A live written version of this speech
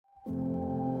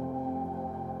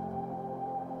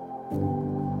And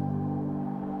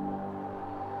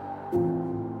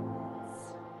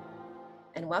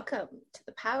welcome to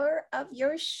the power of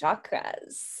your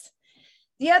chakras,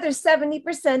 the other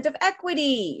 70% of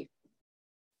equity.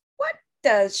 What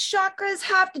does chakras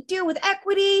have to do with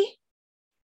equity?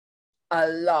 A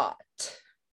lot.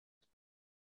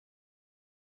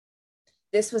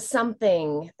 This was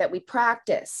something that we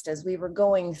practiced as we were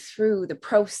going through the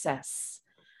process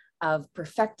of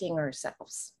perfecting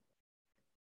ourselves.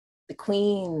 The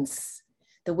queens,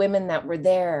 the women that were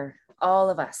there, all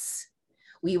of us,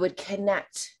 we would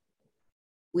connect.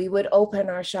 We would open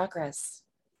our chakras.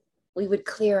 We would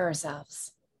clear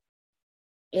ourselves.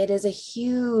 It is a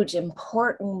huge,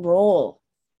 important role.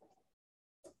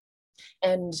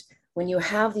 And when you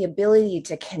have the ability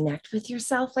to connect with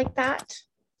yourself like that,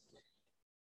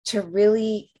 to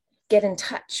really get in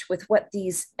touch with what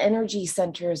these energy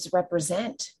centers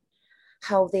represent,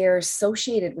 how they're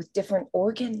associated with different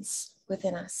organs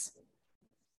within us,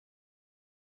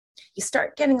 you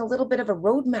start getting a little bit of a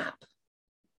roadmap.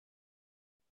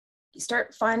 You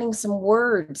start finding some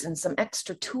words and some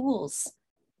extra tools.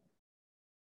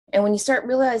 And when you start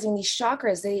realizing these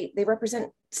chakras, they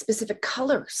represent specific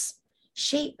colors,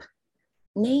 shape,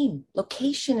 name,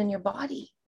 location in your body.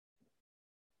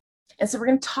 And so we're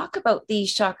going to talk about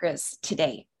these chakras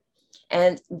today.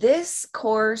 And this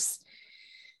course,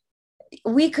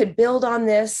 we could build on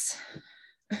this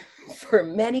for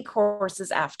many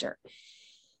courses after.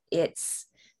 Its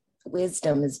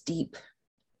wisdom is deep,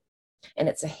 and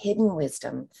it's a hidden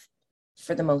wisdom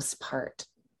for the most part,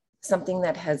 something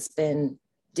that has been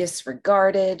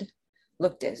disregarded,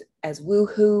 looked at as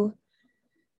woohoo.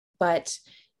 But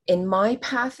in my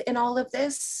path in all of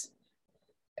this,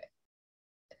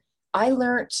 I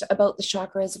learned about the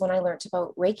chakras when I learned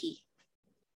about Reiki,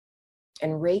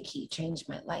 and Reiki changed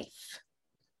my life.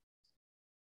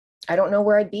 I don't know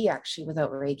where I'd be actually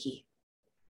without Reiki.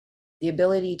 The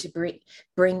ability to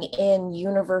bring in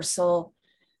universal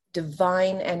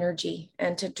divine energy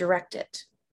and to direct it.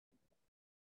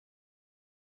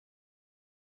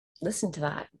 Listen to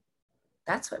that.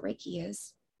 That's what Reiki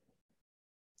is.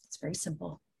 It's very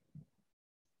simple.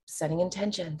 Setting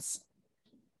intentions.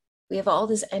 We have all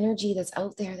this energy that's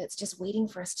out there that's just waiting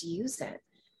for us to use it.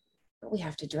 But we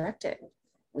have to direct it.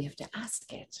 We have to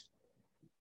ask it.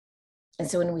 And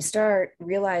so when we start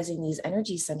realizing these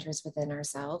energy centers within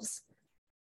ourselves,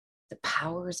 the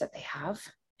powers that they have,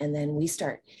 and then we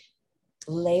start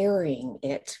layering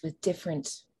it with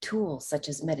different tools such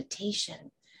as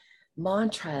meditation,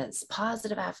 mantras,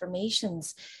 positive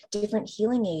affirmations, different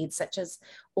healing aids such as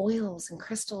oils and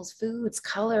crystals, foods,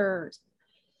 colors,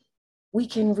 we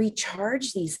can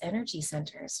recharge these energy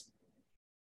centers.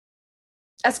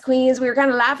 Us queens, we were kind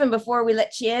of laughing before we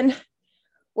let you in.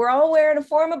 We're all wearing a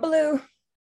form of blue.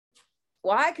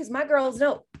 Why? Because my girls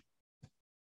know.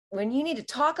 When you need to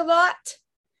talk a lot,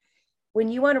 when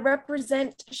you want to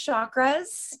represent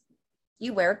chakras,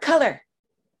 you wear color.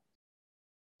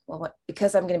 Well,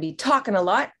 because I'm going to be talking a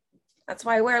lot, that's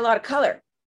why I wear a lot of color.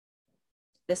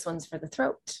 This one's for the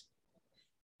throat.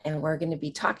 And we're going to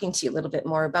be talking to you a little bit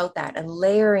more about that and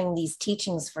layering these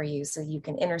teachings for you so you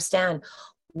can understand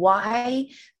why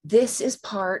this is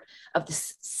part of the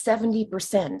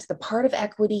 70%, the part of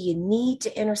equity you need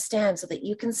to understand so that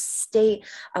you can stay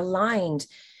aligned.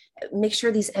 Make sure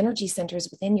these energy centers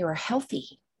within you are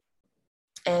healthy.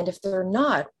 And if they're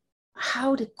not,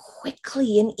 how to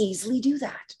quickly and easily do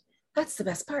that. That's the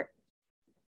best part.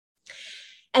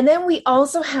 And then we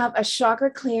also have a chakra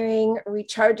clearing,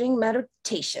 recharging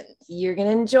meditation. You're going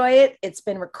to enjoy it. It's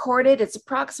been recorded. It's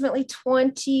approximately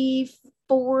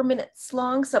 24 minutes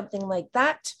long, something like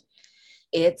that.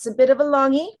 It's a bit of a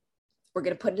longie. We're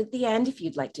going to put it at the end. If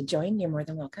you'd like to join, you're more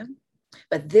than welcome.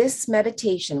 But this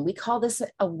meditation, we call this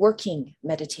a working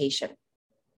meditation.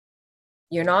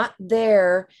 You're not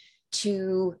there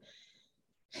to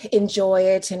enjoy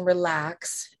it and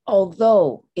relax,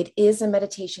 although it is a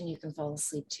meditation you can fall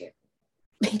asleep to.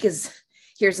 Because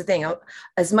here's the thing,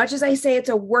 as much as I say it's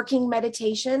a working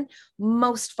meditation,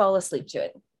 most fall asleep to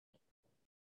it.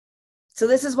 So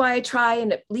this is why I try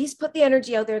and at least put the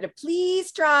energy out there to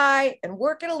please try and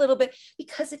work it a little bit,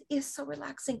 because it is so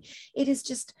relaxing. It is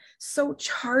just so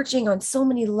charging on so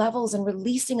many levels and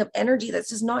releasing of energy that's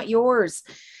just not yours,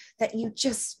 that you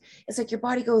just, it's like your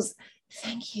body goes,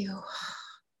 thank you.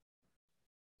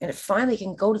 And it finally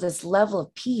can go to this level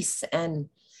of peace and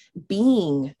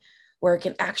being where it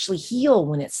can actually heal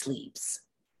when it sleeps.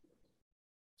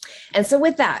 And so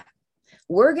with that,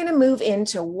 we're going to move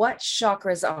into what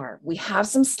chakras are. We have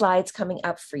some slides coming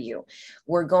up for you.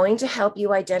 We're going to help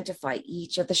you identify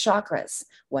each of the chakras,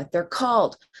 what they're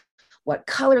called, what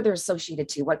color they're associated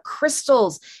to, what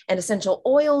crystals and essential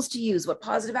oils to use, what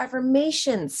positive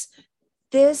affirmations.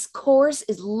 This course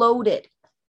is loaded.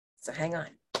 So hang on.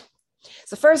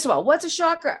 So first of all, what's a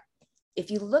chakra?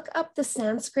 If you look up the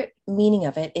Sanskrit meaning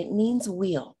of it, it means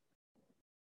wheel.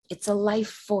 It's a life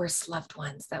force, loved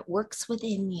ones, that works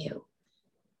within you,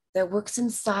 that works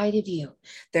inside of you.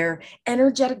 They're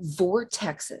energetic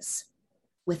vortexes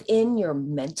within your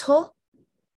mental,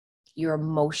 your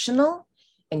emotional,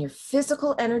 and your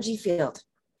physical energy field.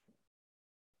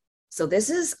 So this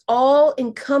is all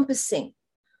encompassing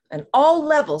on all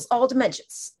levels, all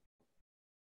dimensions.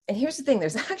 And here's the thing,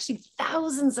 there's actually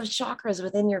thousands of chakras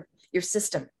within your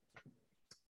system.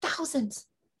 Thousands.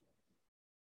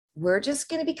 We're just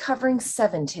going to be covering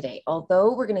 7 today,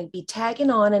 although we're going to be tagging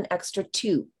on an extra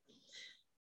 2.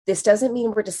 This doesn't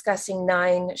mean we're discussing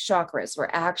 9 chakras. We're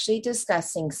actually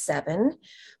discussing 7,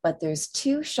 but there's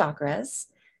 2 chakras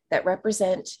that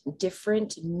represent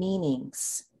different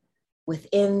meanings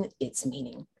within its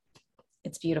meaning.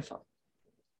 It's beautiful.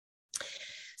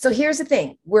 So here's the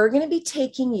thing. We're going to be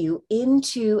taking you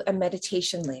into a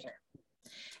meditation later.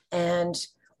 And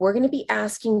we're going to be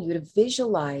asking you to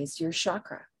visualize your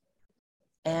chakra.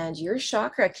 And your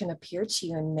chakra can appear to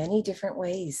you in many different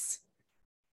ways.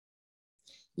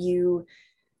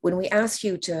 When we ask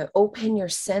you to open your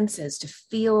senses to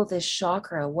feel this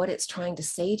chakra, what it's trying to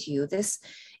say to you,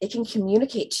 it can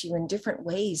communicate to you in different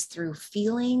ways through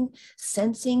feeling,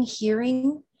 sensing,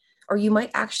 hearing, or you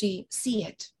might actually see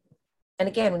it. And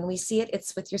again, when we see it,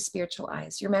 it's with your spiritual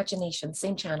eyes, your imagination,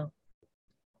 same channel.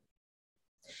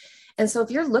 And so if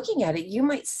you're looking at it, you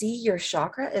might see your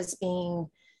chakra as being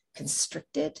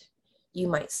constricted. You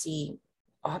might see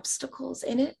obstacles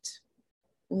in it.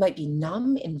 It might be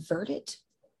numb, inverted,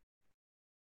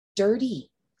 dirty,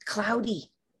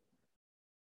 cloudy.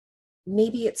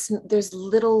 Maybe there's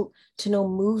little to no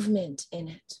movement in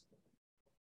it.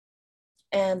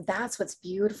 And that's what's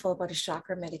beautiful about a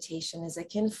chakra meditation is it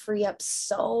can free up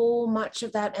so much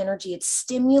of that energy. It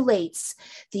stimulates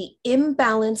the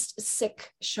imbalanced,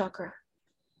 sick chakra.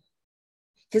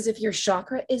 Because if your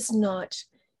chakra is not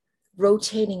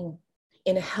rotating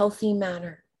in a healthy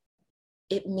manner,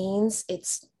 it means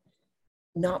it's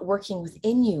not working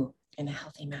within you in a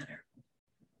healthy manner.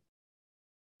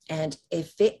 And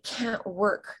if it can't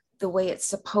work the way it's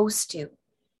supposed to,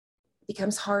 it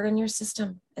becomes hard on your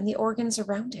system and the organs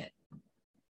around it.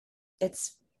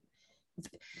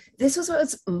 This was what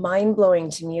was mind-blowing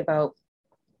to me about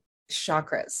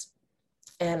chakras.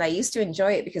 And I used to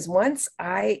enjoy it because once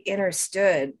I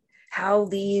understood how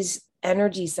these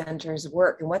energy centers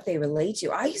work and what they relate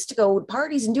to, I used to go to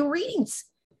parties and do readings.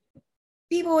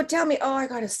 People would tell me, oh, I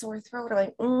got a sore throat. I'm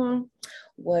like,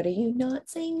 what are you not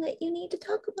saying that you need to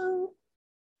talk about?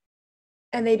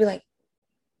 And they'd be like,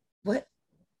 what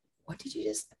did you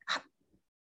just,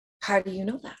 how do you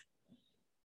know that?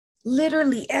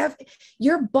 Literally,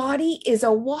 your body is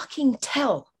a walking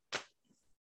tell.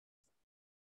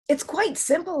 It's quite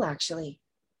simple, actually.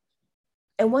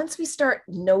 And once we start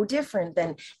no different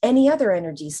than any other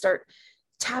energy, start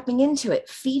tapping into it,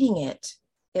 feeding it,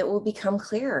 it will become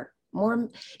clearer.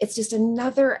 It's just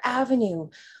another avenue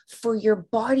for your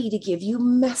body to give you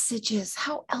messages.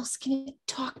 How else can it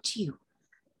talk to you?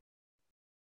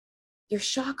 Your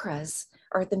chakras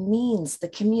are the means, the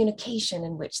communication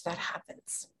in which that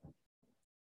happens.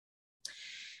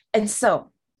 And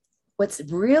so what's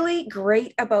really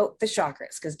great about the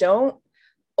chakras, because don't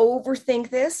overthink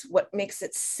this, what makes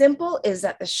it simple is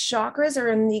that the chakras are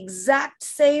in the exact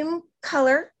same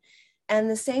color and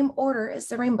the same order as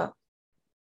the rainbow.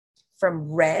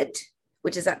 From red,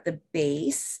 which is at the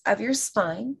base of your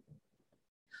spine,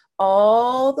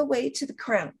 all the way to the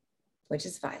crown, which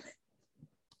is violet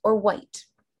or white.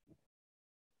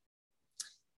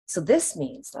 So this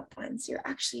means, loved ones, you're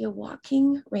actually a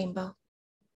walking rainbow.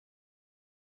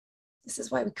 This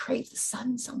is why we crave the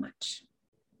sun so much.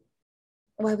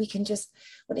 Why we can just,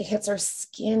 when it hits our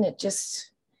skin,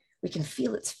 we can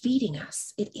feel it's feeding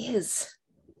us. It is.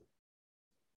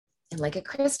 And like a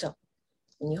crystal,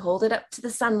 when you hold it up to the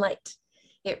sunlight,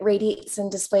 it radiates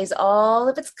and displays all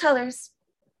of its colors.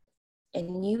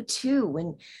 And you too,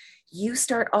 when you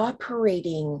start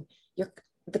operating,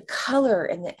 the color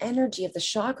and the energy of the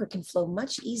chakra can flow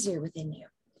much easier within you.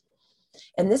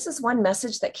 And this is one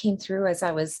message that came through as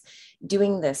I was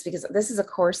doing this, because this is a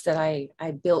course that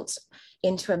I built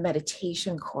into a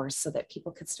meditation course so that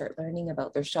people could start learning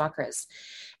about their chakras.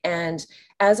 And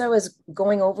as I was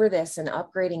going over this and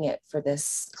upgrading it for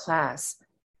this class,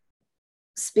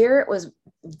 Spirit was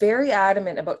very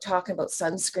adamant about talking about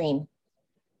sunscreen.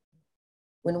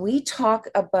 When we talk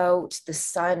about the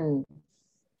sun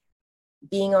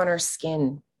being on our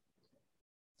skin.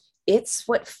 It's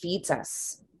what feeds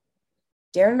us.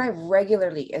 Darren and I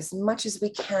regularly, as much as we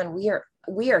can,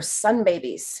 we are sun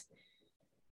babies.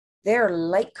 They're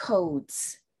light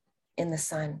codes in the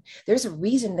sun. There's a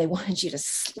reason they wanted you to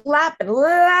slap and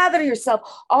lather yourself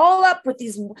all up with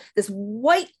this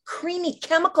white creamy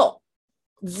chemical.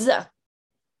 Zuh.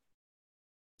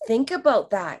 Think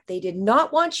about that. They did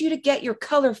not want you to get your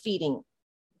color feeding.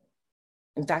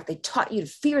 In fact, they taught you to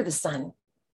fear the sun.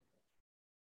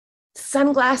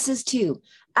 Sunglasses too.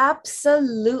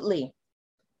 Absolutely.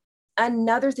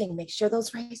 Another thing, make sure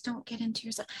those rays don't get into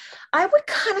your sun. I would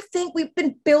kind of think we've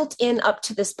been built in up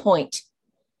to this point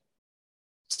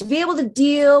to be able to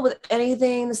deal with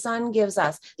anything the sun gives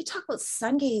us. They talk about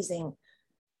sun gazing.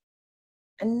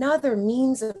 Another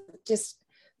means of just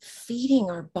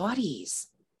feeding our bodies.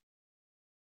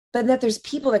 But that there's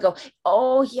people that go,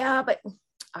 oh yeah, but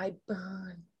I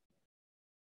burn.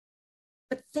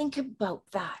 But think about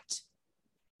that.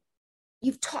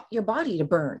 You've taught your body to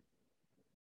burn.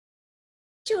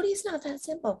 Jody, it's not that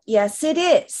simple. Yes, it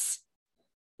is.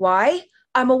 Why?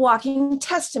 I'm a walking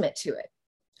testament to it.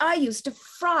 I used to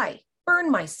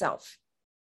burn myself.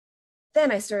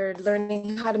 Then I started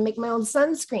learning how to make my own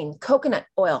sunscreen, coconut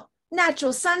oil,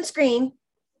 natural sunscreen.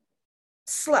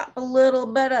 Slap a little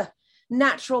bit of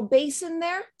natural base in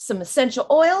there, some essential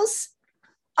oils.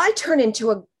 I turn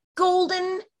into a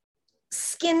golden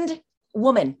skinned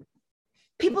woman.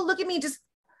 People look at me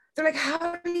they're like,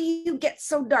 how do you get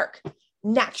so dark?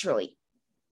 Naturally.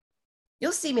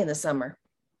 You'll see me in the summer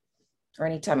or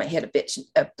anytime I hit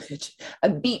a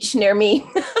beach near me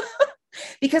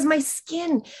because my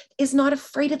skin is not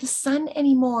afraid of the sun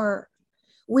anymore.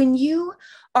 When you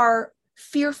are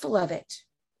fearful of it,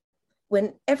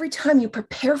 when every time you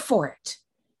prepare for it,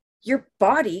 your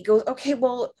body goes, okay,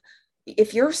 well,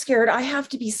 if you're scared, I have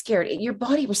to be scared. Your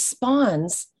body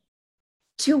responds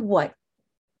to what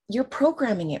you're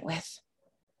programming it with.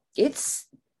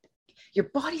 Your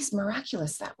body's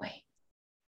miraculous that way.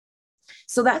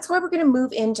 So that's why we're going to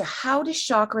move into how do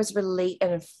chakras relate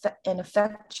and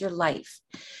affect your life.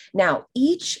 Now,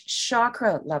 each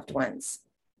chakra, loved ones,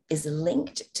 is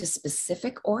linked to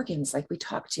specific organs like we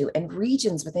talked to and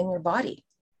regions within your body.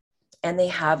 And they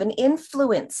have an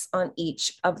influence on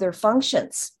each of their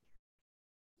functions.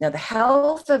 Now, the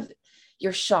health of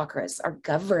your chakras are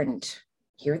governed,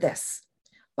 hear this,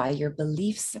 by your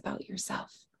beliefs about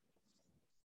yourself.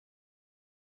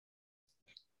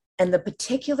 And the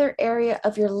particular area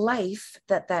of your life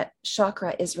that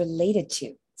chakra is related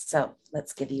to. So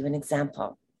let's give you an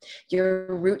example.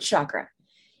 Your root chakra.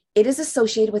 It is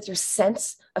associated with your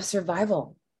sense of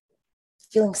survival,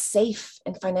 feeling safe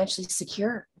and financially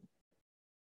secure.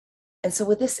 And so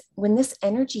when this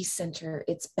energy center,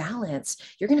 it's balanced,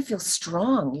 you're going to feel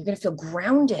strong. You're going to feel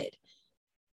grounded.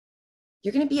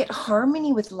 You're going to be at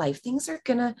harmony with life. Things are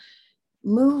going to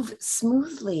move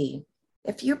smoothly.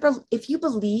 If you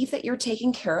believe that you're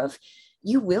taken care of,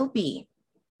 you will be.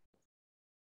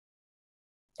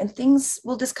 And things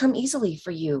will just come easily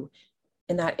for you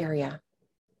in that area.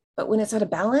 But when it's out of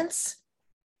balance,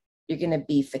 you're going to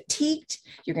be fatigued.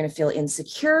 You're going to feel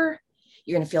insecure.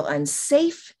 You're going to feel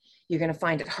unsafe. You're going to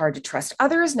find it hard to trust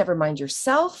others, never mind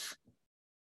yourself.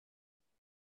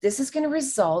 This is going to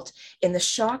result in the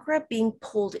chakra being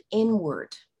pulled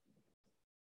inward.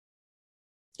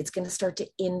 It's going to start to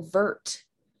invert.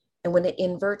 And when it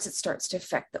inverts, it starts to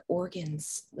affect the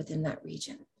organs within that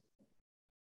region.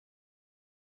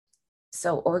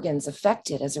 So organs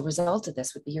affected as a result of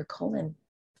this would be your colon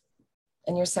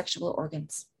and your sexual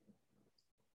organs.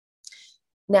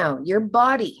 Now, your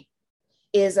body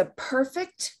is a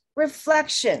perfect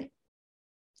reflection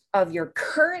of your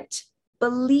current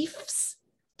beliefs,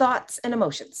 thoughts, and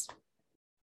emotions.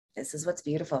 This is what's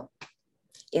beautiful.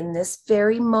 In this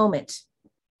very moment,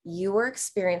 you are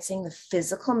experiencing the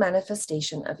physical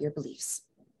manifestation of your beliefs,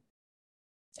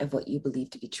 of what you believe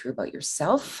to be true about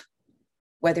yourself,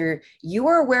 whether you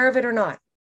are aware of it or not.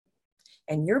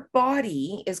 And your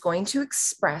body is going to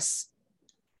express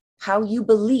how you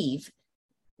believe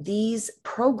these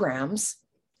programs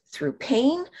through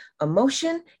pain,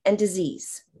 emotion, and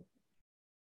disease.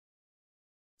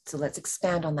 So let's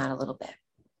expand on that a little bit.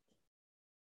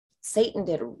 Satan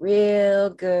did a real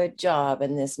good job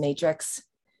in this matrix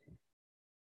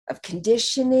of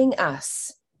conditioning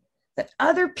us that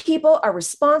other people are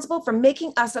responsible for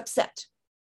making us upset.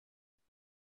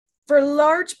 For a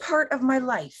large part of my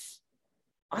life,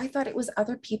 I thought it was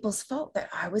other people's fault that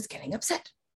I was getting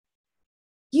upset.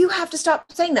 You have to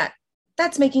stop saying that.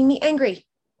 That's making me angry.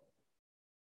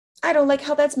 I don't like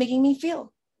how that's making me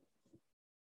feel.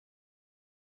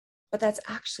 But that's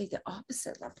actually the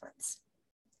opposite, loved ones.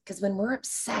 Because when we're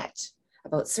upset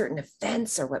about certain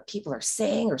events or what people are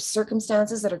saying or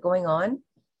circumstances that are going on,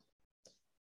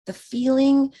 the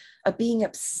feeling of being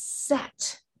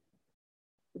upset,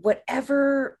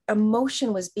 whatever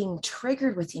emotion was being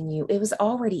triggered within you, it was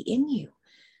already in you.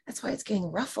 That's why it's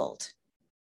getting ruffled.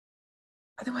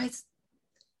 Otherwise,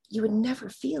 you would never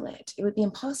feel it. It would be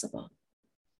impossible.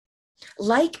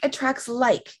 Like attracts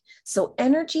like. So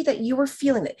energy that you are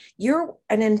feeling, that you're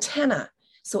an antenna.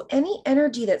 So any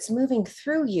energy that's moving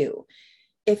through you,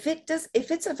 if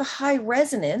it's of a high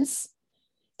resonance,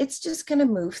 it's just going to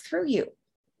move through you.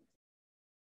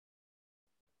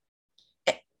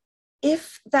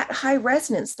 If that high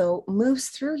resonance, though, moves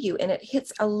through you and it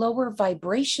hits a lower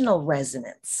vibrational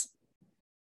resonance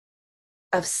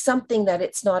of something that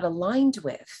it's not aligned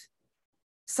with,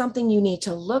 something you need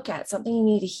to look at, something you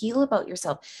need to heal about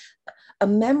yourself, a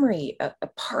memory, a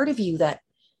part of you that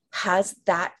has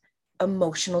that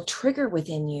emotional trigger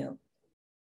within you,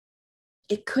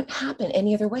 it couldn't happen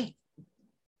any other way.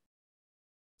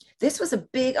 This was a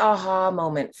big aha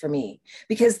moment for me,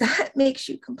 because that makes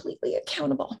you completely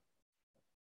accountable.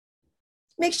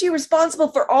 Makes you responsible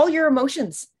for all your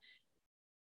emotions.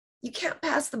 You can't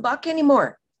pass the buck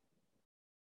anymore.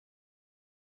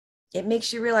 It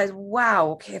makes you realize,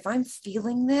 wow, okay, if I'm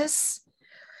feeling this,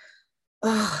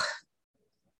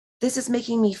 this is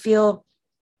making me feel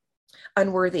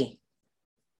unworthy.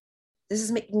 This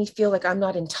is making me feel like I'm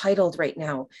not entitled right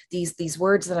now. These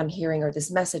words that I'm hearing, or this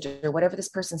message, or whatever this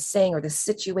person's saying, or this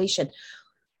situation.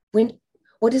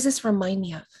 What does this remind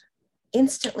me of?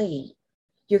 Instantly,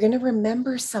 you're going to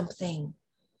remember something.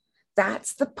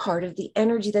 That's the part of the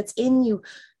energy that's in you.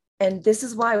 And this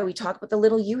is why we talk about the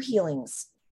little you healings.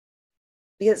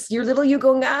 Because your little you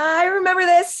going, I remember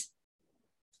this.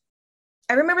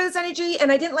 I remember this energy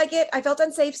and I didn't like it. I felt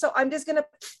unsafe. So I'm just going to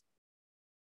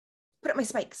put up my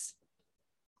spikes.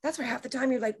 That's where half the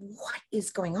time you're like, what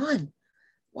is going on?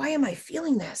 Why am I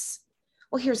feeling this?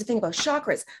 Well, here's the thing about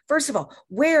chakras. First of all,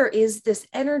 where is this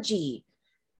energy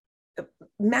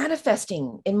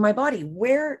manifesting in my body?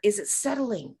 Where is it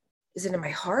settling? Is it in my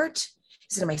heart?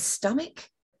 Is it in my stomach?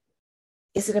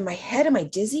 Is it in my head? Am I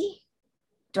dizzy?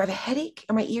 Do I have a headache?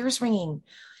 Are my ears ringing?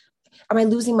 Am I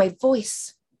losing my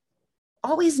voice?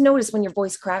 Always notice when your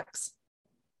voice cracks.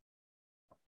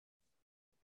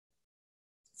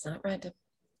 It's not random.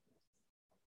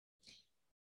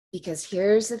 Because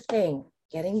here's the thing,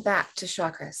 getting back to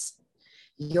chakras,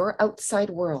 your outside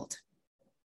world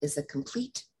is a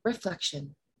complete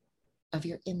reflection of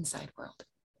your inside world.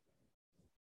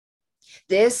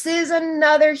 This is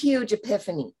another huge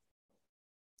epiphany.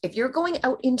 If you're going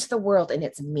out into the world and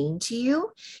it's mean to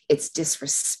you, it's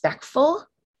disrespectful,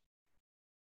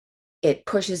 it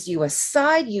pushes you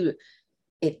aside,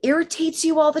 it irritates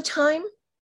you all the time,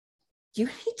 you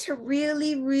need to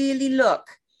really, really look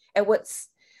at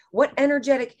what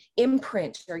energetic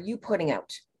imprint are you putting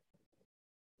out?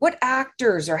 What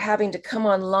actors are having to come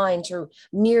online to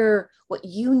mirror what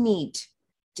you need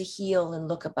to heal and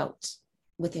look about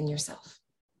within yourself?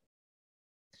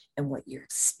 And what you're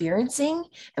experiencing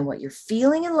and what you're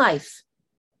feeling in life.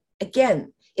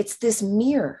 Again, it's this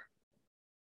mirror.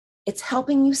 It's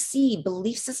helping you see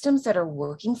belief systems that are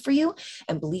working for you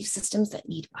and belief systems that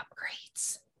need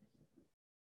upgrades.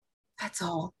 That's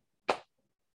all.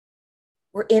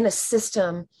 We're in a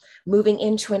system moving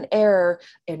into an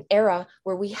era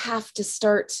where we have to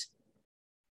start,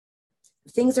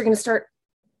 things are going to start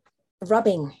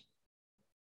rubbing.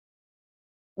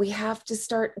 We have to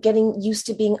start getting used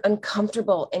to being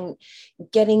uncomfortable and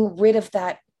getting rid of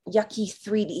that yucky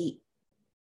 3D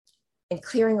and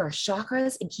clearing our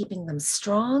chakras and keeping them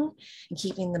strong and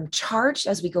keeping them charged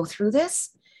as we go through this.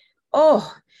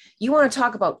 Oh, you want to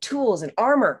talk about tools and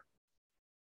armor.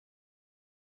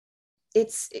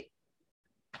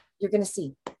 You're going to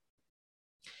see.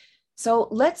 So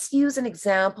let's use an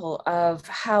example of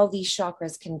how these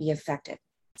chakras can be affected.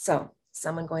 So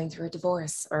someone going through a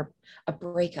divorce or a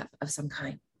breakup of some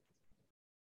kind.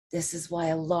 This is why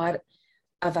a lot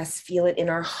of us feel it in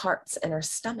our hearts and our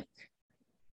stomach.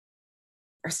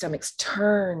 Our stomachs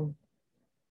turn.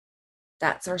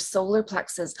 That's our solar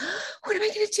plexus. What am I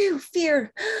going to do?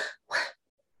 Fear.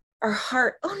 Our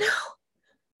heart. Oh no.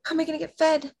 How am I going to get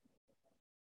fed?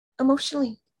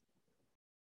 Emotionally.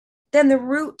 Then the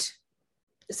root.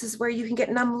 This is where you can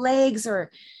get numb legs,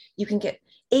 or you can get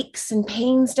aches and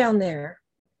pains down there.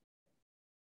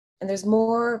 And there's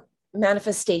more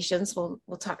manifestations we'll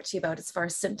talk to you about as far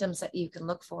as symptoms that you can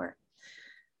look for.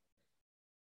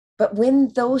 But when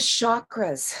those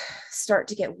chakras start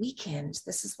to get weakened,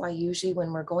 this is why usually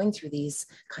when we're going through these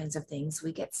kinds of things,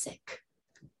 we get sick.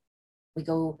 We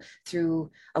go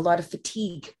through a lot of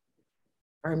fatigue.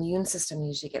 Our immune system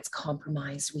usually gets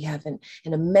compromised. We have an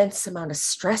immense amount of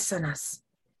stress on us.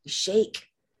 We shake.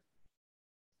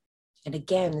 And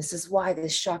again, this is why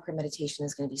this chakra meditation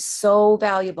is going to be so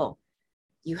valuable.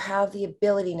 You have the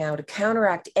ability now to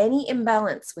counteract any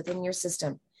imbalance within your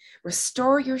system.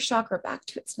 Restore your chakra back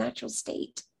to its natural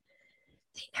state.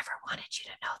 They never wanted you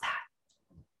to know that.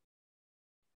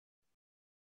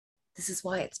 This is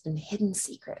why it's been hidden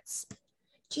secrets.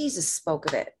 Jesus spoke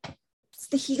of it. It's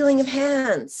the healing of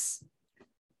hands.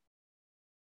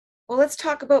 Well, let's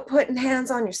talk about putting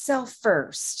hands on yourself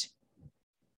first.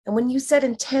 And when you set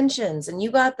intentions and you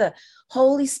got the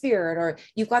Holy Spirit, or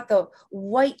you've got the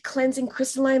white cleansing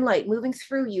crystalline light moving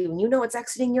through you, and you know it's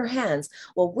exiting your hands,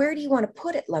 well, where do you want to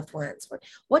put it, loved ones?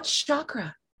 What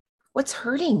chakra? What's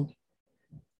hurting?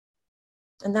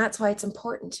 And that's why it's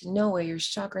important to know where your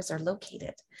chakras are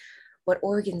located, what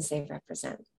organs they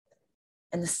represent,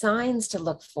 and the signs to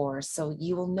look for, so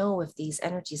you will know if these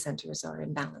energy centers are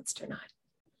imbalanced or not.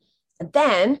 And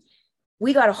then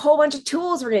we got a whole bunch of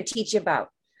tools we're going to teach you about.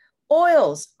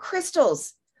 Oils,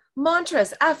 crystals,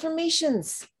 mantras,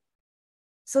 affirmations.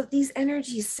 So these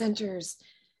energy centers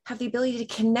have the ability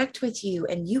to connect with you,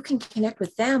 and you can connect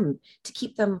with them to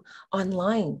keep them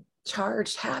online,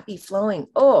 charged, happy, flowing.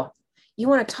 Oh, you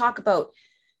want to talk about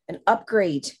an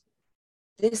upgrade.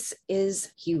 This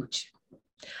is huge.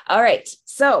 All right.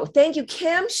 So thank you,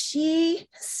 Kim. She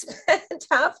spent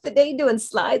half the day doing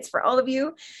slides for all of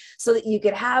you so that you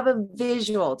could have a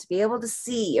visual to be able to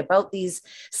see about these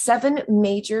 7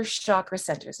 major chakra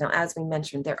centers. Now, as we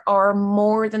mentioned, there are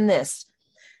more than this,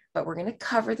 but we're going to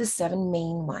cover the 7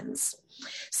 main ones.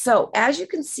 So as you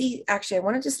can see, actually, I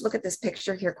want to just look at this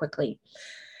picture here quickly.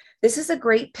 This is a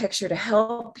great picture to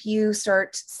help you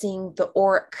start seeing the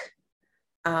auric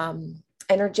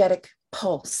energetic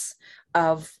pulse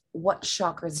of what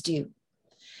chakras do.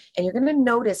 And you're going to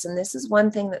notice, and this is one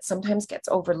thing that sometimes gets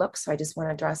overlooked, so I just want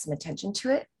to draw some attention to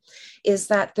it, is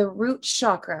that the root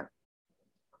chakra,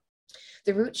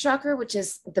 which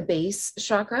is the base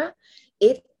chakra,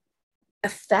 it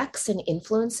affects and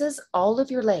influences all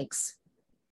of your legs.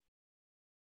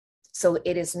 So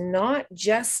it is not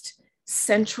just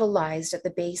centralized at the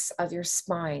base of your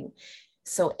spine.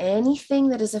 So anything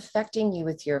that is affecting you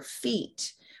with your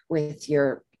feet, with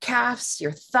your calves,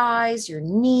 your thighs, your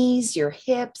knees, your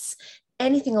hips,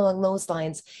 anything along those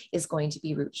lines is going to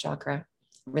be root chakra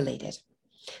related.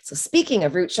 So speaking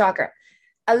of root chakra,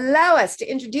 allow us to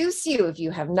introduce you, if you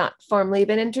have not formally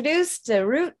been introduced, to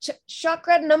root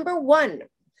chakra number 1.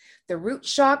 The root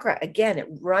chakra, again, it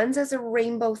runs as a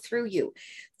rainbow through you.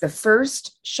 The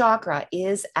first chakra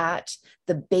is at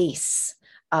the base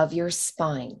of your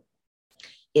spine.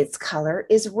 Its color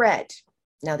is red.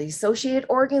 Now, the associated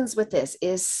organs with this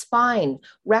is spine,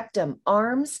 rectum,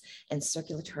 arms, and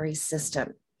circulatory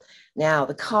system. Now,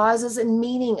 the causes and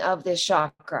meaning of this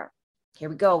chakra. Here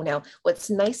we go. Now, what's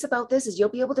nice about this is you'll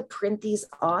be able to print these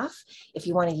off if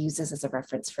you want to use this as a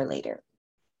reference for later.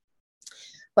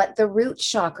 But the root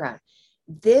chakra,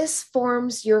 this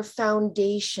forms your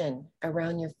foundation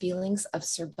around your feelings of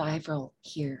survival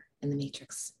here in the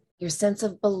matrix, your sense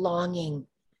of belonging,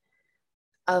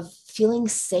 of feeling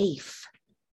safe.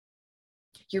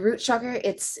 Your root chakra,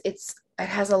 it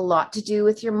has a lot to do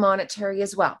with your monetary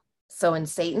as well. So in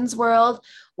Satan's world,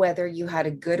 whether you had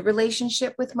a good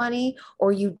relationship with money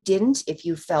or you didn't, if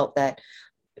you felt that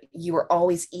you were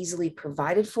always easily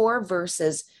provided for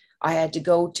versus I had to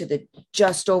go to the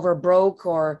just over broke,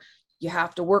 or you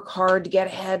have to work hard to get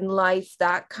ahead in life,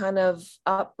 that kind of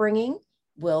upbringing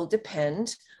will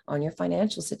depend on your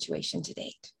financial situation to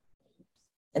date.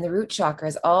 And the root chakra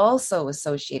is also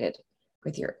associated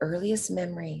with your earliest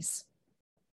memories.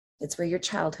 It's where your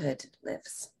childhood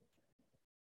lives.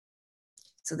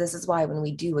 So this is why when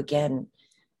we do, again,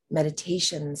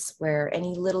 meditations where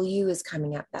any little you is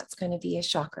coming up, that's going to be a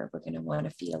chakra we're going to want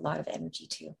to feed a lot of energy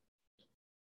to.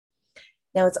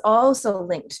 Now, it's also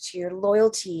linked to your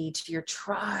loyalty, to your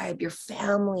tribe, your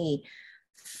family,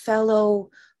 fellow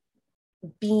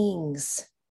beings,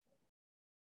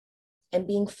 and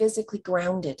being physically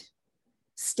grounded,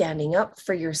 standing up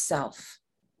for yourself.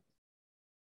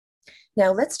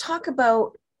 Now, let's talk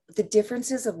about the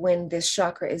differences of when this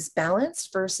chakra is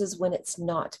balanced versus when it's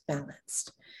not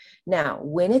balanced. Now,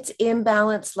 when it's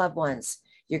imbalanced, loved ones,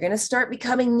 you're going to start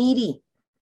becoming needy.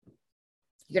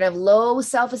 You're going to have low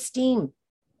self-esteem.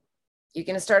 You're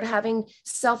going to start having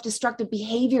self-destructive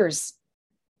behaviors,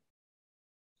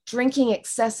 drinking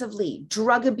excessively,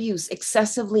 drug abuse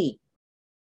excessively,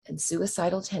 and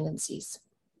suicidal tendencies.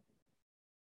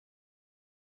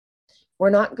 We're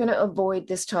not going to avoid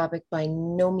this topic by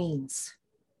no means.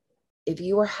 If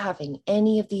you are having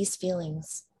any of these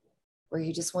feelings, where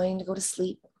you're just wanting to go to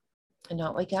sleep and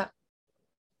not wake up,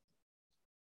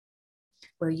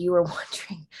 where you are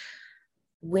wondering,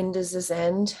 when does this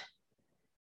end?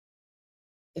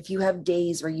 If you have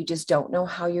days where you just don't know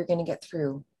how you're going to get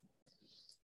through,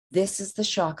 this is the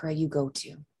chakra you go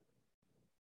to.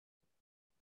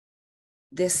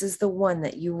 This is the one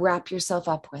that you wrap yourself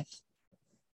up with.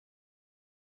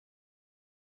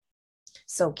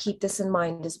 So keep this in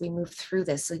mind as we move through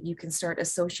this, so you can start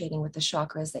associating with the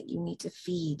chakras that you need to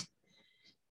feed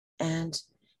and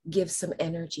give some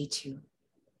energy to.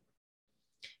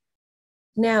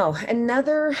 Now,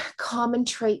 another common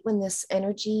trait when this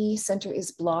energy center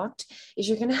is blocked is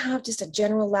you're going to have just a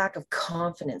general lack of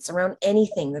confidence around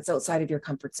anything that's outside of your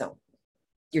comfort zone.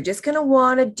 You're just going to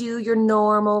want to do your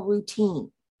normal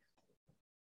routine.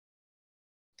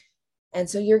 And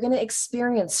so you're going to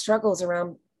experience struggles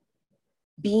around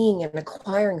being and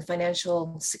acquiring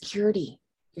financial security.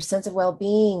 Your sense of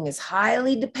well-being is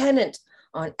highly dependent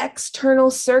on external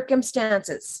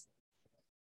circumstances.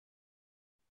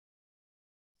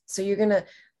 So you're going to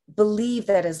believe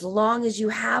that as long as you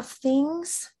have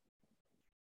things,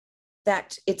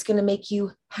 that it's going to make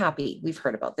you happy. We've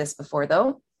heard about this before,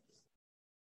 though.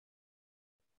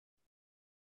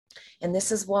 And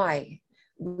this is why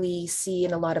we see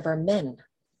in a lot of our men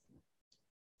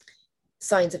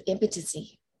signs of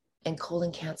impotency and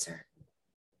colon cancer,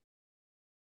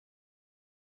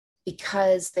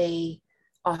 because they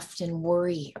often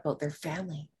worry about their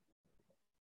family,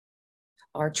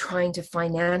 are trying to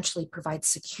financially provide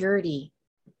security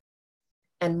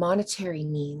and monetary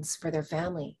means for their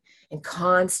family, and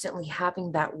constantly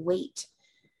having that weight.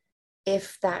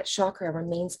 If that chakra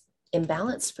remains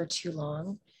imbalanced for too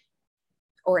long,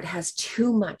 or it has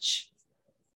too much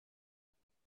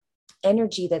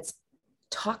energy that's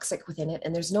toxic within it,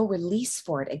 and there's no release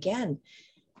for it, again,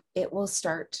 it will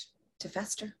start to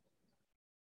fester.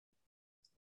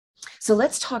 So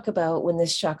let's talk about when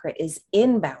this chakra is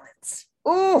in balance.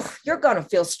 Ooh, you're going to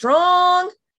feel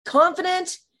strong,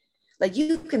 confident, like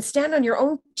you can stand on your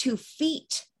own 2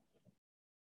 feet.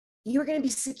 You're going to be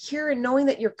secure in knowing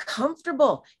that you're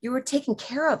comfortable, you are taken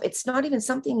care of. It's not even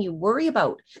something you worry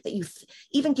about, that you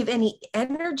even give any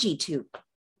energy to.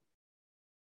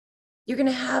 You're going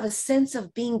to have a sense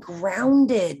of being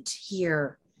grounded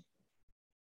here.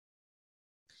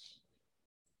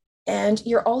 And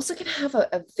you're also going to have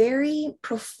a very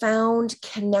profound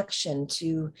connection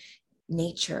to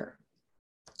nature,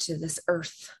 to this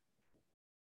earth,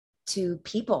 to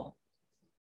people.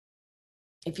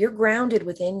 If you're grounded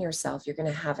within yourself, you're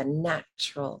going to have a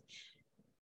natural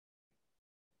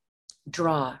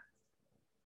draw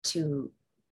to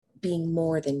being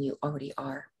more than you already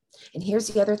are. And here's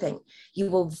the other thing.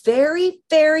 You will very,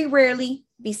 very rarely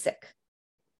be sick.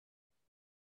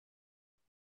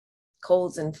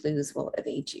 Colds and flus will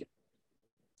evade you.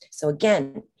 So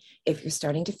again, if you're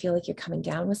starting to feel like you're coming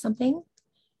down with something,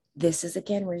 this is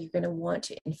again where you're going to want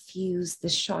to infuse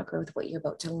this chakra with what you're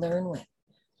about to learn with.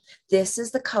 This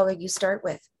is the color you start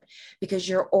with, because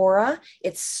your aura,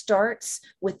 it starts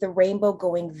with the rainbow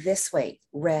going this way: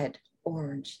 red,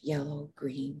 orange, yellow,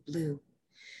 green, blue.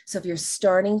 So if you're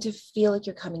starting to feel like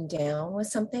you're coming down with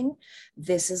something,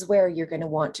 this is where you're going to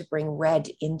want to bring red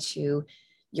into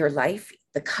your life,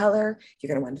 the color.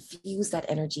 You're going to want to fuse that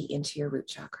energy into your root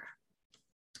chakra.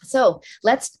 So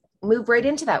let's move right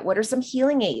into that. What are some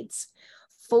healing aids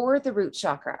for the root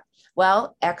chakra?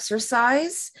 Well,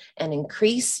 exercise and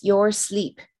increase your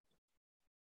sleep.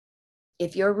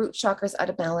 If your root chakra is out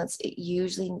of balance, it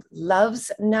usually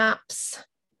loves naps.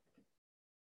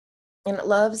 And it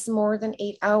loves more than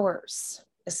 8 hours,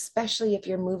 especially if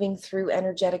you're moving through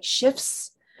energetic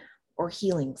shifts or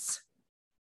healings.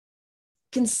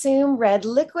 Consume red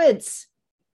liquids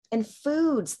and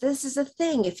foods. This is a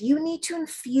thing. If you need to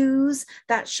infuse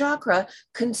that chakra,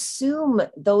 consume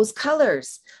those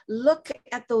colors. Look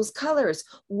at those colors.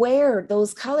 Wear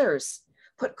those colors.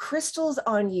 Put crystals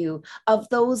on you of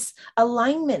those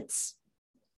alignments.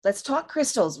 Let's talk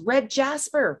crystals. Red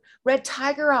jasper, red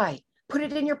tiger eye. Put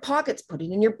it in your pockets. Put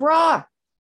it in your bra.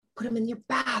 Put them in your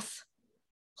bath.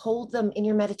 Hold them in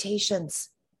your meditations.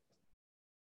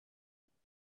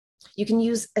 You can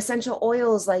use essential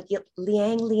oils like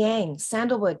liang liang,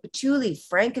 sandalwood, patchouli,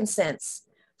 frankincense.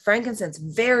 Frankincense,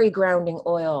 very grounding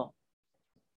oil.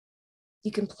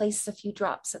 You can place a few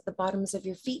drops at the bottoms of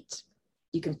your feet.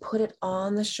 You can put it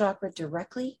on the chakra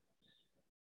directly.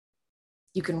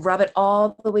 You can rub it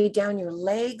all the way down your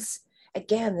legs.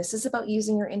 Again, this is about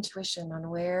using your intuition on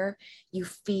where you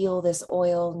feel this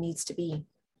oil needs to be.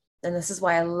 And this is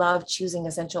why I love choosing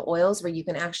essential oils where you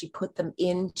can actually put them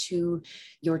into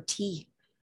your tea.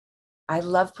 I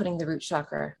love putting the root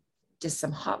chakra just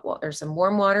some hot water or some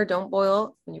warm water. Don't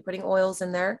boil when you're putting oils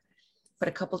in there. Put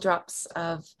a couple drops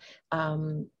of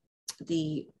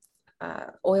the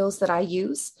oils that I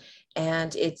use,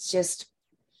 and it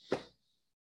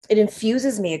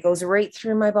infuses me. It goes right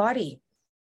through my body.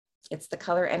 It's the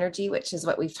color energy, which is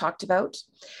what we've talked about.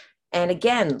 And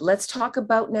again, let's talk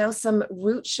about now some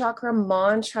root chakra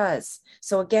mantras.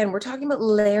 So again, we're talking about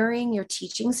layering your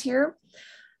teachings here.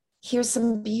 Here's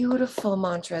some beautiful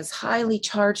mantras, highly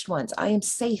charged ones. I am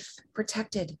safe,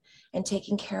 protected, and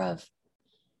taken care of.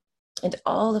 And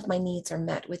all of my needs are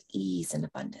met with ease and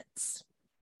abundance.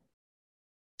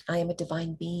 I am a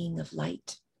divine being of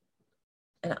light,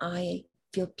 and I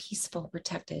feel peaceful,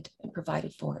 protected, and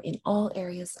provided for in all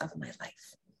areas of my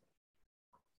life.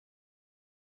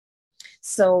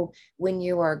 So when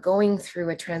you are going through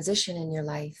a transition in your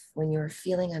life, when you're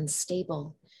feeling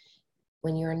unstable,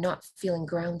 when you're not feeling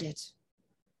grounded,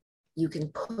 you can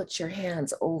put your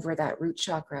hands over that root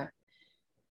chakra.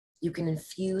 You can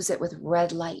infuse it with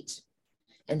red light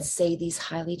and say these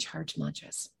highly charged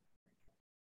mantras.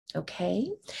 Okay,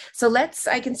 so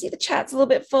I can see the chat's a little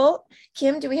bit full.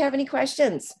 Kim, do we have any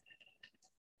questions?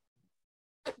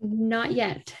 Not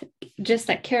yet. Just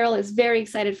that Carol is very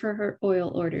excited for her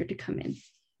oil order to come in.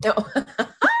 Oh,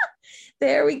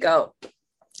 there we go.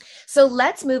 So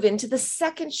let's move into the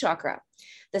second chakra.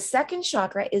 The second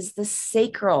chakra is the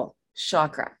sacral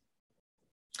chakra.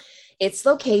 Its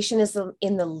location is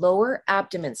in the lower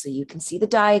abdomen. So you can see the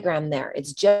diagram there.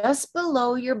 It's just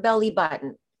below your belly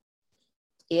button.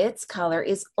 Its color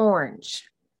is orange.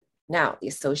 Now, the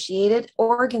associated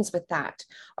organs with that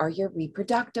are your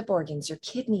reproductive organs, your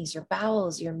kidneys, your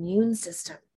bowels, your immune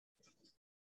system.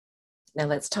 Now,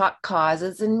 let's talk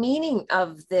causes and meaning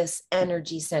of this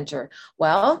energy center.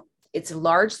 Well, it's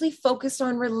largely focused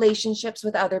on relationships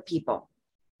with other people.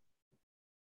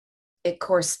 It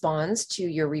corresponds to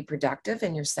your reproductive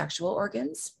and your sexual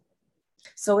organs.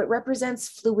 So it represents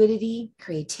fluidity,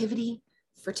 creativity,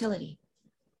 fertility.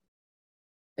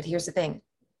 But here's the thing.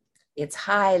 It's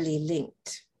highly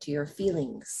linked to your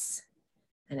feelings,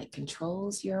 and it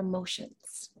controls your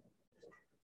emotions.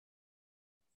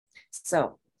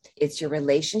 So it's your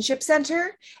relationship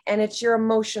center, and it's your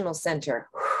emotional center.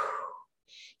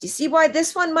 Do you see why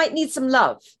this one might need some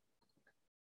love?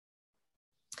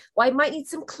 Why it might need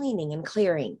some cleaning and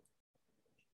clearing?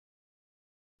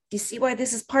 Do you see why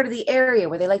this is part of the area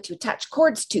where they like to attach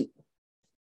cords to?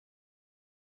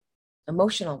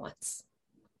 Emotional ones,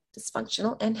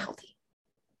 dysfunctional and healthy.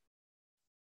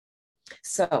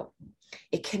 So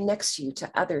it connects you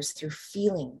to others through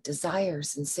feeling, desire,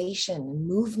 sensation,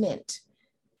 movement.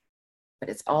 But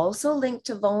it's also linked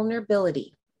to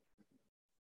vulnerability,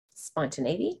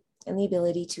 spontaneity, and the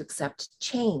ability to accept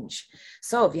change.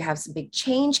 So if you have some big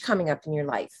change coming up in your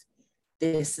life,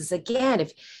 this is again,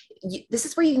 this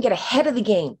is where you can get ahead of the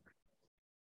game,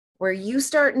 where you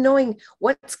start knowing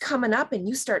what's coming up and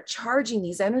you start charging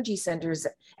these energy centers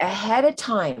ahead of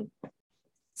time.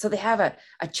 So they have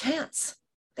a chance,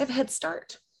 they have a head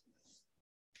start.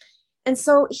 And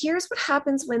so here's what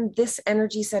happens when this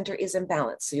energy center is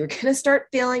imbalanced. So you're going to start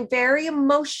feeling very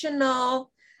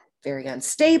emotional, very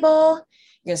unstable.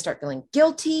 You're going to start feeling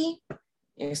guilty.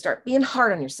 You're going to start being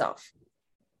hard on yourself.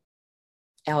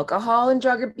 Alcohol and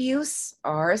drug abuse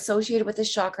are associated with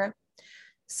this chakra.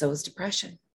 So is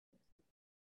depression.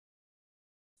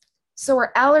 So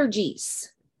are allergies,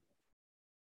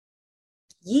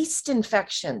 yeast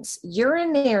infections,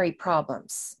 urinary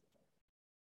problems.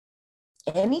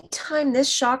 Anytime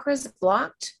this chakra is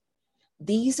blocked,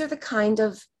 these are the kind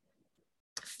of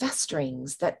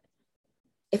festerings that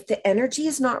if the energy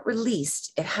is not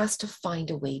released, it has to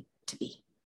find a way to be.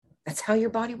 That's how your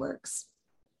body works.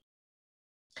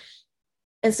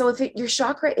 And so if your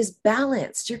chakra is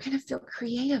balanced, you're going to feel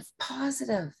creative,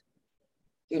 positive.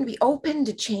 You're going to be open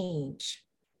to change.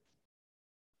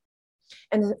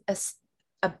 And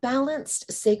a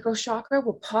balanced sacral chakra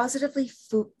will positively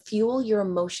fuel your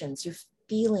emotions, your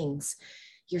feelings,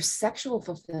 your sexual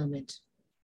fulfillment.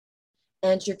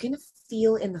 And you're going to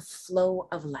feel in the flow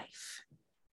of life.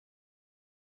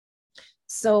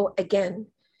 So again,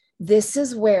 this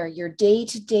is where your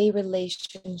day-to-day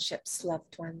relationships,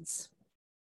 loved ones,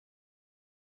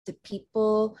 the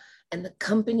people and the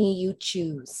company you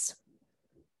choose,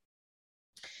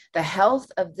 the health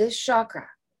of this chakra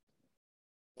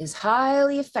is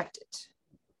highly affected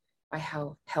by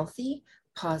how healthy,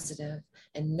 positive,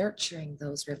 and nurturing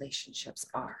those relationships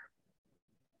are.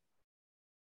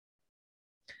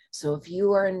 So if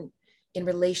you are in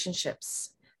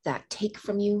relationships that take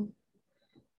from you,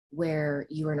 where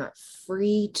you are not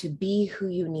free to be who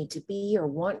you need to be or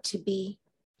want to be,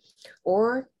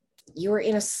 or You are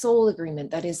in a soul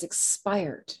agreement that is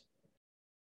expired.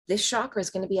 This chakra is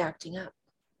going to be acting up.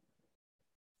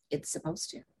 It's supposed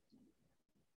to.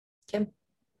 Kim.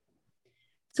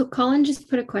 So Colin just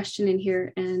put a question in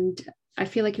here, and I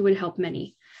feel like it would help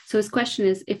many. So his question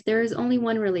is, if there is only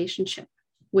one relationship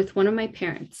with one of my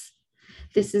parents,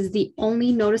 this is the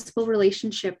only noticeable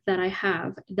relationship that I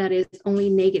have that is only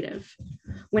negative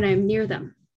when I'm near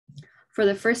them. For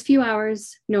the first few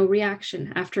hours, no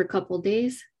reaction. After a couple of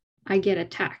days, I get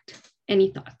attacked. Any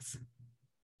thoughts?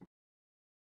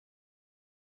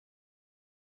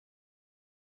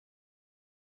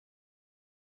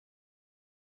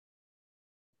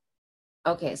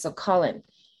 Okay, so Colin,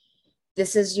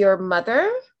 this is your mother?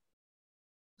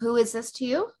 Who is this to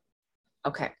you?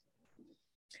 Okay.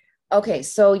 Okay,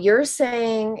 so you're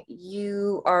saying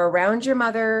you are around your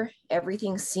mother,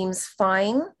 everything seems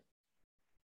fine,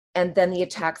 and then the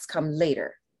attacks come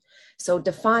later. So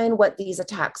define what these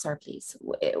attacks are, please.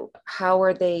 How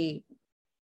are they,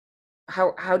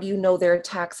 how do you know their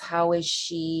attacks? How is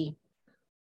she,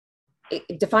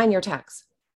 define your attacks.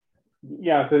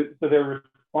 Yeah, so their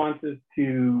responses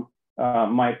to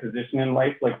my position in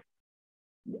life, like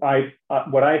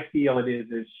what I feel it is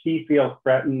she feels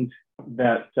threatened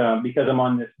that because I'm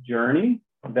on this journey,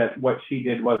 that what she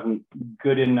did wasn't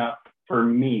good enough for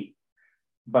me.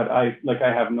 But I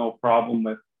have no problem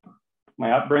with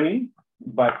my upbringing.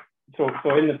 But so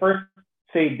in the first,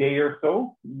 say, day or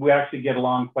so, we actually get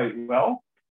along quite well.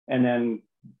 And then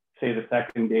say the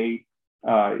second day,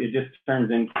 it just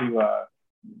turns into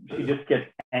she just gets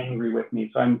angry with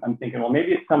me. So I'm thinking, well,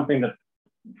 maybe it's something that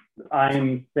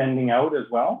I'm sending out as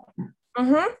well.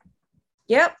 Mm-hmm.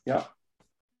 Yep. Yeah.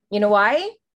 You know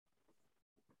why?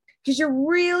 Because you're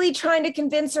really trying to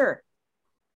convince her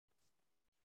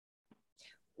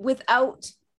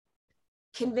without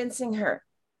convincing her,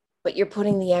 but you're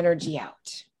putting the energy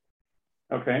out.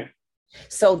 Okay.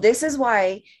 So this is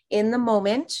why in the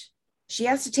moment, she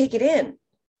has to take it in.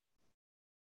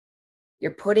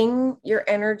 You're putting your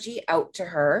energy out to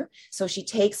her. So she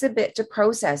takes a bit to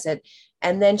process it,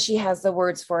 and then she has the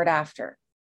words for it after.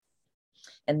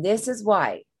 And this is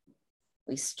why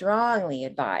we strongly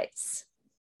advise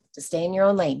to stay in your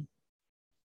own lane.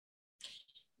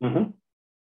 Mm-hmm.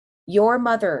 Your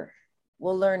mother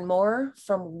will learn more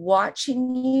from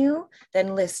watching you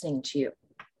than listening to you.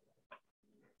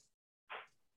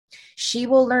 She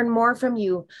will learn more from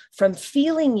you from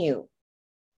feeling you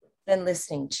than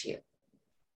listening to you.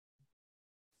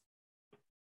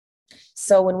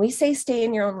 So when we say stay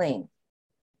in your own lane,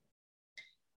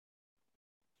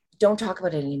 don't talk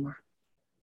about it anymore.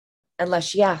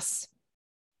 Unless yes.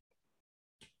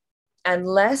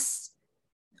 Unless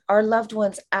our loved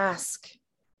ones ask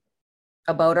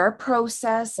about our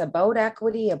process, about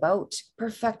equity, about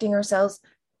perfecting ourselves,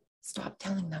 stop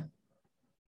telling them.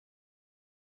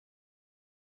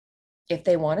 If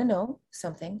they want to know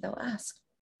something, they'll ask.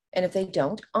 And if they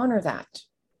don't, honor that.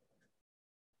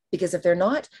 Because if they're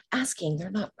not asking,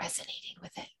 they're not resonating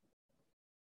with it.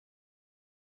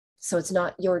 So it's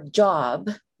not your job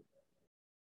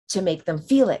to make them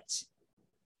feel it,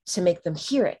 to make them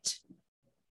hear it.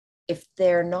 If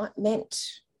they're not meant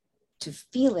to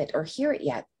feel it or hear it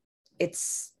yet,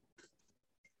 it's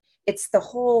the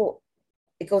whole,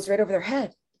 it goes right over their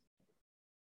head.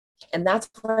 And that's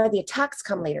why the attacks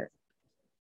come later.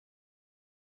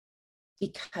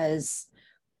 Because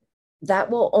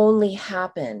that will only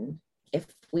happen if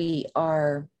we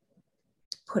are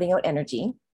putting out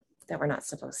energy that we're not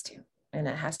supposed to. And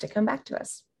it has to come back to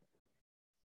us.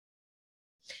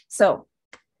 So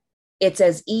it's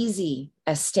as easy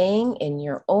as staying in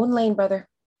your own lane, brother.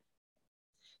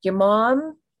 Your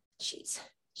mom, she's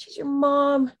your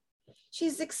mom.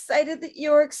 She's excited that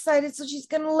you're excited, so she's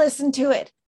going to listen to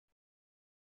it.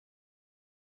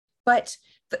 But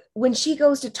when she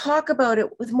goes to talk about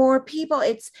it with more people,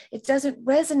 it doesn't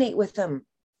resonate with them.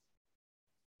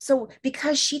 So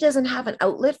because she doesn't have an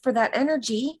outlet for that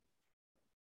energy,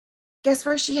 guess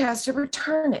where she has to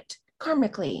return it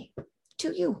karmically?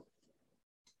 To you.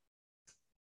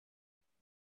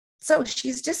 So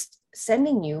she's just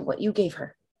sending you what you gave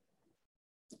her.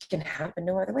 It can happen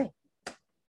no other way.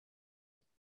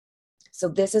 So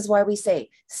this is why we say,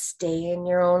 stay in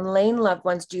your own lane, loved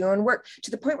ones, do your own work,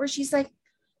 to the point where she's like,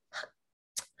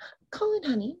 Colin,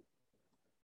 honey,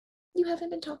 you haven't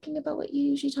been talking about what you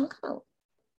usually talk about.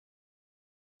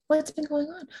 What's been going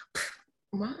on?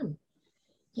 Mom,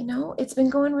 it's been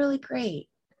going really great.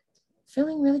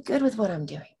 Feeling really good with what I'm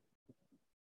doing.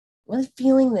 Really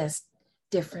feeling this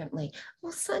differently.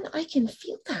 Well, son, I can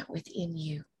feel that within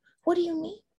you. What do you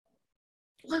mean?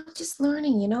 Well, I'm just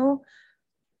learning,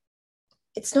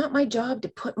 It's not my job to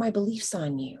put my beliefs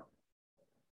on you.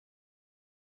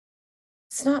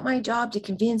 It's not my job to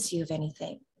convince you of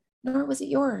anything, nor was it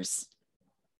yours.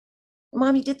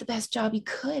 Mom, you did the best job you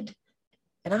could,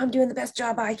 and I'm doing the best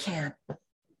job I can.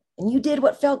 And you did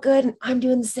what felt good, and I'm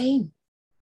doing the same.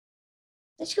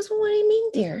 And she goes, well, what do you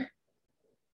mean, dear?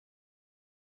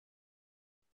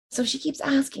 So she keeps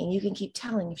asking. You can keep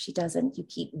telling. If she doesn't, you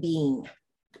keep being.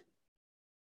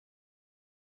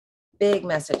 Big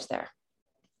message there.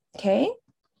 Okay?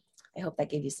 I hope that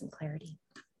gave you some clarity.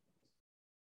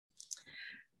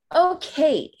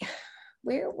 Okay,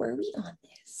 where were we on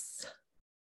this?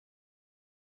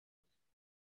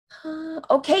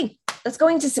 Okay, let's go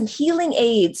into some healing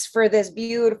aids for this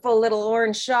beautiful little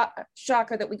orange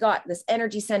chakra that we got, this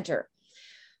energy center.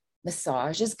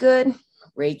 Massage is good.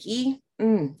 Reiki,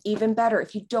 even better.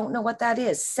 If you don't know what that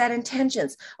is, set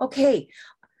intentions. Okay,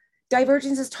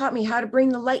 Divergence has taught me how to bring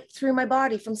the light through my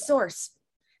body from source.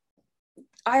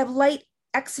 I have light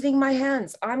exiting my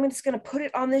hands. I'm just going to put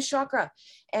it on this chakra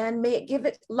and may it give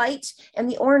it light and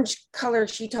the orange color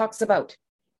she talks about.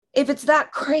 If it's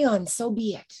that crayon, so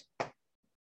be it.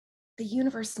 The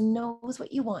universe knows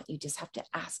what you want. You just have to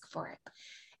ask for it.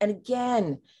 And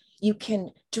again, you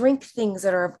can drink things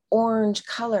that are of orange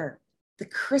color, the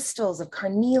crystals of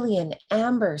carnelian,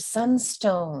 amber,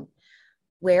 sunstone.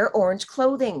 Wear orange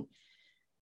clothing.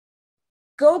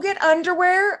 Go get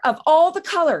underwear of all the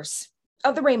colors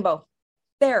of the rainbow.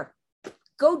 There,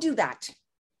 go do that.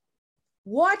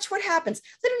 Watch what happens.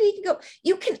 Literally,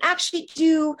 you can actually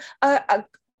do a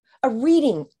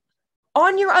reading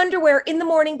on your underwear in the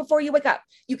morning before you wake up.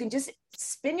 You can just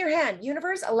spin your hand.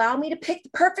 Universe, allow me to pick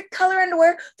the perfect color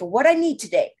underwear for what I need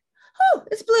today. Oh,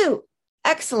 it's blue.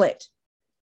 Excellent.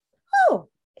 Oh,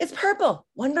 it's purple.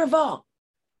 Wonderful.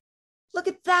 Look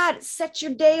at that. It sets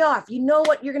your day off. You know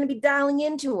what you're going to be dialing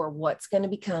into or what's going to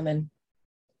be coming.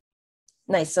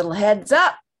 Nice little heads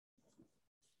up.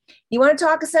 You want to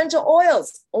talk essential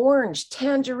oils? Orange,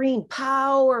 tangerine,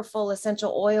 powerful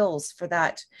essential oils for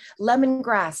that.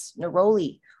 Lemongrass,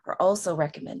 neroli are also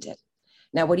recommended.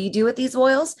 Now, what do you do with these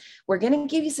oils? We're going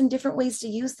to give you some different ways to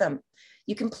use them.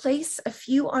 You can place a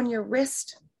few on your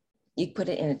wrist. You can put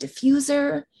it in a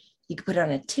diffuser. You can put it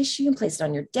on a tissue and place it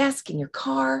on your desk, in your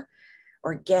car,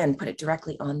 or again, put it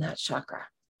directly on that chakra.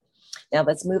 Now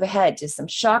let's move ahead to some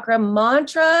chakra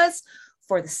mantras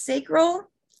for the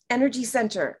sacral energy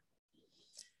center.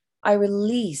 I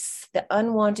release the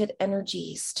unwanted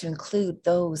energies to include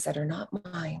those that are not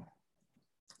mine,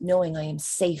 knowing I am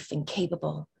safe and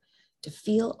capable to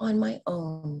feel on my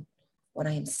own when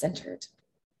I am centered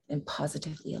and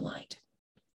positively aligned.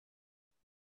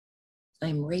 I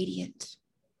am radiant,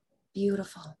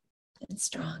 beautiful, and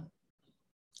strong,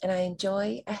 and I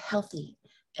enjoy a healthy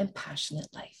and passionate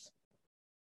life.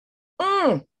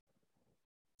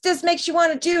 This makes you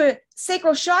want to do a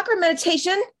sacral chakra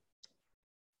meditation.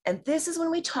 And this is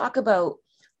when we talk about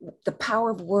the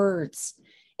power of words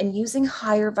and using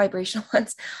higher vibrational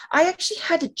ones. I actually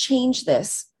had to change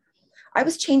this. I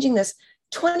was changing this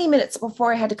 20 minutes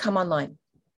before I had to come online.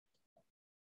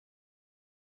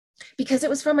 Because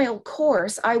it was from my old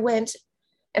course, I went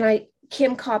and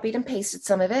Kim copied and pasted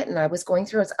some of it, and I was going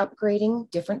through, I was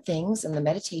upgrading different things in the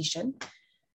meditation.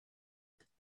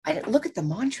 I didn't look at the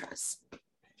mantras.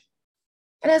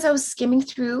 And as I was skimming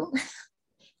through,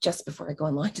 just before I go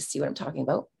online to see what I'm talking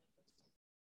about,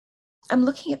 I'm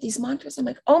looking at these mantras. I'm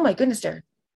like, oh my goodness, Darren.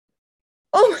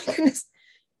 Oh my goodness.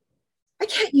 I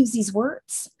can't use these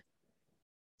words.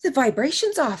 The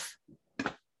vibration's off.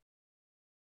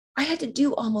 I had to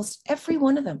do almost every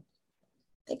one of them.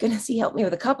 Thank goodness he helped me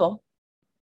with a couple.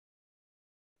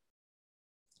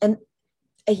 And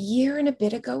a year and a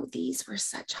bit ago, these were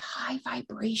such high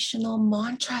vibrational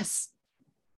mantras.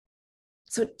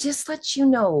 So it just lets you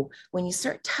know when you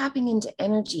start tapping into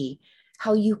energy,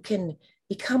 how you can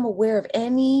become aware of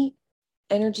any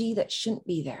energy that shouldn't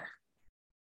be there.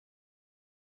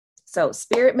 So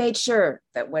Spirit made sure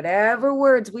that whatever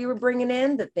words we were bringing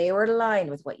in, that they were aligned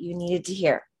with what you needed to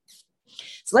hear.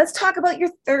 So let's talk about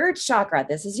your third chakra.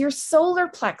 This is your solar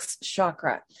plex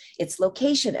chakra. Its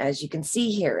location, as you can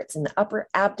see here, it's in the upper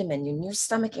abdomen, in your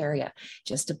stomach area,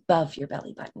 just above your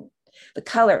belly button. The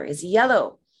color is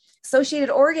yellow. Associated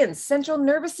organs, central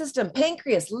nervous system,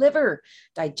 pancreas, liver,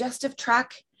 digestive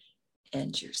tract,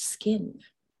 and your skin.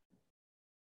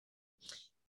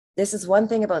 This is one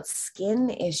thing about skin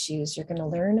issues you're going to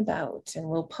learn about, and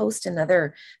we'll post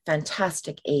another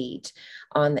fantastic aid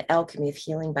on the Alchemy of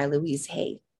Healing by Louise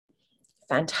Hay.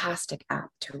 Fantastic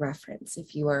app to reference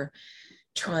if you are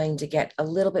trying to get a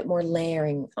little bit more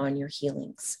layering on your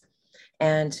healings.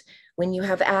 And When you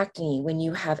have acne, when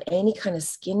you have any kind of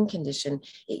skin condition,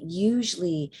 it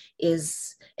usually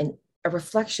is a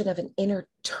reflection of an inner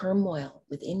turmoil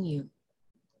within you,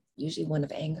 usually one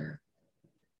of anger,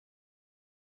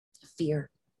 fear.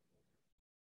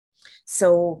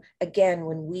 So again,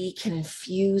 when we can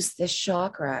infuse this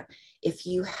chakra, if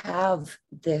you have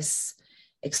this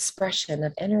expression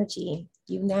of energy,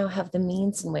 you now have the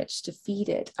means in which to feed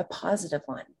it a positive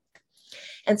one.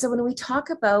 And so when we talk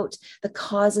about the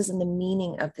causes and the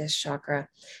meaning of this chakra,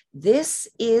 this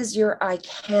is your I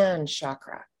can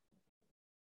chakra.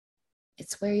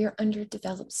 It's where your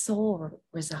underdeveloped soul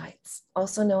resides,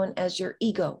 also known as your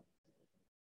ego.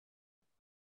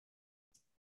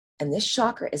 And this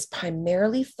chakra is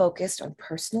primarily focused on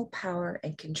personal power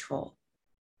and control.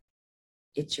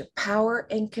 It's your power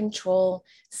and control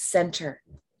center.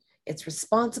 It's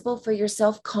responsible for your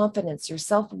self-confidence, your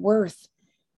self-worth,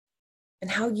 and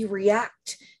how you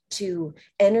react to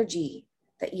energy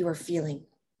that you are feeling,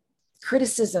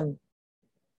 criticism,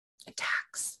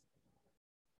 attacks.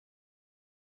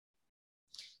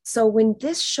 So when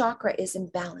this chakra is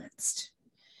imbalanced,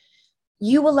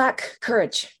 you will lack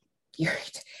courage. You're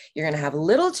going to have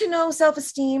little to no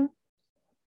self-esteem.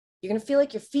 You're going to feel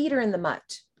like your feet are in the mud.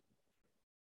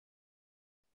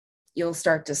 You'll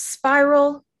start to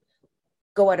spiral,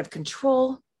 go out of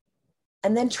control,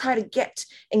 and then try to get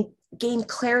and gain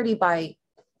clarity by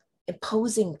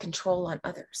imposing control on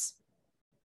others.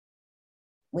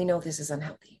 We know this is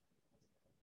unhealthy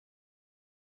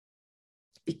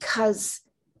because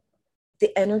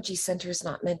the energy center is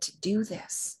not meant to do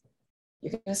this.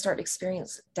 You're going to start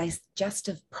experiencing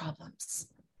digestive problems.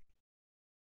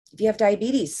 If you have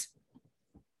diabetes,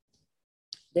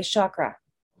 this chakra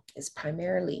is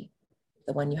primarily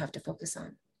the one you have to focus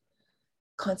on.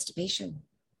 Constipation.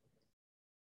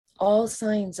 All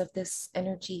signs of this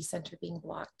energy center being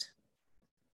blocked.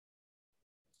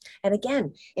 And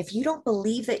again, if you don't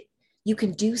believe that you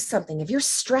can do something, if you're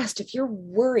stressed, if you're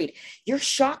worried, your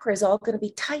chakra is all going to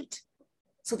be tight.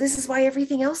 So this is why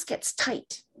everything else gets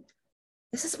tight.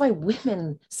 This is why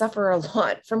women suffer a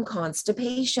lot from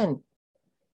constipation.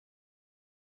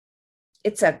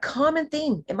 It's a common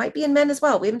theme. It might be in men as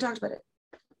well. We haven't talked about it.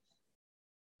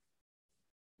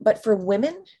 But for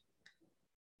women,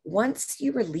 once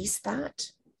you release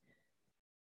that,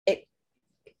 a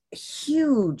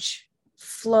huge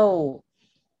flow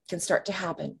can start to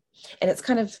happen. And it's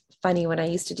kind of funny, when I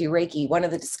used to do Reiki, one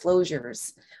of the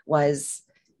disclosures was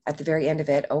at the very end of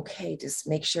it, okay, just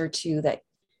make sure to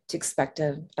expect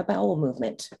a bowel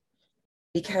movement.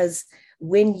 Because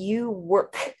when you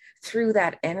work through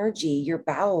that energy, your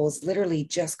bowels literally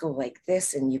just go like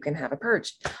this and you can have a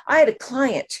purge. I had a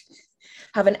client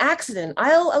have an accident,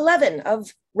 aisle 11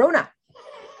 of Rona,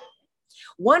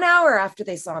 1 hour after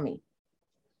they saw me.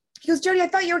 He goes, Jody, I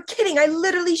thought you were kidding. I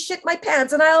literally shit my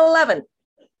pants in aisle 11.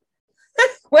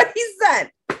 That's what he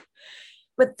said.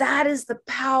 But that is the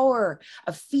power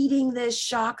of feeding this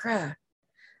chakra,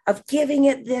 of giving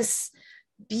it this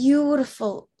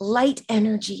beautiful light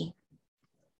energy.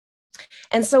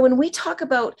 And so when we talk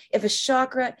about if a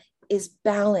chakra is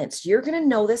balanced, you're going to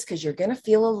know this because you're going to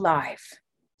feel alive.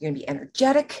 You're going to be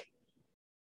energetic.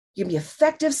 You're going to be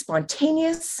effective,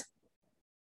 spontaneous.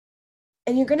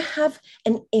 And you're going to have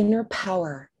an inner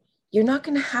power. You're not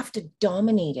going to have to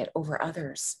dominate it over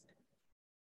others.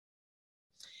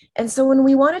 And so when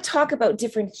we want to talk about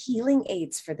different healing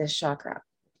aids for this chakra,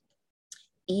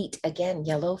 eat, again,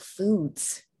 yellow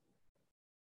foods.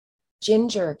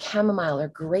 Ginger, chamomile are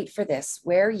great for this.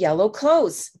 Wear yellow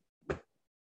clothes.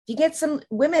 You get some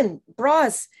women,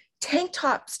 bras, tank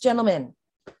tops, gentlemen,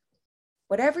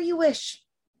 whatever you wish,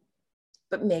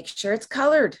 but make sure it's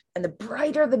colored, and the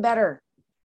brighter, the better.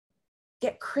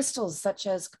 Get crystals such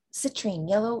as citrine,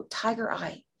 yellow tiger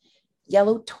eye,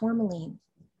 yellow tourmaline,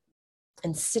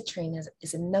 and citrine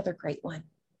is another great one.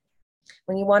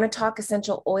 When you want to talk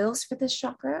essential oils for this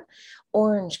chakra,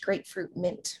 orange, grapefruit,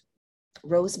 mint,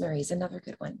 rosemary is another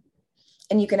good one.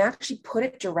 And you can actually put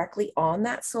it directly on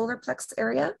that solar plexus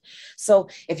area. So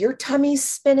if your tummy's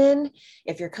spinning,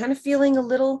 if you're kind of feeling a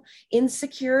little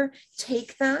insecure,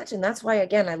 take that. And that's why,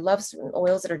 again, I love certain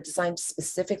oils that are designed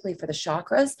specifically for the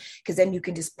chakras, because then you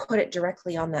can just put it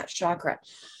directly on that chakra.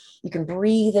 You can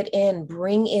breathe it in,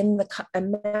 bring in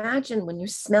imagine when you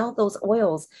smell those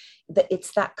oils that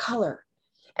it's that color,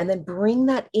 and then bring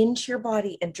that into your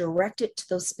body and direct it to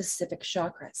those specific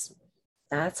chakras.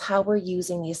 That's how we're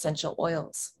using the essential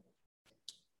oils.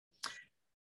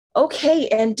 Okay,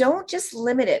 and don't just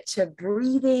limit it to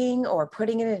breathing or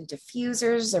putting it in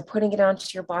diffusers or putting it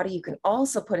onto your body. You can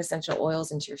also put essential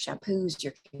oils into your shampoos,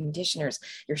 your conditioners,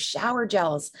 your shower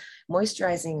gels,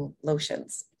 moisturizing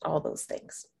lotions, all those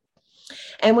things.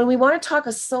 And when we want to talk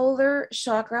a solar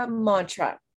chakra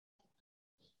mantra,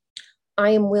 I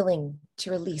am willing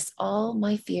to release all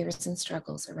my fears and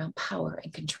struggles around power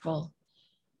and control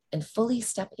and fully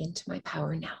step into my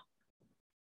power now.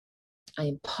 I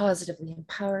am positively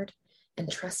empowered and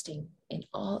trusting in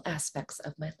all aspects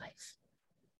of my life.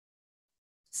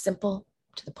 Simple,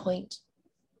 to the point,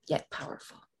 yet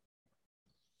powerful.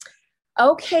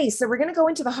 Okay, so we're going to go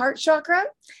into the heart chakra,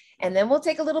 and then we'll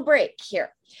take a little break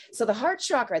here. So the heart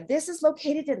chakra, this is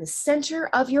located in the center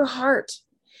of your heart.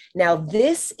 Now,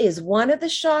 this is one of the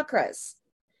chakras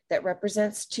that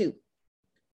represents 2.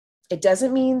 It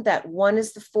doesn't mean that one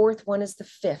is the 4th, one is the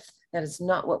 5th. That is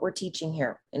not what we're teaching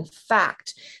here. In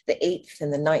fact, the 8th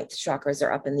and the 9th chakras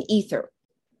are up in the ether.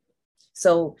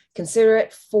 So consider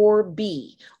it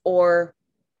 4B or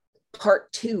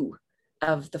part 2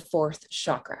 of the 4th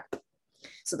chakra.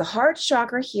 So the heart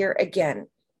chakra here, again,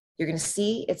 you're going to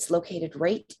see it's located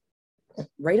right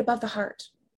above the heart.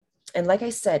 And like I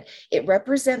said, it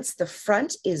represents the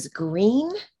front is green,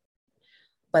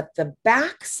 but the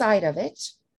back side of it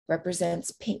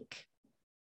represents pink.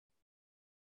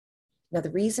 Now, the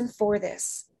reason for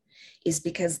this is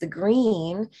because the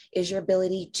green is your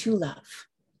ability to love.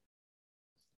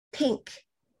 Pink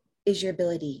is your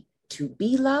ability to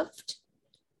be loved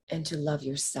and to love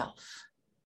yourself.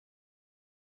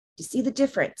 Do you see the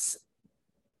difference?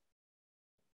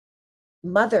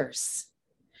 Mothers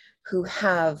who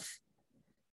have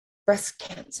breast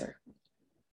cancer,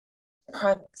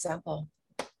 prime example.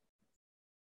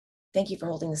 Thank you for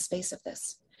holding the space of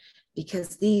this,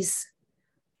 because these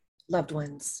loved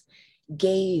ones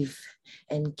gave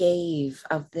and gave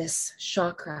of this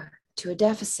chakra to a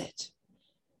deficit.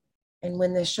 And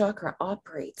when the chakra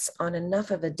operates on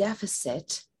enough of a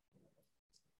deficit,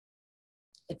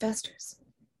 it festers.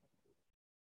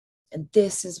 And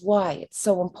this is why it's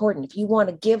so important. If you want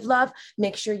to give love,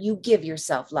 make sure you give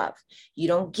yourself love. You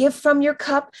don't give from your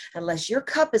cup unless your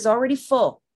cup is already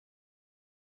full.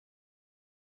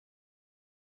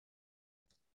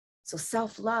 So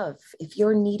self-love, if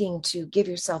you're needing to give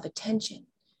yourself attention,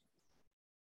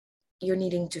 you're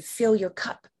needing to fill your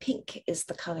cup. Pink is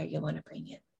the color you want to bring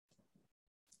in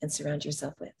and surround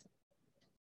yourself with.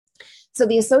 So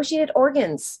the associated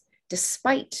organs,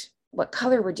 despite what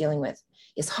color we're dealing with,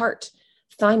 is heart,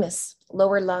 thymus,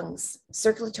 lower lungs,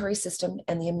 circulatory system,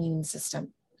 and the immune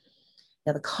system.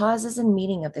 Now, the causes and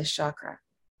meaning of this chakra,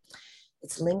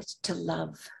 it's linked to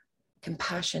love,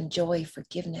 compassion, joy,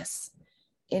 forgiveness,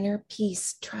 inner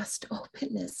peace, trust,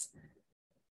 openness.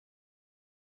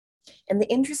 And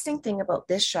the interesting thing about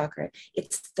this chakra,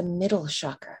 it's the middle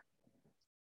chakra.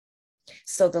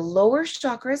 So the lower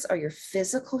chakras are your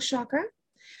physical chakra,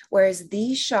 whereas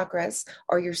these chakras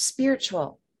are your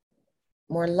spiritual,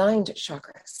 more aligned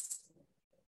chakras.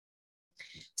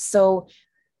 So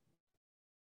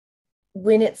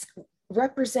when it's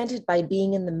represented by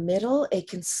being in the middle,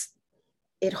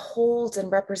 it holds and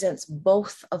represents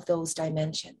both of those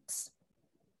dimensions.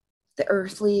 The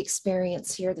earthly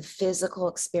experience here, the physical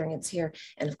experience here,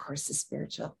 and of course the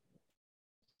spiritual.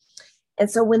 And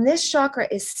so when this chakra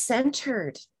is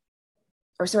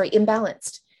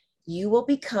imbalanced, you will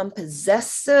become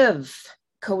possessive,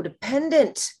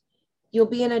 codependent. You'll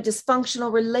be in a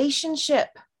dysfunctional relationship.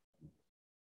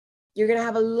 You're going to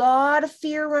have a lot of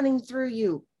fear running through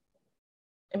you.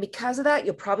 And because of that,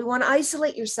 you'll probably want to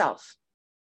isolate yourself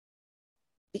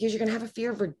because you're going to have a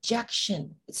fear of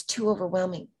rejection. It's too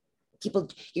overwhelming. You're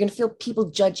going to feel people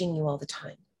judging you all the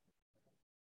time.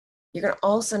 You're going to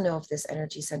also know if this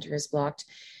energy center is blocked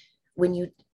when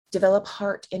you develop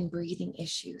heart and breathing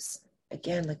issues.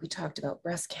 Again, like we talked about,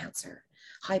 breast cancer,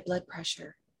 high blood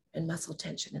pressure, and muscle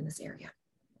tension in this area.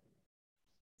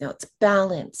 Now it's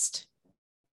balanced.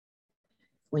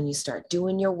 When you start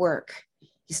doing your work,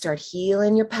 you start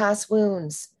healing your past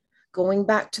wounds, going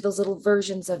back to those little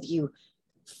versions of you,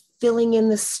 filling in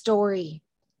the story.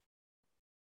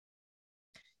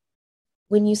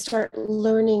 When you start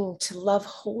learning to love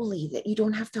wholly, that you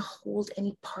don't have to hold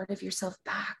any part of yourself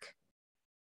back.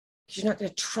 You're not going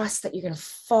to trust that you're going to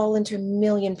fall into a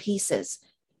million pieces.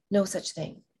 No such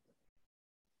thing.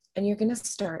 And you're going to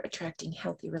start attracting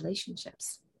healthy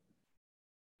relationships.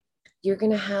 You're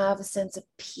going to have a sense of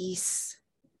peace.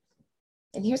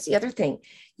 And here's the other thing.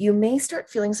 You may start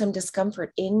feeling some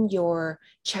discomfort in your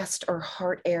chest or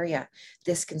heart area.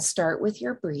 This can start with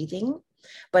your breathing.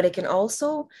 but it can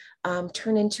also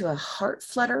turn into a heart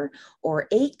flutter or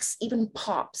aches, even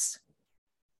pops.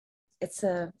 It's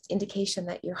an indication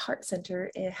that your heart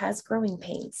center, it has growing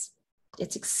pains.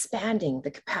 It's expanding.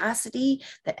 The capacity,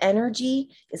 the energy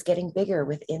is getting bigger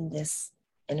within this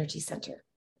energy center.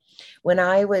 When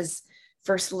I was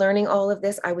first learning all of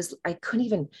this, I couldn't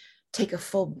even take a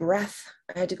full breath.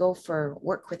 I had to go for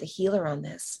work with a healer on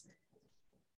this.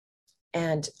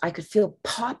 And I could feel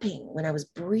popping when I was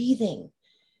breathing.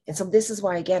 And so this is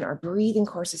why, again, our breathing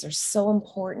courses are so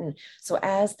important. So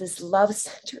as this love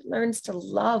center learns to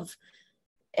love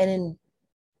and in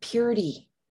purity,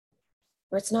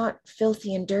 where it's not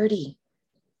filthy and dirty,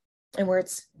 and where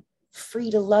it's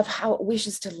free to love how it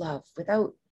wishes to love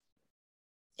without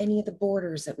any of the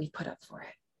borders that we've put up for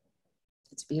it.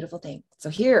 It's a beautiful thing. So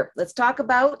here, let's talk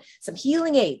about some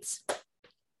healing aids.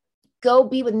 Go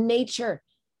be with nature.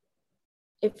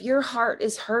 If your heart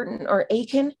is hurting or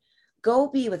aching, go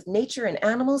be with nature and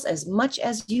animals as much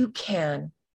as you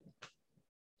can.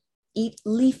 Eat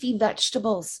leafy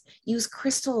vegetables. Use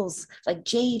crystals like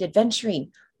jade,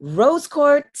 aventurine, rose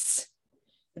quartz.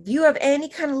 If you have any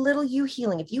kind of little you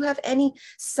healing, if you have any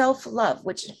self-love,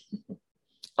 which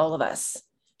all of us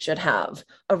should have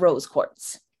a rose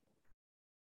quartz.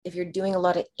 If you're doing a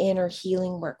lot of inner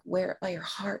healing work, wear it by your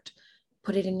heart.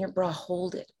 Put it in your bra,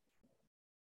 hold it.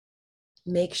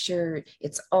 Make sure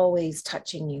it's always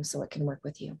touching you so it can work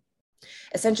with you.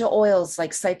 Essential oils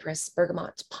like cypress,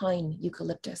 bergamot, pine,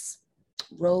 eucalyptus,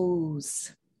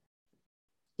 rose.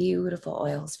 Beautiful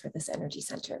oils for this energy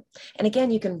center. And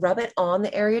again, you can rub it on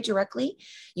the area directly.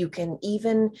 You can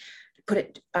even put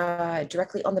it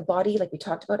directly on the body like we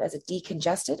talked about as a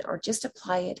decongestant, or just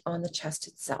apply it on the chest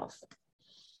itself.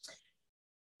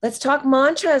 Let's talk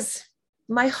mantras.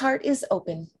 My heart is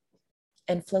open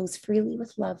and flows freely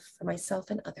with love for myself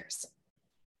and others.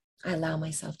 I allow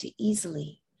myself to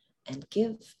easily and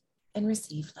give and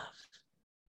receive love.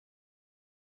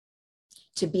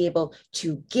 To be able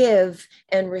to give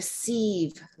and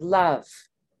receive love.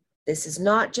 This is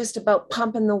not just about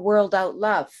pumping the world out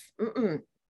love.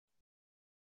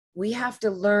 We have to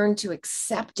learn to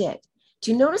accept it.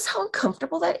 Do you notice how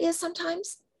uncomfortable that is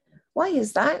sometimes? Why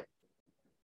is that?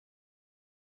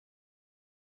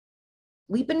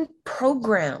 We've been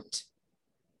programmed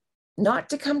not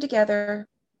to come together,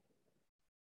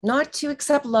 not to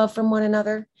accept love from one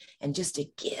another, and just to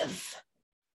give.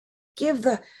 Give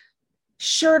the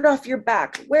shirt off your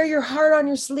back, wear your heart on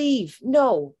your sleeve.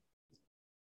 No.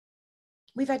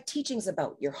 We've had teachings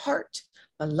about your heart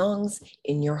belongs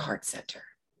in your heart center.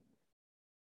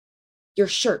 Your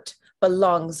shirt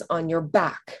belongs on your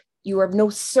back. You are of no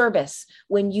service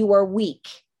when you are weak.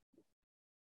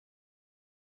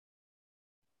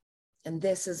 And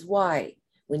this is why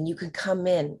when you can come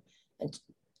in and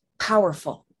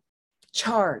powerful,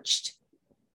 charged,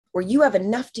 where you have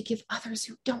enough to give others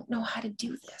who don't know how to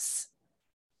do this.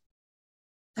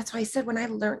 That's why I said when I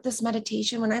learned this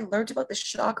meditation, when I learned about the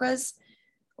chakras,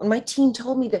 when my team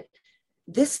told me that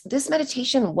this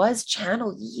meditation was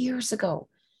channeled years ago,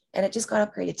 and it just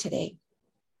got upgraded today.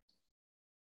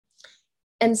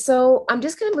 And so I'm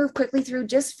just going to move quickly through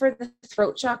just for the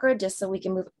throat chakra, just so we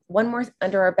can move one more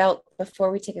under our belt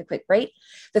before we take a quick break.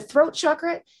 The throat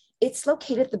chakra, it's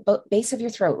located at the base of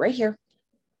your throat, right here.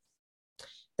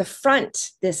 The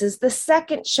front, this is the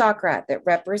second chakra that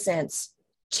represents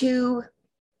 2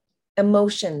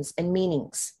 emotions and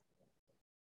meanings.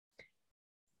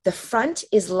 The front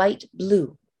is light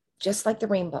blue, just like the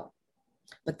rainbow,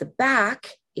 but the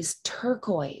back is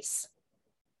turquoise.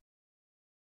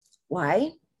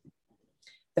 Why?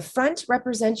 The front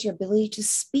represents your ability to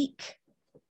speak,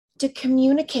 to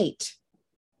communicate.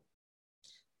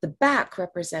 The back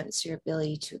represents your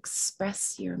ability to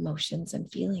express your emotions and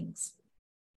feelings.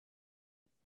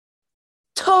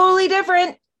 Totally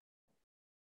different.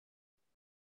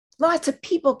 Lots of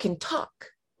people can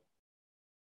talk,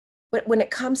 but when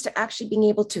it comes to actually being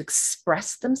able to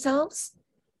express themselves,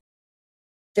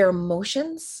 their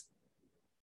emotions.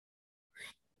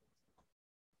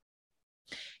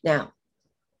 Now,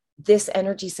 this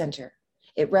energy center,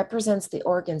 it represents the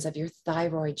organs of your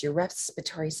thyroid, your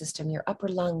respiratory system, your upper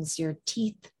lungs, your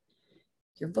teeth,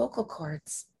 your vocal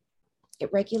cords.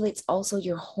 It regulates also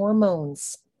your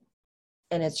hormones,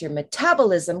 and it's your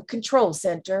metabolism control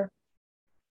center.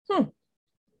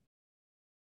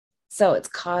 So it's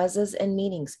causes and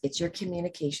meanings. It's your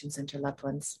communication center, loved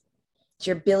ones. It's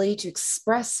your ability to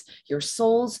express your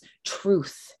soul's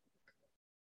truth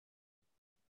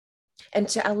and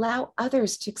to allow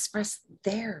others to express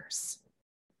theirs.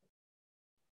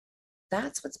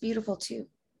 That's what's beautiful too.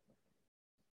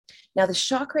 Now, the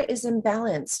chakra is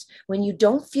imbalanced when you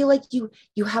don't feel like you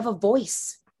have a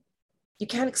voice. You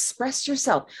can't express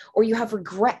yourself, or you have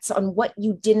regrets on what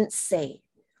you didn't say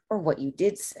or what you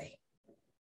did say.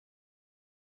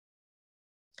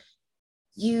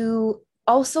 You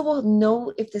also will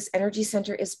know if this energy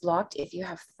center is blocked if you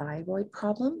have thyroid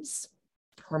problems,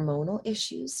 hormonal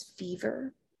issues,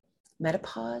 fever,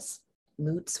 menopause,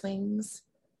 mood swings.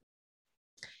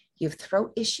 You have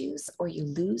throat issues, or you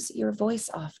lose your voice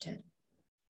often.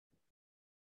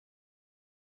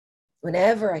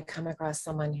 Whenever I come across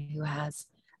someone who has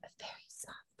a very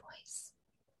soft voice,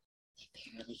 you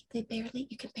can barely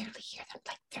hear them,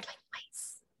 like they're like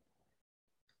mice.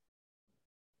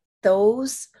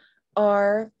 Those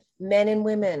are men and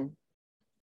women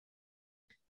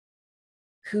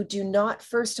who do not,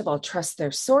 first of all, trust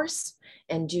their source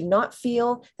and do not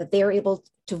feel that they are able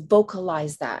to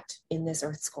vocalize that in this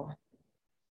earth school.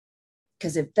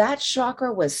 Because if that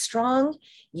chakra was strong,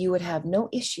 you would have no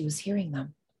issues hearing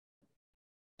them.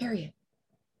 Period.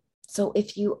 So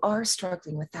if you are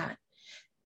struggling with that,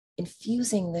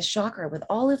 infusing this chakra with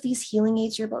all of these healing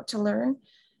aids you're about to learn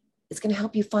is going to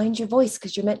help you find your voice,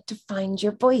 because you're meant to find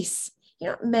your voice.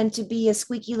 You're not meant to be a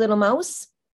squeaky little mouse.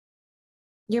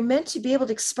 You're meant to be able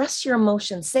to express your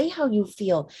emotions, say how you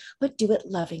feel, but do it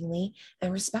lovingly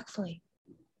and respectfully.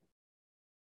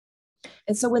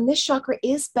 And so when this chakra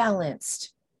is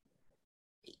balanced,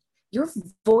 your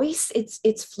voice, it's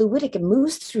fluidic. It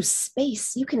moves through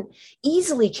space. You can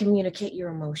easily communicate your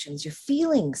emotions, your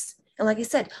feelings. And like I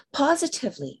said,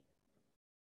 positively.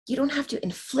 You don't have to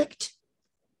inflict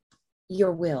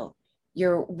your will,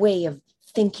 your way of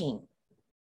thinking.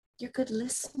 You're a good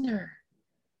listener.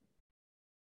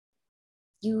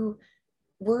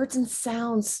 Words and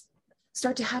sounds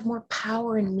start to have more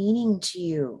power and meaning to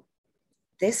you.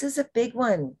 This is a big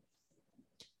one.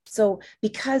 So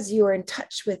because you are in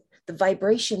touch with the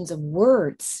vibrations of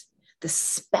words, the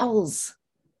spells,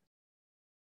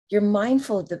 you're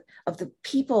mindful of the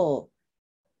people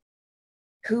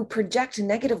who project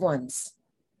negative ones.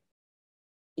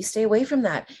 You stay away from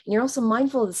that. And you're also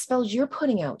mindful of the spells you're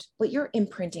putting out, what you're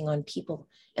imprinting on people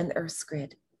and the Earth's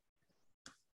grid.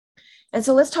 And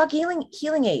so let's talk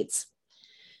healing aids.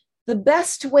 The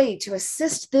best way to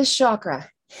assist this chakra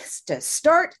is to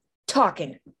start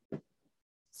talking.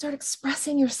 Start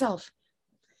expressing yourself.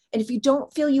 And if you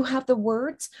don't feel you have the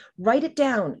words, write it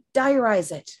down,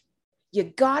 diarize it. You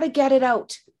gotta get it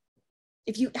out.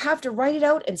 If you have to write it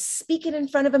out and speak it in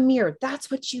front of a mirror, that's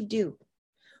what you do.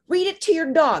 Read it to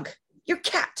your dog, your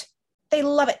cat. They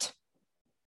love it.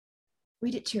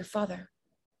 Read it to your father,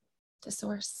 to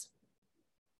source.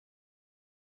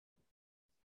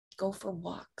 Go for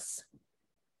walks.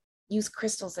 Use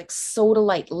crystals like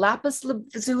sodalite, lapis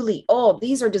lazuli. Oh,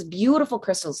 these are just beautiful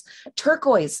crystals.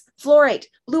 Turquoise, fluorite,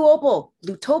 blue opal,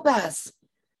 blue topaz.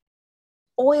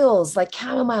 Oils like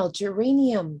chamomile,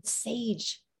 geranium,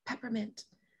 sage, peppermint.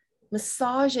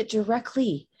 Massage it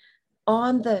directly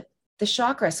on the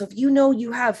chakra. So if you know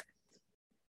you have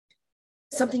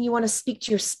something you want to speak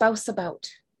to your spouse about,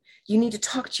 you need to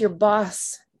talk to your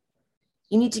boss,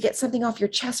 you need to get something off your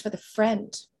chest with a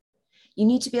friend, you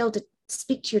need to be able to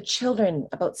speak to your children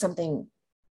about something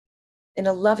in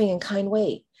a loving and kind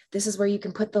way. This is where you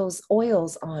can put those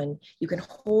oils on. You can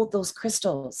hold those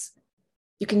crystals.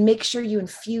 You can make sure you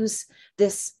infuse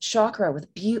this chakra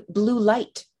with blue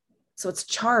light. So it's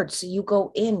charged, so you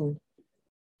go in.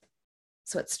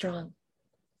 So it's strong.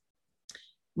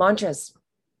 Mantras.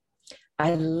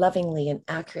 I lovingly and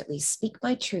accurately speak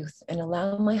my truth and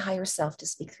allow my higher self to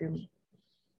speak through me.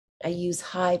 I use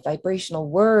high vibrational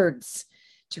words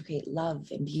to create love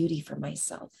and beauty for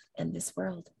myself and this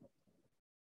world.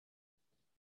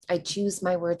 I choose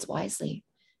my words wisely,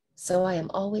 so I am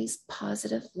always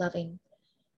positive, loving,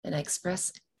 and I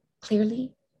express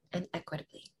clearly and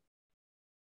equitably.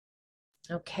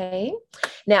 Okay,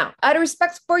 now, out of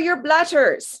respect for your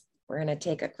bladders, we're going to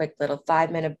take a quick little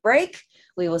 5-minute break.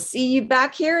 We will see you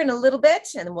back here in a little bit,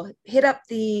 and then we'll hit up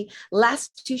the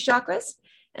last 2 chakras,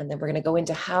 and then we're going to go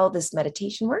into how this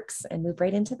meditation works and move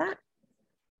right into that.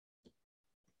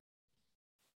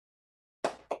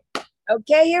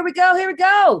 Okay, here we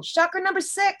go. Chakra number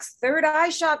 6, third eye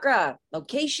chakra.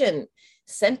 Location,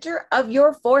 center of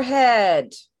your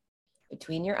forehead,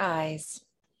 between your eyes.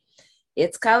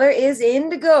 Its color is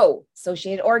indigo.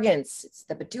 Associated organs, it's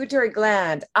the pituitary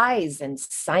gland, eyes, and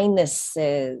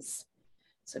sinuses.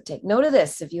 So take note of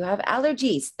this. If you have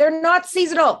allergies, they're not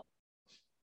seasonal.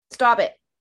 Stop it.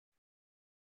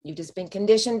 You've just been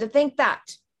conditioned to think that.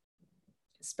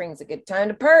 Spring's a good time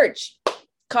to purge.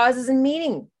 Causes and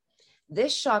meaning.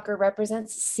 This chakra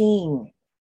represents seeing.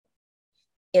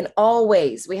 in all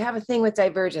ways. We have a thing with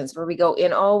divergence where we go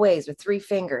in all ways with 3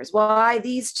 fingers. Why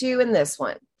these 2 and this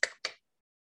one?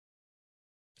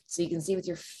 So you can see with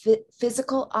your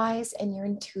physical eyes and your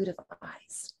intuitive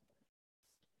eyes.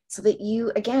 So that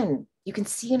you, again, you can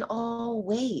see in all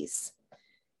ways.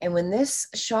 And when this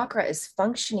chakra is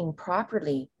functioning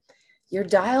properly, you're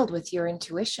dialed with your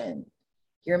intuition,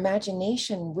 your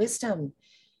imagination, wisdom.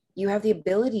 You have the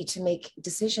ability to make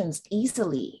decisions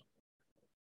easily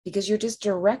because you're just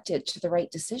directed to the right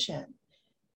decision.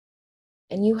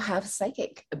 And you have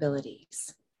psychic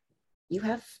abilities. You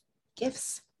have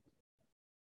gifts.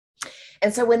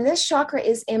 And so when this chakra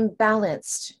is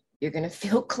imbalanced, you're going to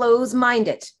feel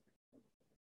closed-minded.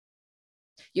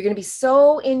 You're going to be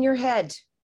so in your head.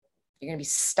 You're going to be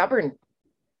stubborn.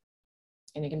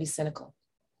 And you're going to be cynical.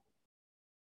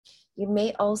 You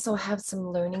may also have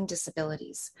some learning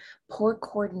disabilities, poor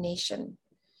coordination,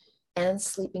 and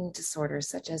sleeping disorders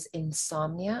such as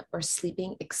insomnia or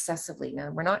sleeping excessively.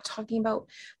 Now, we're not talking about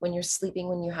when you're sleeping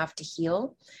when you have to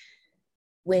heal.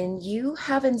 When you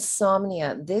have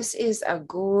insomnia, this is a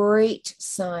great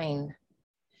sign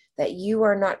that you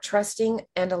are not trusting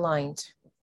and aligned.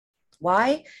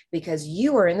 Why? Because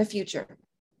you are in the future.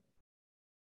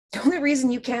 The only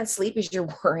reason you can't sleep is you're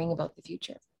worrying about the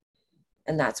future.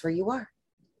 And that's where you are.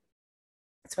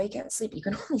 That's why you can't sleep. You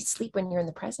can only sleep when you're in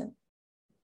the present.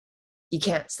 You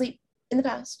can't sleep in the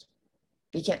past.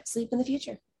 You can't sleep in the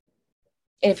future.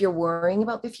 And if you're worrying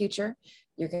about the future,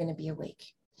 you're going to be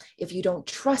awake. If you don't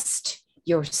trust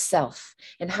yourself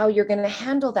and how you're going to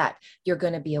handle that, you're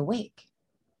going to be awake.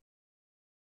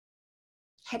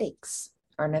 Headaches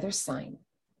are another sign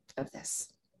of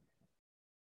this.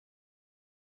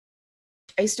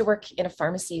 I used to work in a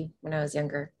pharmacy when I was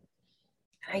younger.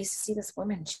 And I used to see this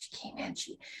woman. She came in.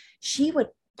 She would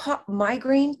pop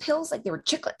migraine pills like they were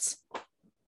chiclets.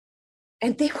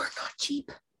 And they were not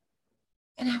cheap.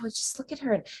 And I would just look at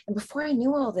her. And before I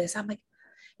knew all this, I'm like,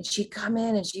 and she'd come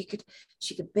in and she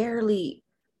could barely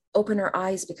open her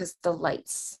eyes because the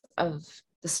lights of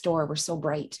the store were so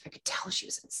bright. I could tell she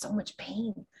was in so much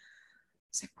pain. I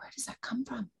was like, where does that come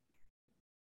from?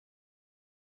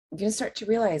 You're going to start to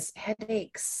realize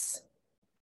headaches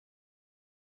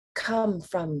come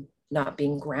from not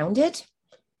being grounded.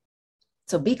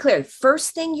 So be clear.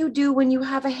 First thing you do when you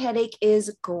have a headache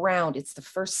is ground. It's the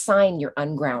first sign you're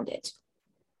ungrounded.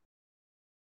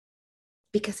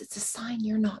 Because it's a sign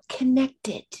you're not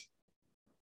connected.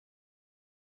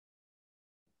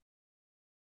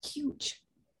 Huge.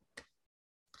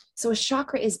 So a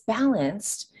chakra is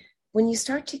balanced when you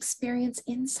start to experience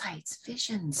insights,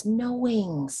 visions,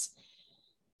 knowings.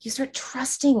 You start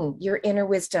trusting your inner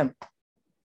wisdom.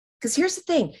 Because here's the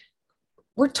thing.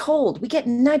 We're told, we get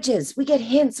nudges, we get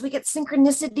hints, we get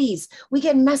synchronicities, we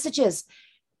get messages,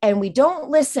 and we don't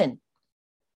listen.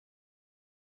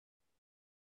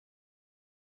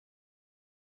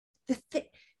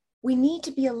 We need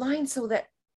to be aligned so that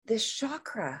this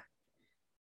chakra,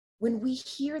 when we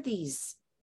hear these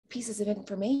pieces of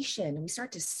information, we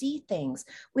start to see things,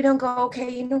 we don't go,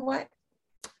 okay, you know what?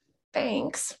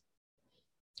 Thanks.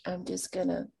 I'm just going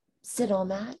to sit on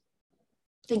that,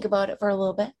 think about it for a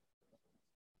little bit.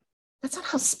 That's not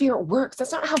how spirit works.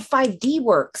 That's not how 5D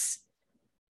works.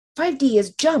 5D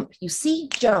is jump. You see,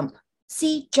 jump.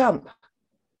 See, jump.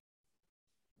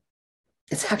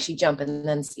 It's actually jump and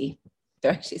then see.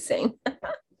 They're actually saying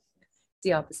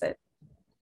the opposite.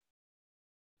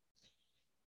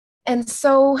 And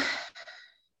so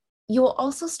you'll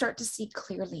also start to see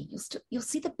clearly. You'll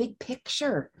see the big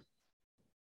picture,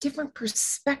 different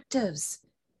perspectives.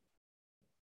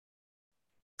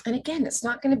 And again, it's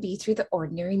not going to be through the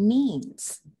ordinary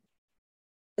means.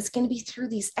 It's going to be through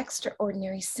these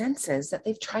extraordinary senses that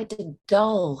they've tried to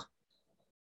dull,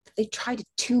 that they've tried to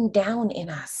tune down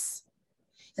in us.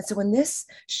 And so when this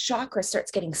chakra starts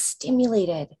getting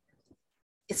stimulated,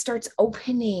 it starts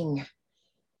opening.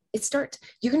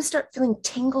 You're going to start feeling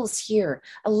tingles here,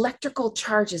 electrical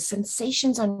charges,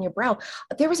 sensations on your brow.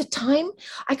 There was a time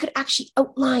I could actually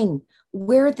outline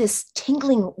where this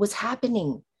tingling was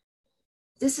happening.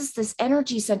 This is this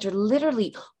energy center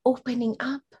literally opening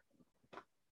up.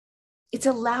 It's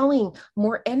allowing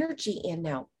more energy in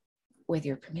now with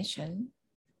your permission.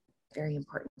 Very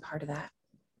important part of that.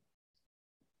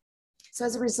 So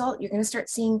as a result, you're going to start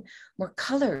seeing more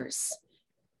colors.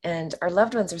 And our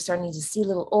loved ones are starting to see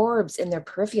little orbs in their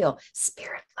peripheral.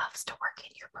 Spirit loves to work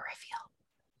in your peripheral.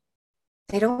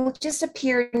 They don't just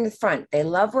appear in the front. They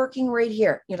love working right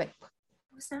here. You're like, what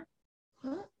was that?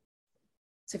 Huh?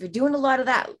 So if you're doing a lot of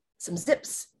that, some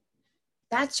zips,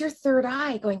 that's your third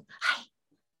eye going, hi,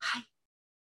 hi.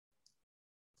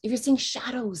 If you're seeing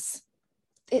shadows,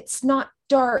 It's not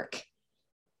dark.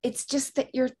 It's just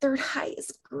that your third eye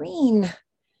is green.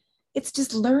 It's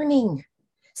just learning.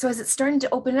 So as it's starting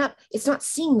to open up, it's not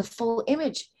seeing the full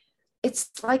image.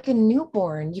 It's like a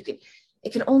newborn.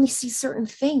 It can only see certain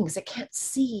things. It can't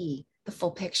see the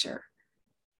full picture.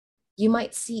 You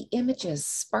might see images,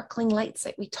 sparkling lights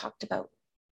like we talked about.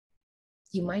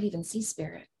 You might even see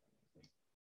spirit.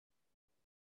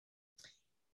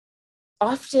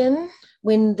 Often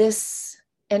when this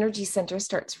energy center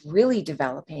starts really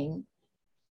developing,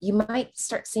 you might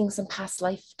start seeing some past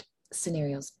life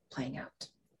scenarios playing out.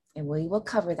 And we will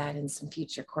cover that in some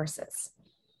future courses.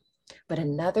 But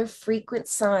another frequent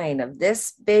sign of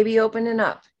this baby opening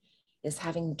up is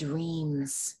having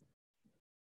dreams.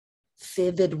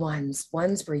 Vivid ones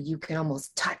where you can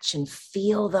almost touch and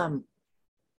feel them.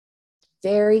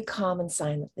 Very common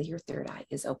sign that your third eye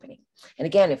is opening. And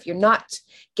again, if you're not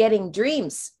getting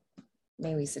dreams,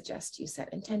 may we suggest you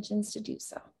set intentions to do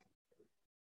so.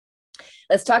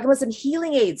 Let's talk about some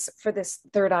healing aids for this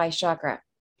third eye chakra.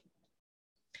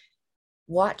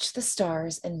 Watch the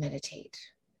stars and meditate.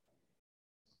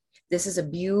 This is a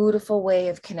beautiful way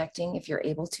of connecting if you're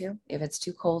able to. If it's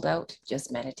too cold out,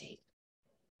 just meditate.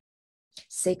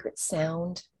 Sacred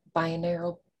sound,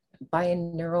 binaural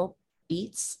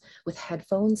beats with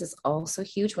headphones is also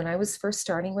huge. When I was first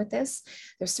starting with this,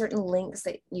 there's certain links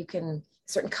that you can,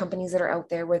 certain companies that are out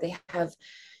there where they have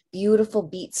beautiful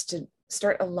beats to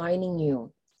start aligning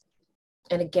you.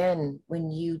 And again, when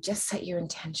you just set your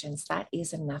intentions, that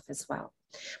is enough as well.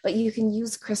 But you can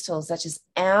use crystals such as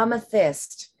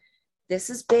amethyst. This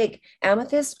is big.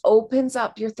 Amethyst opens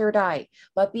up your third eye,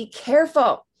 but be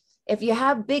careful. If you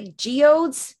have big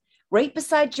geodes right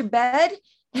beside your bed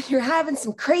and you're having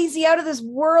some crazy out of this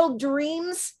world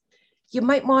dreams, you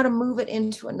might want to move it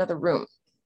into another room.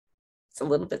 It's a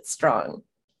little bit strong.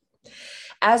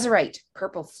 Azurite,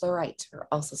 purple fluorite are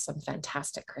also some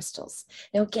fantastic crystals.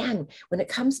 Now, again, when it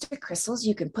comes to crystals,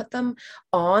 you can put them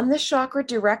on the chakra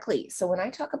directly. So when I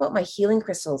talk about my healing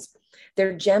crystals,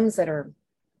 they're gems that are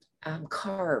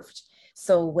carved.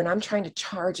 So when I'm trying to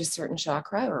charge a certain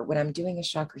chakra or when I'm doing a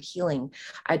chakra healing,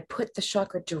 I'd put the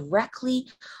chakra directly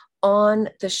on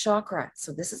the chakra.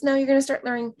 So this is now you're going to start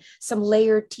learning some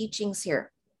layered teachings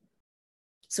here.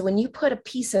 So when you put a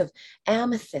piece of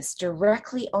amethyst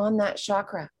directly on that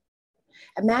chakra,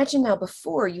 imagine now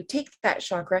before you take that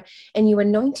chakra and you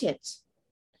anoint it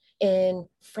in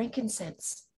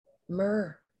frankincense,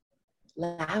 myrrh,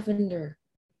 lavender,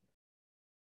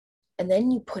 and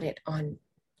then you put it on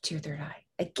to your third eye.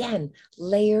 Again,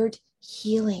 layered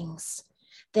healings.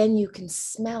 Then you can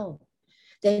smell.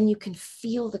 Then you can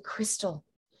feel the crystal.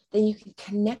 Then you can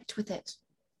connect with it.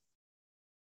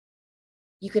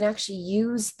 You can actually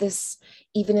use this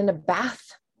even in a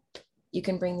bath. You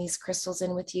can bring these crystals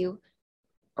in with you,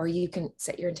 or you can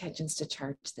set your intentions to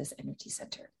charge this energy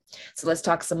center. So let's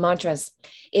talk some mantras.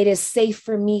 It is safe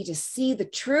for me to see the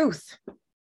truth.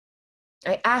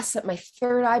 I ask that my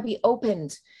third eye be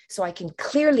opened so I can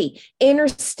clearly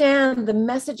understand the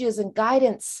messages and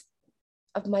guidance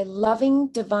of my loving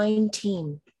divine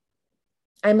team.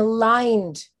 I'm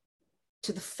aligned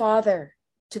to the Father,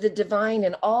 to the divine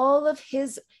and all of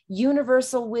his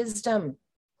universal wisdom.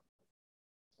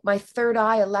 My third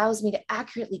eye allows me to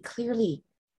accurately, clearly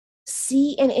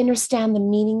see and understand the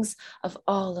meanings of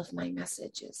all of my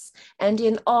messages and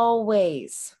in all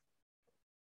ways.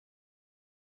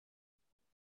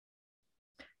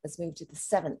 Let's move to the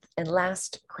seventh and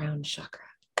last crown chakra.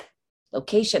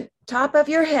 Location, top of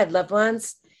your head, loved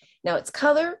ones. Now its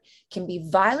color can be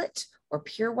violet or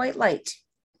pure white light.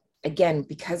 Again,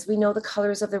 because we know the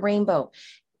colors of the rainbow,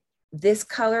 this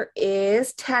color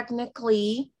is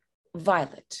technically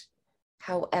violet.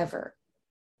 However,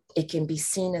 it can be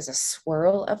seen as a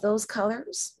swirl of those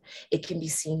colors. It can be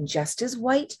seen just as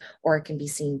white, or it can be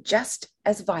seen just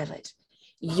as violet.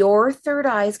 Your third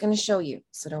eye is going to show you,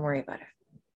 so don't worry about it.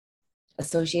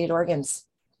 Associated organs,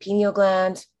 pineal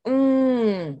gland,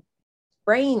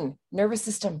 brain, nervous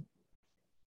system.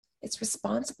 It's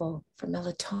responsible for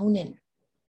melatonin.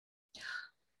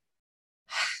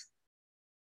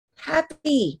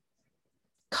 Happy,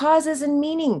 causes and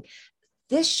meaning.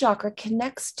 This chakra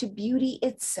connects to beauty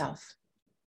itself,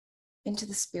 into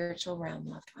the spiritual realm,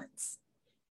 loved ones.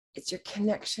 It's your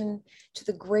connection to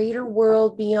the greater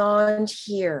world beyond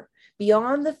here,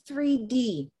 beyond the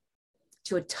 3D,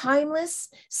 to a timeless,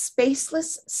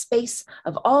 spaceless space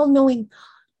of all-knowing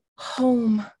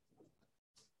home.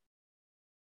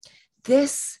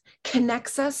 This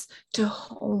connects us to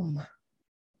home.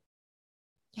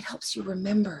 It helps you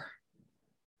remember.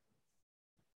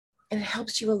 And it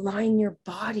helps you align your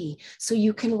body so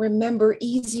you can remember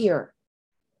easier.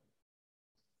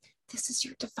 This is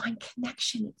your divine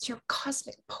connection. It's your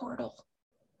cosmic portal.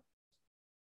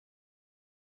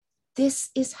 This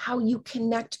is how you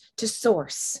connect to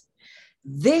source.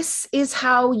 This is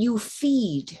how you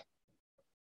feed.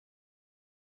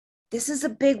 This is a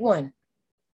big one.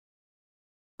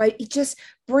 By just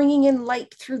bringing in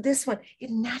light through this one, it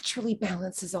naturally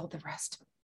balances all the rest.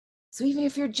 So even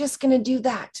if you're just going to do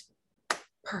that,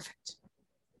 perfect.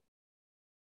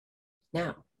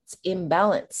 Now, it's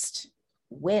imbalanced.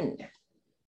 When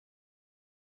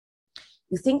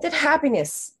you think that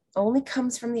happiness only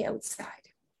comes from the outside,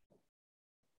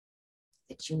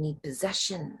 that you need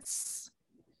possessions,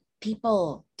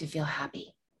 people to feel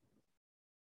happy,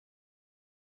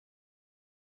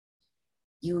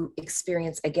 you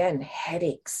experience, again,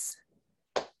 headaches,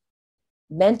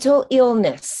 mental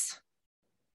illness.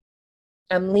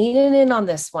 I'm leaning in on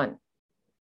this one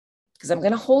because I'm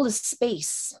going to hold a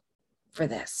space for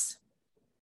this.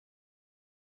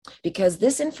 Because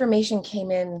this information came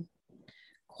in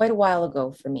quite a while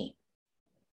ago for me.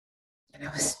 And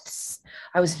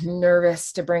I was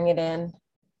nervous to bring it in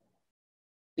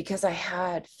because I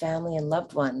had family and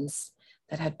loved ones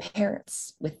that had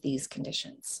parents with these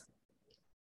conditions.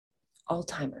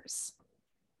 Alzheimer's,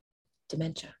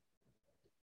 dementia.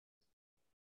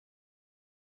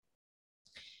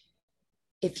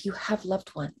 If you have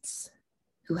loved ones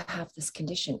who have this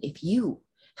condition, if you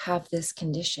have this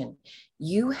condition,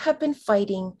 you have been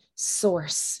fighting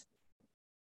source.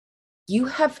 You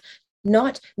have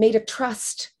not made a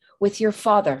trust with your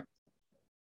Father,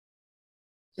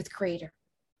 with Creator.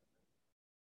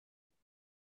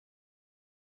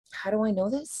 How do I know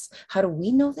this? How do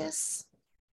we know this?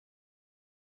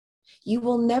 You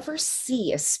will never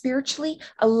see a spiritually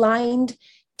aligned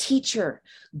teacher,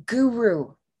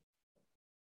 guru,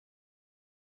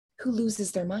 who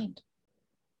loses their mind.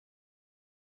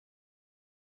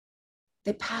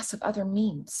 They pass of other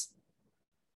means.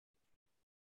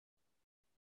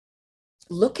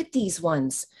 Look at these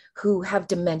ones who have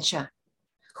dementia,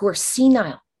 who are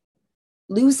senile,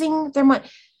 losing their mind.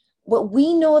 What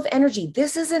we know of energy,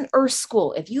 this is an earth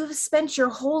school. If you have spent your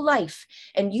whole life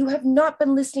and you have not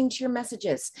been listening to your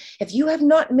messages, if you have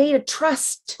not made a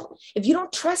trust, if you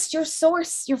don't trust your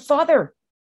source, your Father,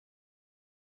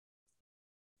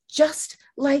 just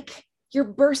like your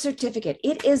birth certificate,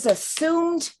 it is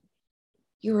assumed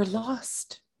you are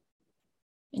lost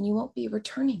and you won't be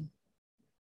returning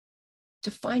to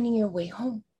finding your way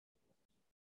home.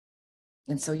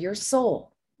 And so your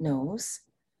soul knows,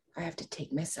 I have to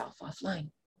take myself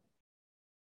offline.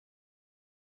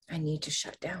 I need to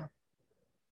shut down.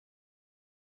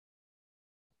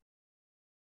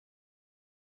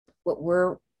 What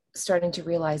we're starting to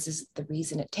realize is the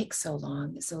reason it takes so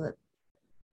long is so that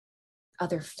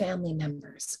other family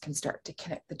members can start to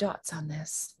connect the dots on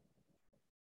this,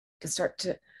 can start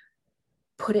to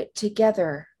put it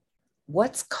together.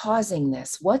 What's causing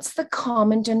this? What's the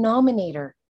common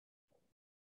denominator?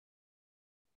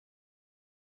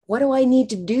 What do I need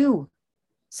to do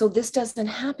so this doesn't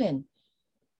happen?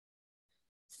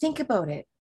 Think about it.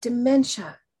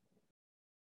 Dementia,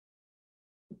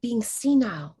 being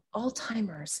senile,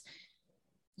 Alzheimer's.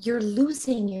 You're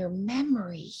losing your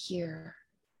memory here.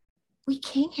 We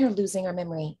came here losing our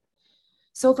memory.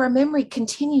 So if our memory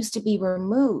continues to be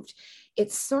removed,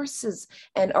 its sources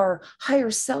and our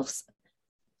higher self's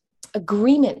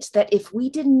agreement that if we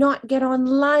did not get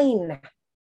online,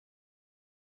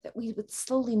 that we would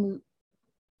slowly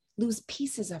lose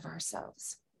pieces of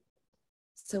ourselves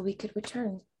so we could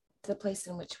return to the place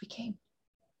in which we came.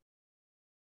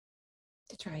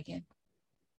 To try again.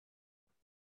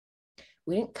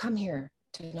 We didn't come here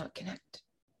to not connect.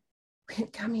 We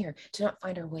didn't come here to not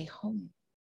find our way home.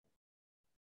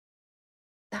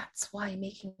 That's why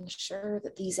making sure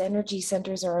that these energy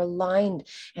centers are aligned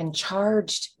and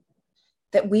charged,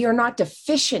 that we are not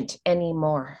deficient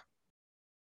anymore.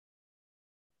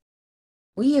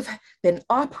 We have been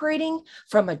operating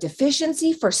from a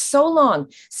deficiency for so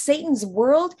long. Satan's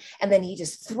world, and then he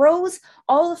just throws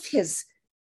all of his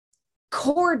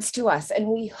cords to us and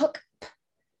we hook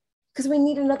because we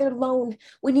need another loan.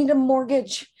 We need a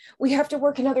mortgage. We have to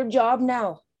work another job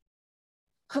now.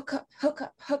 Hook up, hook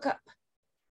up, hook up.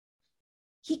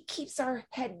 He keeps our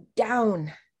head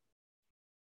down.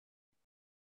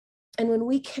 And when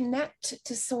we connect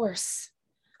to source,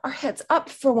 our head's up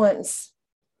for once.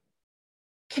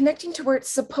 Connecting to where it's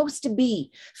supposed to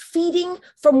be, feeding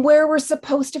from where we're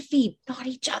supposed to feed, not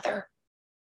each other,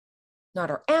 not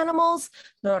our animals,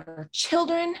 not our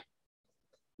children,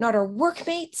 not our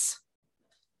workmates.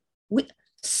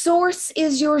 Source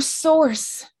is your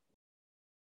source.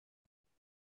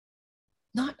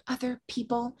 not other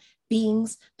people,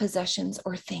 beings, possessions,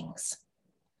 or things.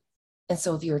 And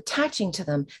so if you're attaching to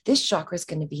them, this chakra is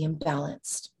going to be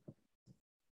imbalanced.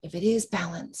 If it is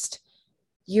balanced,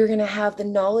 you're going to have the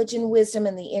knowledge and wisdom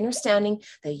and the understanding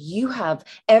that you have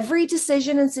every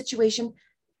decision and situation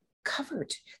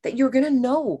covered, that you're going to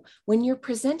know when you're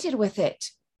presented with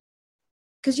it,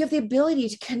 because you have the ability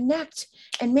to connect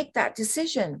and make that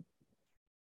decision.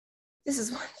 This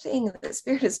is one thing that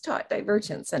Spirit has taught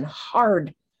Divergence, and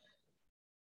hard.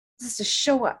 This is to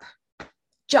show up,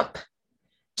 jump,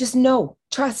 just know,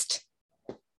 trust.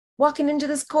 Walking into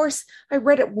this course, I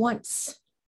read it once,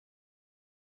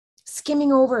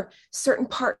 skimming over certain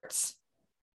parts.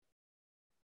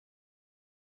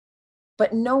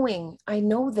 But knowing, I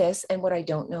know this, and what I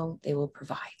don't know, they will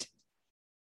provide.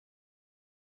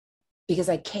 Because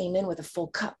I came in with a full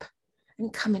cup. I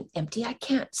didn't come in empty. I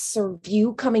can't serve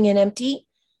you coming in empty.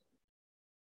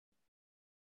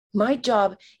 My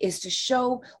job is to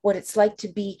show what it's like to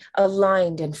be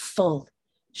aligned and full.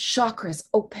 Chakras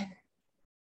open.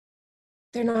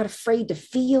 They're not afraid to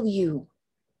feel you.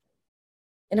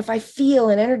 And if I feel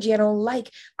an energy I don't like,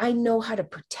 I know how to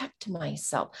protect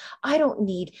myself. I don't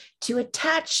need to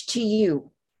attach to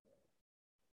you.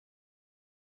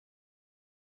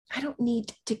 I don't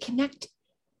need to connect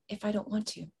if I don't want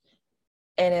to.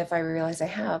 And if I realize I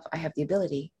have the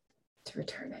ability to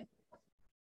return it.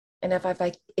 And if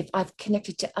I've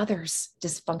connected to others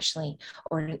dysfunctionally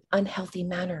or in an unhealthy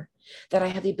manner, that I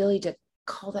have the ability to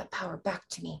call that power back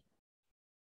to me.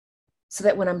 So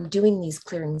that when I'm doing these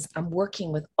clearings, I'm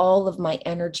working with all of my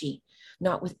energy,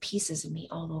 not with pieces of me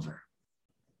all over.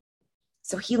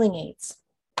 So healing aids.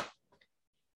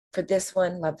 For this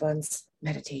one, loved ones,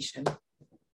 meditation.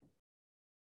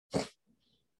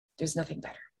 There's nothing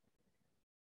better.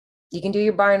 You can do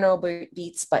your binaural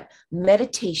beats, but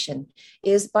meditation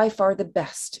is by far the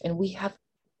best. And we have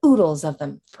oodles of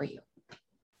them for you.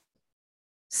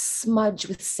 Smudge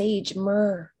with sage,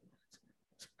 myrrh.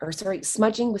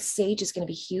 Smudging with sage is going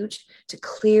to be huge to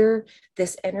clear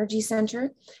this energy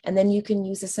center. And then you can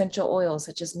use essential oils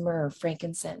such as myrrh,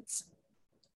 frankincense,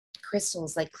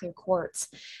 crystals like clear quartz,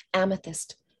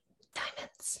 amethyst,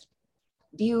 diamonds.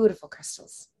 Beautiful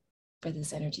crystals for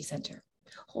this energy center.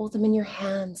 Hold them in your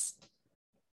hands.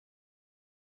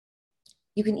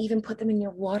 You can even put them in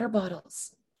your water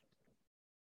bottles.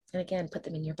 And again, put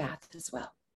them in your bath as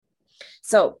well.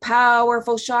 So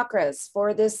powerful chakras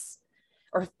for this,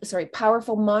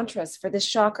 powerful mantras for this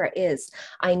chakra is,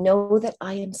 I know that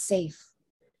I am safe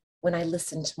when I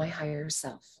listen to my higher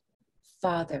self.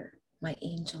 Father, my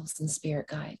angels and spirit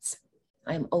guides,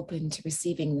 I am open to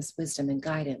receiving this wisdom and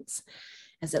guidance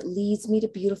as it leads me to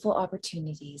beautiful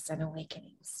opportunities and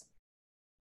awakenings.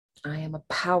 I am a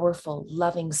powerful,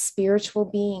 loving, spiritual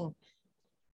being,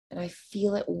 and I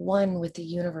feel at one with the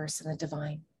universe and the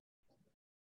divine.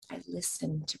 I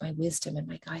listen to my wisdom and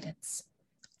my guidance.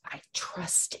 I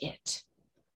trust it.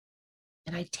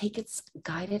 And I take its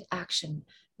guided action,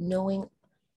 knowing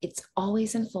it's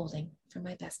always unfolding for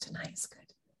my best and highest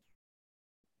good.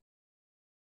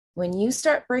 When you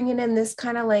start bringing in this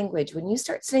kind of language, when you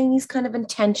start saying these kind of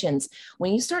intentions,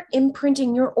 when you start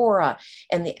imprinting your aura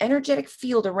and the energetic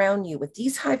field around you with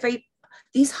these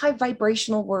high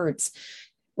vibrational words,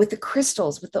 with the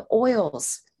crystals, with the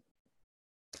oils,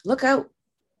 look out.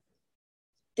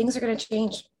 Things are going to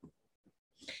change.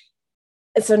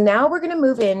 And so now we're going to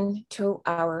move into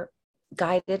our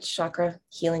guided chakra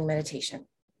healing meditation.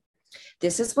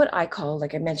 This is what I call,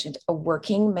 like I mentioned, a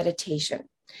working meditation.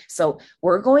 So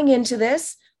we're going into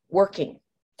this working,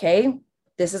 okay?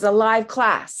 This is a live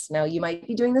class. Now you might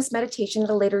be doing this meditation at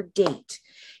a later date.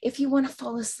 If you want to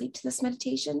fall asleep to this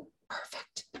meditation,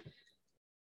 perfect.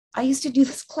 I used to do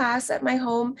this class at my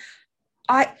home.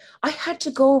 I had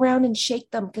to go around and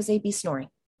shake them because they'd be snoring.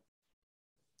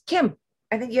 Kim,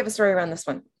 I think you have a story around this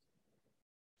one.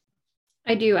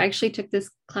 I do. I actually took this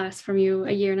class from you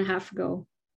a year and a half ago.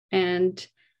 And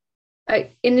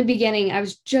in the beginning, I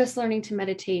was just learning to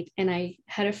meditate, and I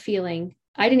had a feeling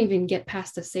I didn't even get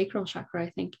past the sacral chakra, I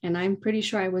think. And I'm pretty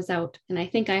sure I was out. And I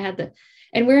think I had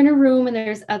and we're in a room and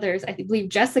there's others. I believe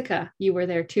Jessica, you were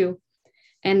there too.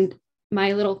 And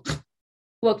my little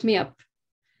woke me up.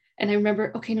 And I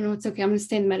remember, okay, no, it's okay. I'm going to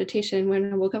stay in meditation. And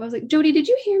when I woke up, I was like, Jody, did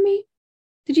you hear me?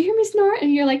 Did you hear me snore?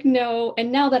 And you're like, no.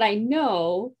 And now that I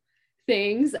know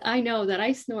things, I know that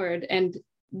I snored and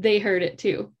they heard it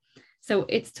too. So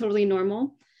it's totally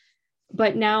normal.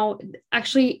 But now,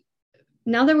 actually,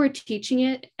 now that we're teaching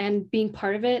it and being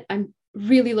part of it, I'm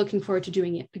really looking forward to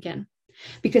doing it again,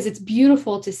 because it's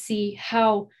beautiful to see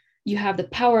how you have the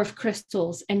power of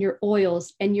crystals and your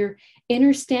oils and your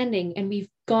understanding. And we've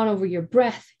gone over your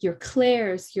breath, your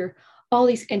clairs, your all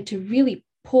these, and to really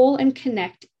pull and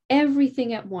connect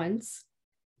everything at once.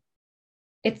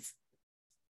 It's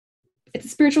a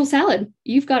spiritual salad.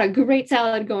 You've got a great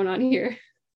salad going on here.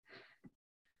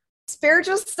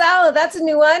 Spiritual salad. That's a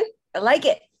new one. I like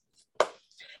it.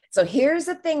 So here's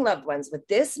the thing, loved ones. With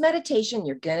this meditation,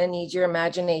 you're going to need your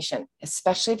imagination,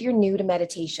 especially if you're new to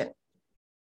meditation.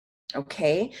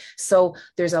 Okay. So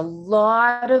there's a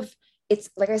lot of, it's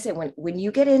like I said, when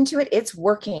you get into it, it's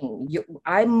working.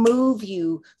 I move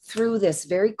you through this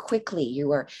very quickly.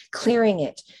 You are clearing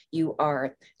it. You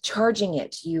are charging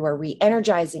it. You are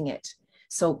re-energizing it.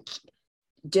 So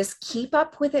just keep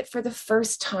up with it for the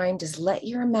first time. Just let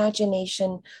your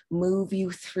imagination move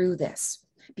you through this.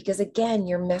 Because again,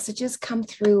 your messages come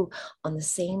through on the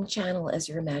same channel as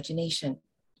your imagination.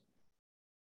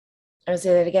 I'll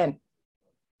say that again.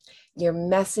 Your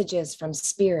messages from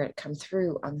spirit come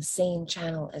through on the same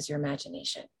channel as your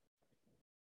imagination.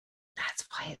 That's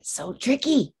why it's so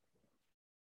tricky.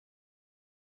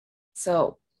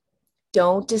 So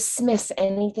don't dismiss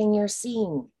anything you're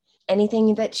seeing,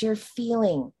 anything that you're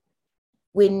feeling.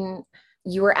 When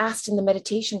you were asked in the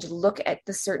meditation to look at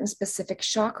the certain specific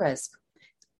chakras,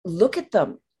 look at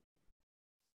them,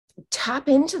 tap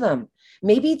into them.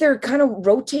 Maybe they're kind of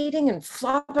rotating and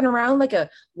flopping around like a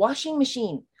washing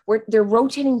machine where they're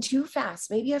rotating too fast.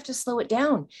 Maybe you have to slow it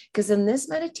down, because in this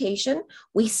meditation,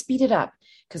 we speed it up.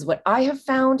 Because what I have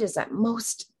found is that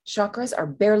most chakras are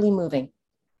barely moving.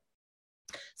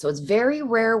 So it's very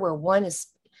rare where one is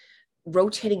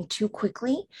rotating too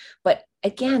quickly. But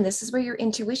again, this is where your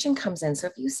intuition comes in. So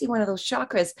if you see one of those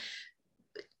chakras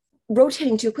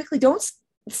rotating too quickly, don't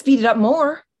speed it up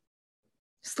more.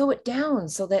 Slow it down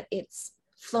so that it's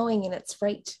flowing in its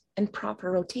right and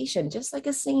proper rotation, just like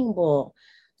a singing bowl,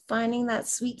 finding that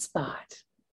sweet spot.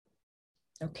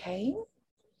 Okay.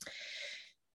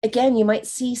 Again, you might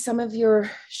see some of your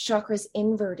chakras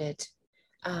inverted.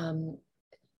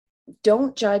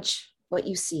 Don't judge what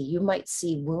you see. You might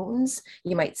see wounds.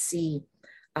 You might see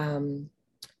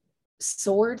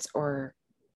swords or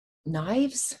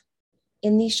knives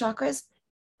in these chakras.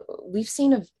 We've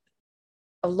seen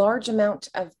a large amount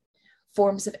of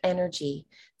forms of energy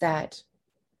that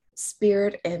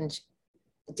spirit and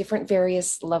different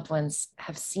various loved ones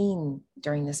have seen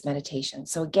during this meditation.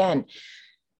 So again,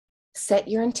 set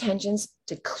your intentions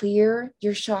to clear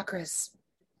your chakras.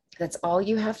 That's all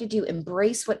you have to do.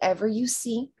 Embrace whatever you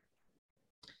see.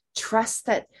 Trust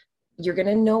that you're going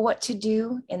to know what to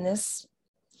do in this.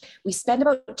 We spend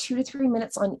about 2 to 3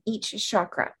 minutes on each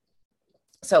chakra.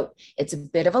 So it's a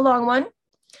bit of a long one.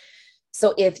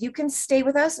 So if you can stay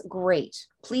with us, great.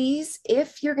 Please,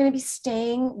 if you're going to be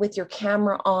staying with your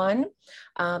camera on,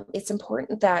 it's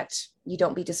important that you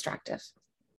don't be distractive.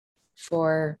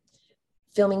 For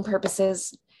filming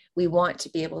purposes, we want to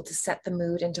be able to set the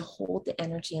mood and to hold the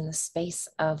energy in the space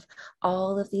of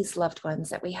all of these loved ones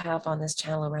that we have on this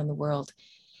channel around the world.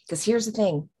 Because here's the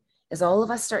thing, as all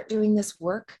of us start doing this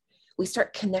work, we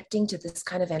start connecting to this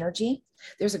kind of energy.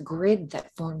 There's a grid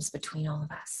that forms between all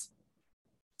of us.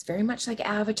 It's very much like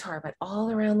Avatar, but all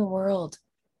around the world.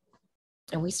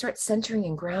 And we start centering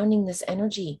and grounding this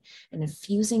energy and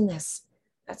infusing this.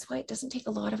 That's why it doesn't take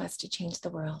a lot of us to change the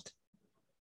world.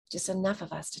 Just enough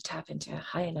of us to tap into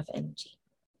high enough energy.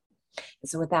 And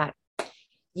so with that,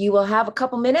 you will have a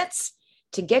couple minutes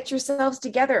to get yourselves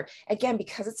together. Again,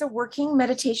 because it's a working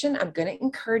meditation, I'm going to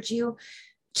encourage you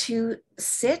to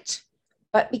sit.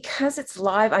 But because it's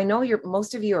live, I know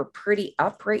most of you are pretty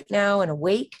up right now and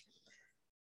awake.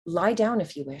 Lie down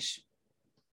if you wish.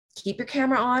 Keep your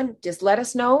camera on. Just let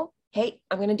us know, hey,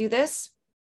 I'm going to do this.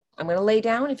 I'm going to lay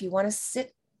down. If you want to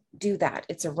sit, do that.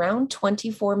 It's around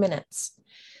 24 minutes.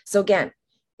 So again,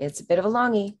 it's a bit of a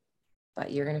longie,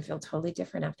 but you're going to feel totally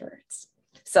different afterwards.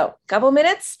 So a couple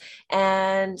minutes.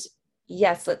 And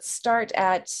yes, let's start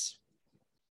at,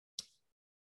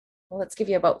 well, let's give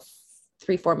you about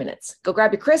 3-4 minutes. Go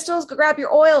grab your crystals, go grab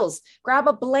your oils, grab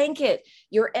a blanket.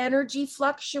 Your energy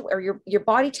fluctuates, or your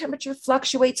body temperature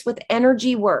fluctuates with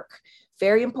energy work.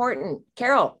 Very important.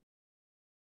 Carol.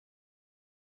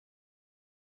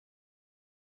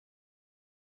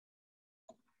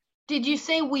 Did you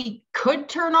say we could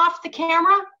turn off the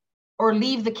camera or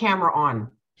leave the camera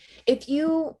on? If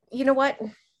you know what?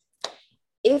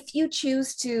 If you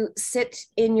choose to sit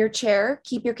in your chair,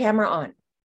 keep your camera on.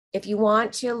 If you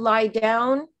want to lie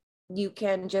down, you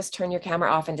can just turn your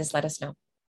camera off and just let us know.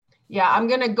 Yeah, I'm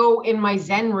going to go in my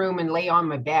Zen room and lay on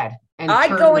my bed. And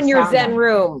I'd go in your Zen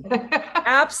room.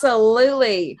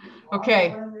 Absolutely.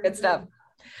 Okay. Good stuff.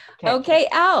 Okay,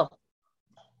 Al.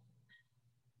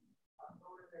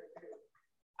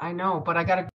 I know, but I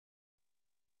got to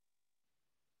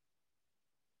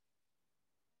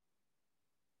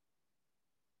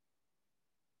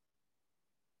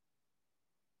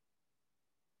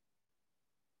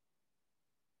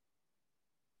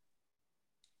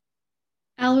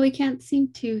Al, we can't seem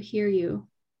to hear you.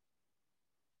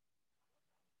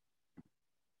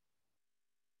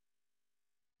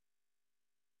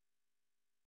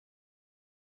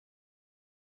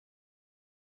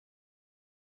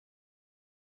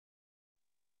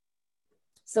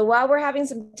 So while we're having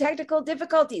some technical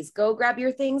difficulties, go grab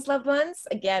your things, loved ones.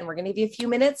 Again, we're going to give you a few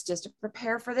minutes just to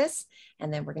prepare for this,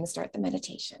 and then we're going to start the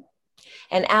meditation.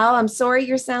 And Al, I'm sorry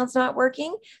your sound's not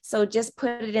working, so just put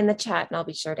it in the chat and I'll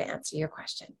be sure to answer your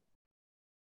question.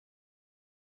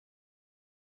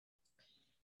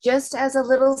 Just as a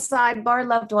little sidebar,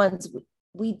 loved ones,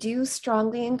 we do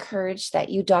strongly encourage that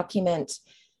you document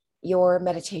your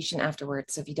meditation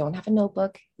afterwards. So if you don't have a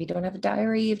notebook, if you don't have a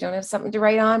diary, if you don't have something to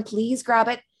write on, please grab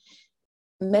it.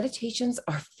 Meditations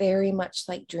are very much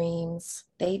like dreams.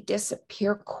 They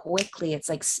disappear quickly. It's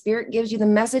like spirit gives you the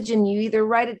message and you either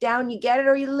write it down, you get it,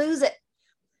 or you lose it.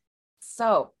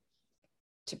 So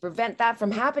to prevent that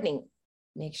from happening,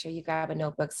 make sure you grab a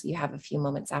notebook so you have a few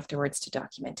moments afterwards to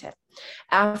document it.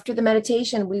 After the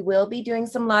meditation, we will be doing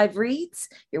some live reads.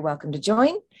 You're welcome to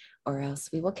join, or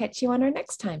else we will catch you on our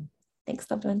next time. Thanks,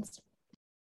 loved ones.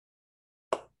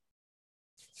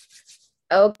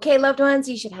 Okay, loved ones,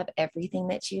 you should have everything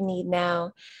that you need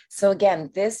now. So again,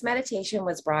 this meditation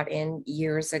was brought in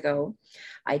years ago.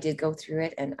 I did go through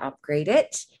it and upgrade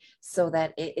it so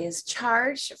that it is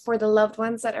charged for the loved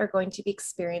ones that are going to be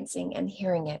experiencing and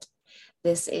hearing it.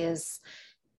 This is,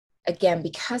 again,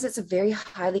 because it's a very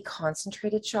highly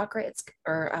concentrated chakra,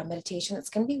 meditation, it's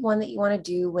going to be one that you want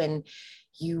to do when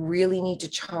you really need to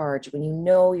charge, when you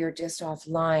know you're just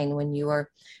offline, when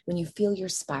you feel you're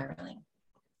spiraling.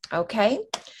 Okay,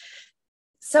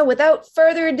 so without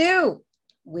further ado,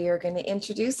 we are going to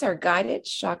introduce our guided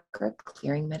chakra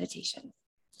clearing meditation.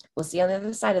 We'll see you on the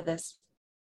other side of this.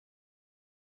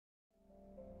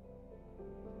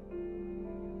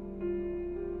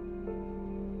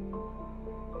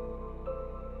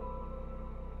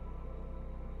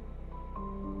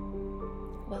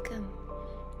 Welcome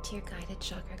to your guided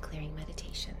chakra clearing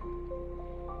meditation.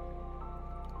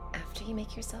 After you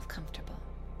make yourself comfortable,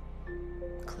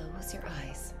 close your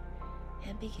eyes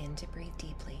and begin to breathe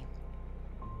deeply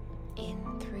in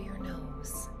through your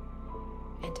nose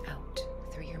and out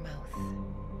through your mouth.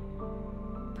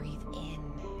 Breathe in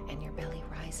and your belly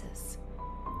rises.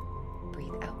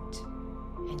 Breathe out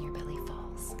and your belly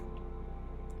falls.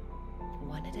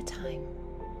 One at a time,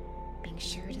 being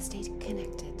sure to stay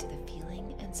connected to the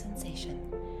feeling and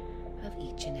sensation of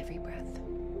each and every breath.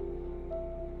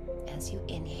 As you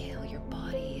inhale, your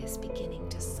body is beginning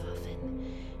to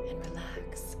soften and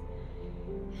relax.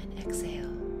 And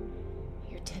exhale,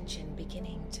 your tension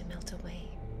beginning to melt away.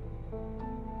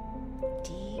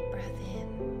 Deep breath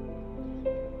in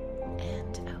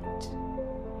and out.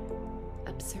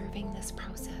 Observing this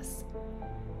process,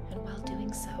 and while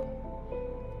doing so,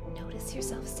 notice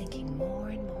yourself sinking more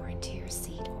and more into your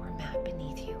seat or mat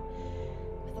beneath you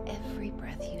with every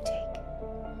breath you take.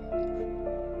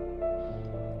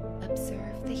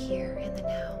 Observe the here and the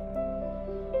now,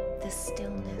 the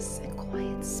stillness and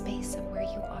quiet space of where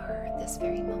you are at this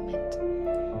very moment.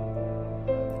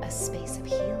 A space of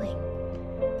healing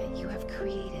that you have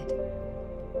created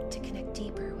to connect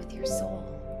deeper with your soul.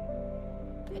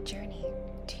 A journey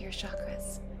to your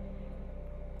chakras,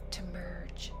 to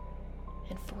merge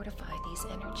and fortify these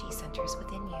energy centers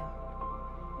within you.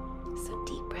 So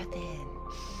deep breath in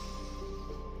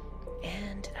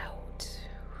and out.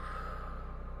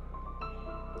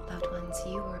 Loved ones,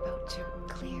 you are about to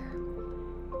clear,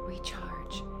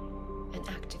 recharge, and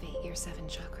activate your 7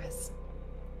 chakras.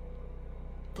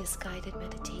 This guided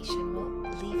meditation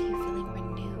will leave you feeling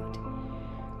renewed,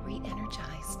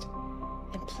 re-energized,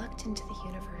 and plugged into the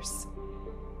universe,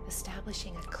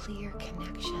 establishing a clear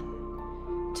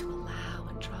connection to allow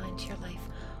and draw into your life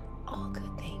all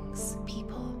good things,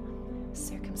 people,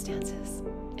 circumstances,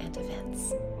 and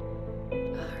events.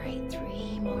 All right,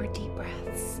 3 more deep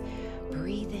breaths.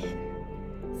 Breathe in,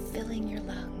 filling your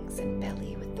lungs and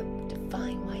belly with the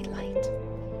divine white light.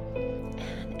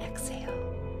 And exhale,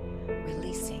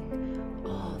 releasing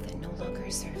all that no longer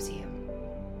serves you.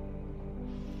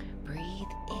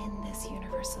 Breathe in this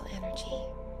universal energy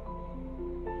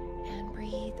and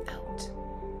breathe out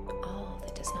all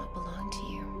that does not belong to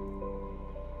you.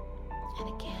 And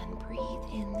again, breathe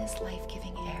in this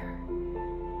life-giving air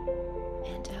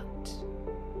and out,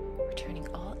 returning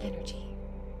all energy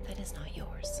that is not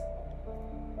yours.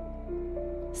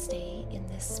 Stay in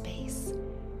this space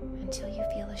until you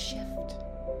feel a shift.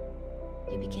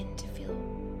 You begin to feel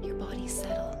your body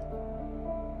settle.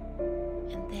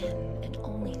 And then, and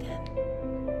only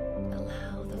then,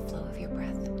 allow the flow of your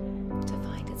breath to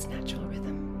find its natural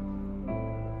rhythm.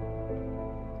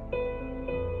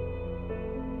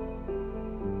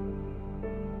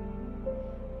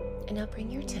 And now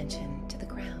bring your attention to the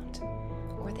ground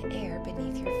or the air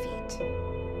beneath your feet.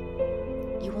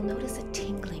 You will notice a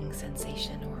tingling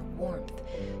sensation or warmth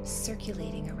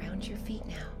circulating around your feet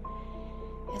now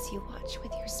as you watch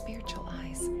with your spiritual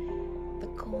eyes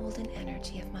the golden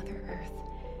energy of Mother Earth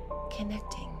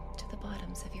connecting to the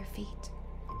bottoms of your feet.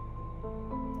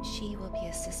 She will be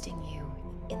assisting you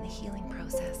in the healing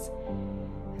process,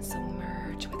 and so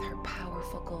merge with her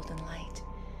powerful golden light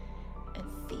and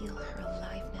feel her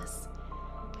aliveness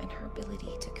and her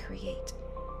ability to create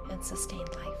and sustain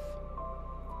life.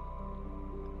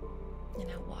 And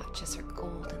now watch as her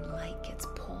golden light gets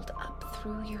pulled up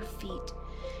through your feet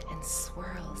and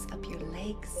swirls up your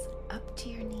legs, up to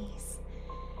your knees.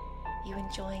 You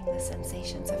enjoying the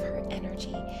sensations of her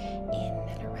energy in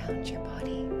and around your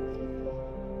body.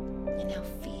 And now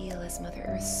feel as Mother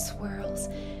Earth swirls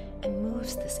and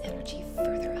moves this energy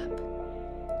further up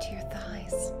to your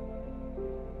thighs,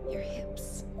 your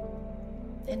hips,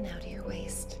 and now to your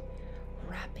waist,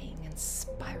 wrapping and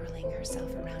spiraling herself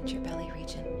around your belly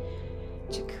region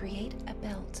to create a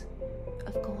belt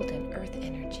of golden earth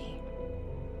energy.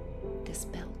 This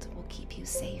belt will keep you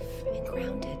safe and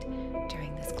grounded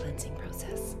during this cleansing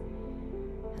process.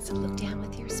 And so look down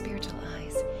with your spiritual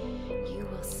eyes. You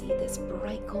will see this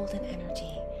bright golden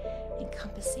energy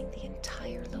encompassing the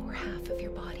entire lower half of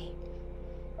your body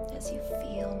as you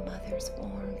feel Mother's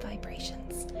warm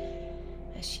vibrations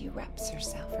as she wraps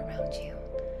herself around you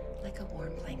like a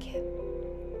warm blanket.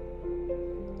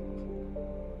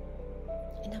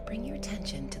 And now bring your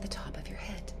attention to the top of your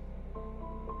head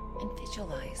and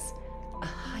visualize a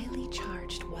highly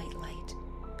charged white light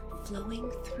flowing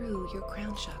through your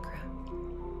crown chakra.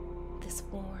 This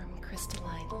warm,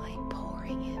 crystalline light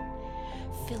pouring in,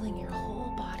 filling your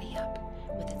whole body up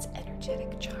with its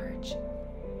energetic charge.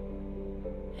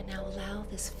 And now allow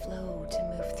this flow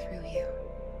to move through you.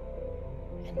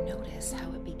 And notice how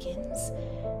it begins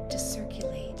to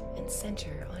circulate and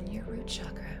center on your root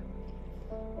chakra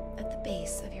at the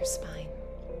base of your spine.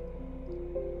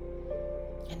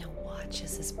 And now watch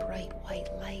as this bright white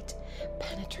light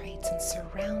penetrates and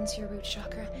surrounds your root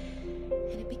chakra,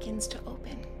 and it begins to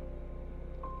open,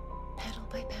 petal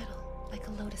by petal, like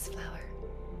a lotus flower.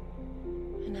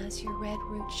 And as your red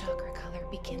root chakra color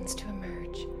begins to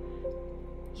emerge,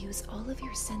 use all of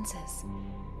your senses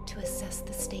to assess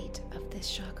the state of this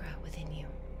chakra within you.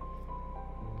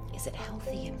 Is it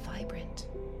healthy and vibrant?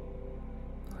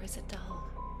 Or is it dull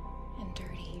and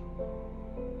dirty?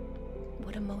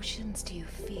 What emotions do you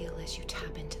feel as you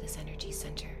tap into this energy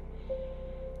center?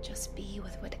 Just be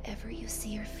with whatever you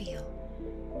see or feel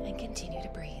and continue to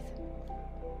breathe.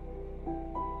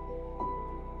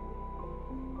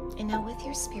 And now with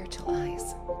your spiritual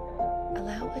eyes,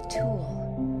 allow a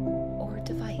tool or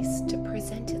device to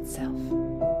present itself.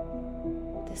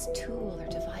 This tool or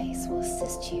device will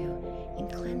assist you in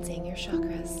cleansing your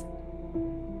chakras.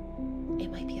 It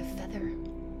might be a feather,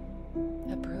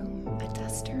 a broom, a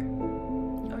duster,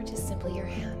 or just simply your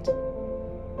hand.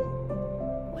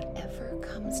 Whatever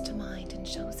comes to mind and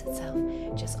shows itself,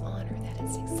 just honor that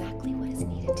it's exactly what is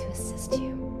needed to assist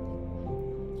you.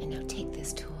 And now take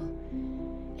this tool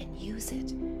and use it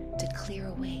to clear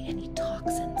away any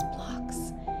toxins,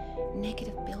 blocks,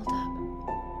 negative buildup,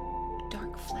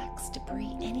 dark flecks,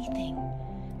 debris, anything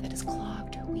that is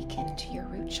clogged or weakened to your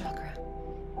root chakra.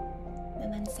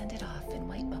 And then send it off in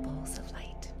white bubbles of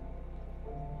light.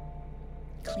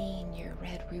 Clean your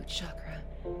red root chakra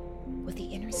with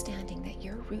the understanding that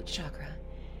your root chakra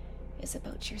is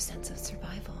about your sense of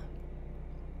survival,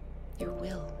 your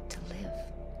will to live,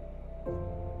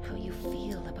 how you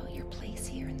feel about your place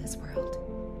here in this world,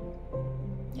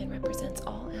 and represents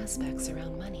all aspects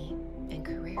around money and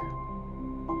career.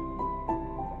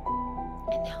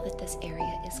 And now that this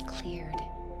area is cleared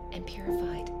and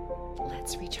purified,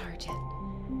 let's recharge it.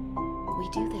 We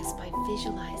do this by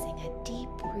visualizing a deep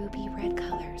ruby red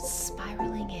color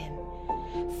spiraling in,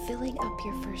 filling up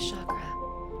your first chakra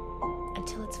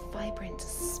until it's vibrant,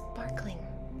 sparkling,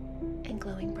 and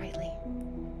glowing brightly.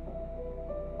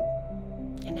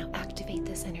 And now activate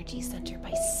this energy center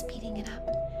by speeding it up,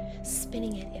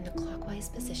 spinning it in a clockwise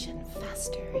position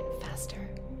faster and faster.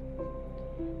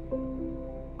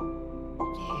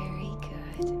 Very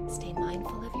good. Stay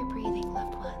mindful of your breathing,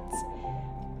 loved ones,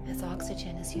 as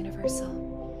oxygen is universal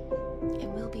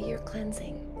and will be your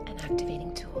cleansing and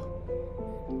activating tool.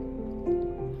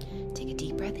 Take a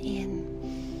deep breath in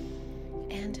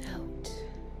and out,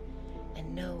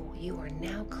 and know you are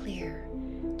now clear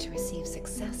to receive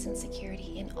success and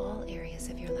security in all areas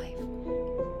of your life.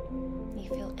 You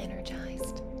feel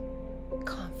energized,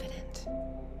 confident,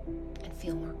 and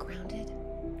feel more grounded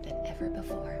than ever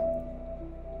before.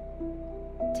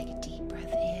 Take a deep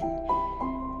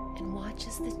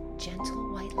the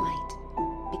gentle white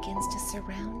light begins to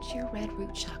surround your red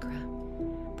root chakra,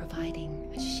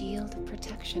 providing a shield of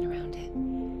protection around it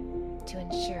to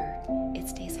ensure it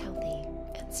stays healthy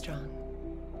and strong.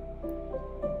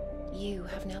 You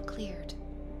have now cleared,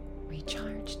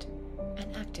 recharged,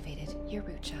 and activated your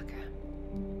root chakra.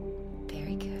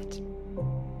 Very good.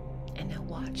 And now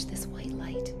watch this white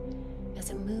light as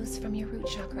it moves from your root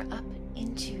chakra up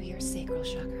into your sacral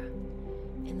chakra,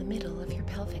 in the middle of your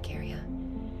pelvic area,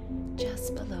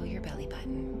 just below your belly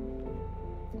button.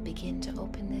 Begin to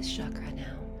open this chakra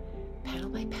now, petal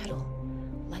by petal,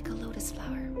 like a lotus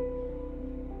flower.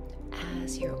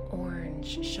 As your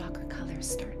orange chakra color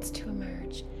starts to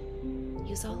emerge,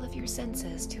 use all of your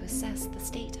senses to assess the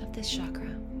state of this chakra.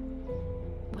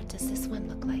 What does this one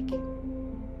look like?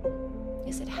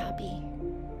 Is it happy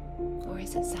or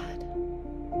is it sad?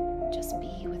 Just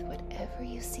be with whatever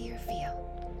you see or feel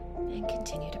and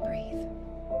continue to breathe.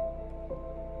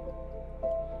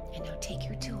 And now take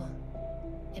your tool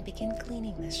and begin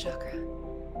cleaning this chakra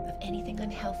of anything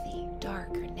unhealthy, dark,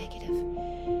 or negative,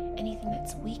 anything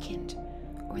that's weakened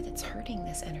or that's hurting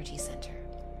this energy center.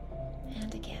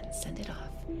 And again, send it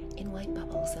off in white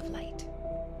bubbles of light.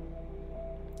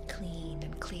 Clean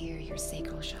and clear your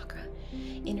sacral chakra,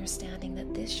 understanding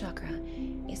that this chakra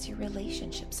is your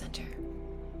relationship center,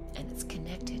 and it's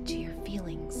connected to your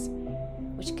feelings,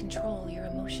 which control your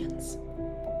emotions.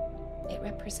 It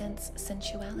represents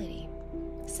sensuality,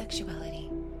 sexuality,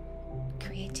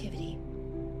 creativity,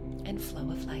 and flow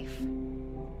of life.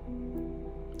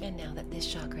 And now that this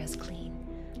chakra is clean,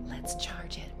 let's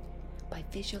charge it by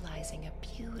visualizing a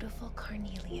beautiful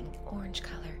carnelian orange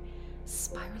color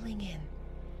spiraling in,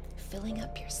 filling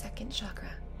up your second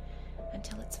chakra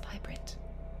until it's vibrant,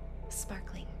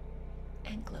 sparkling,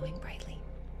 and glowing brightly.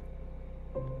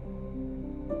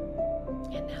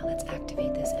 And now let's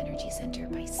activate this energy center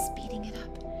by speeding it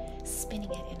up,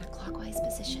 spinning it in a clockwise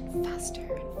position faster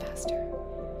and faster.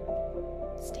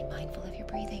 Stay mindful of your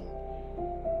breathing.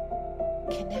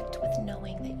 Connect with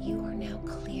knowing that you are now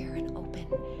clear and open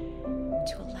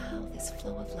to allow this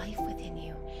flow of life within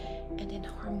you and in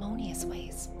harmonious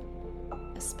ways,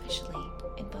 especially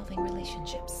involving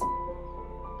relationships.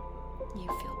 You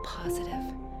feel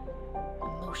positive,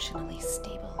 emotionally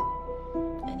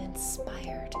stable, and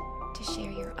inspired to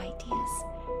share your ideas,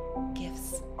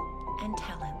 gifts, and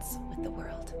talents with the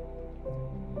world.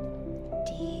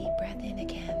 Deep breath in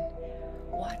again,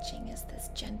 watching as this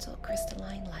gentle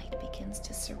crystalline light begins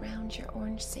to surround your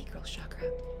orange sacral chakra,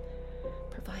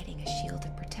 providing a shield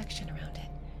of protection around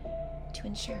it to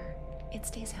ensure it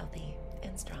stays healthy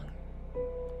and strong.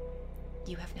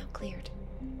 You have now cleared,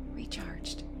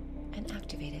 recharged, and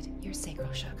activated your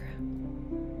sacral chakra.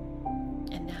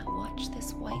 And now watch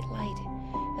this white light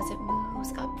as it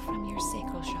moves up from your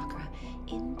sacral chakra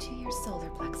into your solar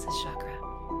plexus chakra,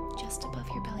 just above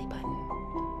your belly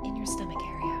button, in your stomach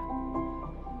area.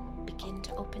 Begin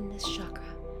to open this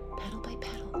chakra, petal by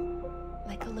petal,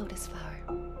 like a lotus flower.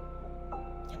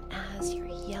 And as your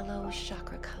yellow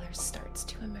chakra color starts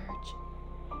to emerge,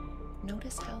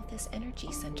 notice how this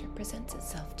energy center presents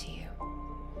itself to you.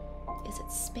 Is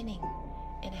it spinning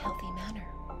in a healthy manner?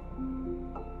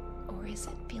 Or is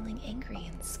it feeling angry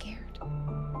and scared?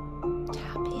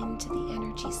 Tap into the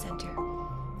energy center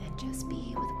and just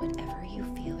be with whatever you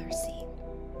feel or see.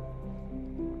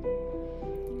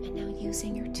 And now,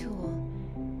 using your tool,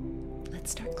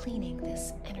 let's start cleaning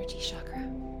this energy chakra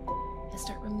and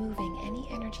start removing any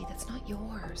energy that's not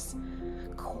yours,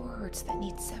 cords that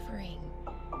need severing,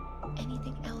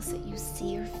 anything else that you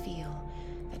see or feel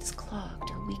that has clogged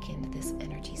or weakened this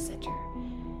energy center,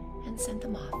 and send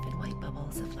them off in white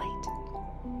bubbles of light.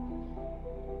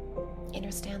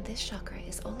 Understand this chakra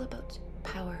is all about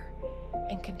power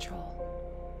and control.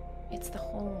 It's the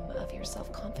home of your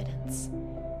self-confidence,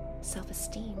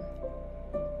 self-esteem,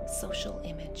 social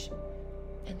image,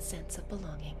 and sense of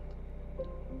belonging.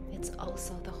 It's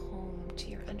also the home to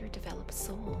your underdeveloped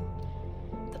soul,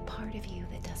 the part of you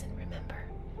that doesn't remember.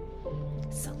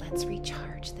 So let's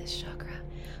recharge this chakra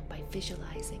by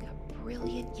visualizing a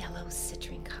brilliant yellow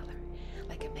citrine color,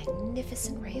 like a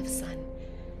magnificent ray of sun,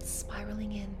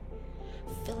 spiraling in,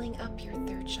 filling up your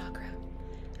third chakra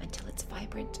until it's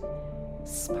vibrant,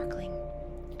 sparkling,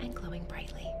 and glowing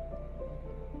brightly.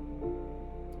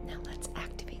 Now let's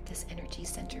activate this energy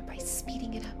center by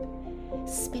speeding it up,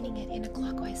 spinning it in a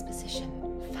clockwise position,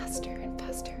 faster and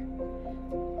faster.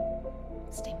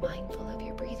 Stay mindful of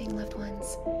your breathing, loved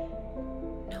ones,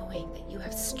 knowing that you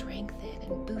have strengthened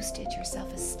and boosted your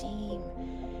self-esteem,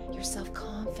 your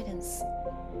self-confidence,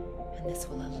 and this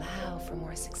will allow for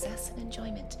more success and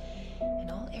enjoyment in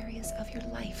all areas of your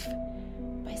life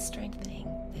by by strengthening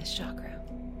this chakra.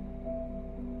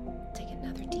 Take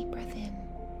another deep breath in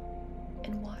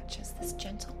and watch as this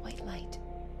gentle white light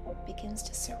begins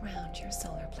to surround your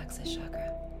solar plexus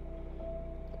chakra,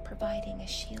 providing a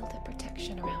shield of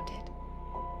protection around it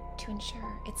to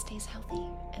ensure it stays healthy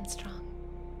and strong.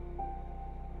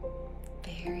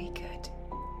 Very good.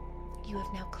 You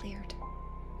have now cleared,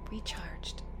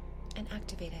 recharged, and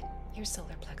activated your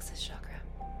solar plexus chakra.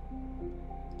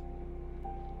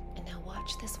 And now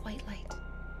watch this white light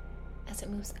as it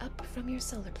moves up from your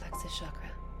solar plexus chakra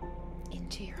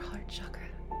into your heart chakra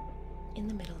in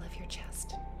the middle of your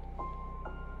chest.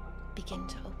 Begin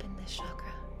to open this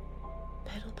chakra,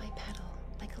 petal by petal,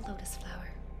 like a lotus flower.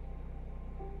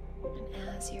 And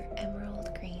as your emerald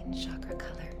green chakra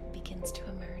color begins to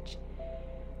emerge,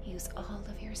 use all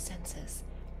of your senses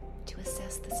to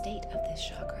assess the state of this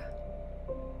chakra.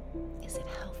 Is it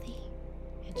healthy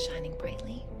and shining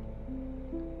brightly?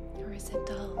 Or is it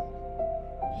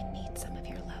dull and needs some of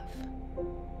your love?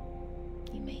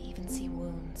 You may even see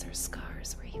wounds or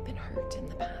scars where you've been hurt in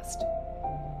the past.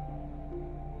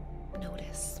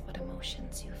 Notice what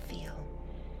emotions you feel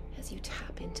as you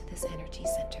tap into this energy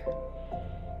center,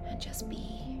 and just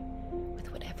be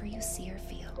with whatever you see or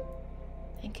feel,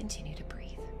 and continue to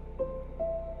breathe.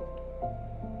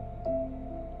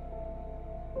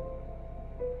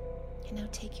 And now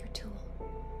take your tool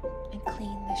and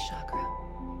clean this chakra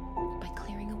by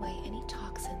clearing away any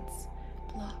toxins,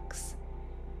 blocks,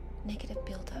 negative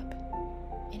buildup,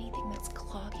 anything that's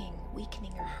clogging,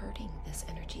 weakening, or hurting this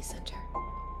energy center,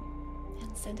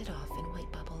 and send it off in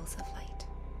white bubbles of light.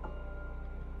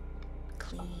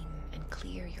 Clean and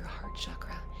clear your heart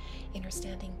chakra,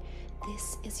 understanding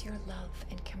this is your love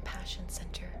and compassion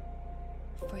center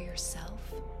for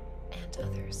yourself and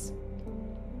others.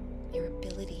 Your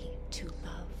ability to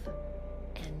love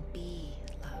and be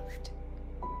loved,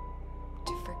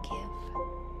 to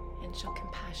forgive and show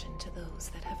compassion to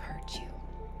those that have hurt you.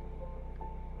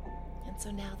 And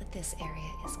so now that this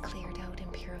area is cleared out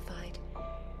and purified,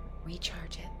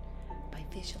 recharge it by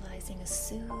visualizing a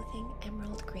soothing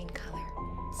emerald green color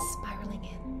spiraling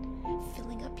in,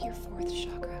 filling up your fourth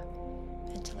chakra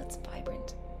until it's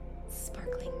vibrant,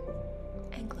 sparkling,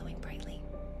 and glowing brightly.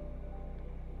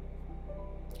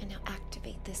 And now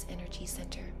activate this energy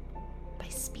center by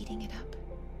speeding it up,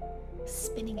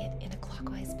 spinning it in a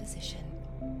clockwise position,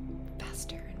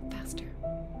 faster and faster,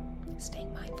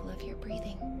 staying mindful of your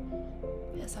breathing,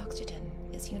 as oxygen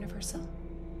is universal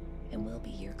and will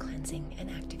be your cleansing and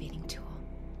activating tool.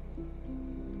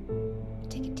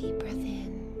 Take a deep breath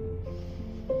in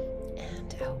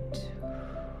and out.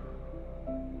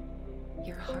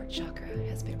 Your heart chakra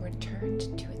has been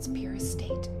returned to its purest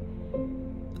state,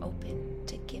 open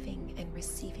to giving and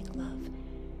receiving love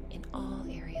in all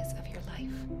areas of your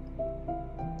life,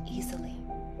 easily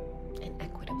and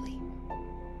equitably.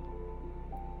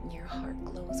 Your heart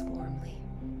glows warmly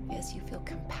as you feel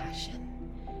compassion,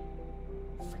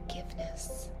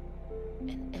 forgiveness,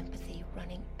 and empathy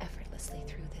running effortlessly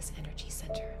through this energy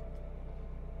center.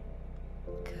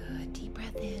 Good. Deep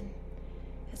breath in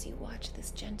as you watch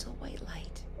this gentle white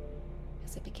light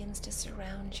as it begins to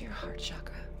surround your heart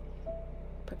chakra,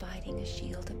 providing a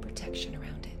shield of protection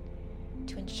around it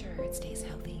to ensure it stays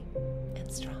healthy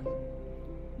and strong.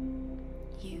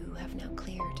 You have now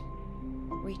cleared,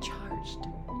 recharged,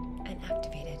 and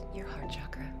activated your heart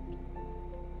chakra.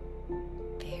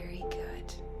 Very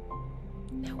good.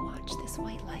 Now watch this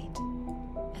white light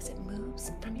as it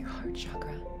moves from your heart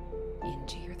chakra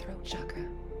into your throat chakra.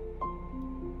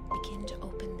 Begin to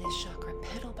open this chakra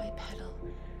petal by petal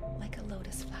like a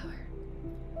lotus flower.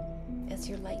 As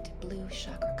your light blue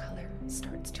chakra color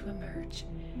starts to emerge,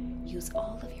 use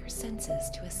all of your senses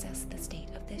to assess the state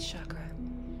of this chakra.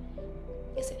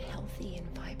 Is it healthy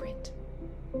and vibrant?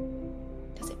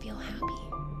 Does it feel happy?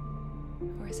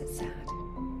 Or is it sad?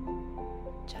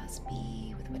 Just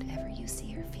be with whatever you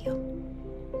see or feel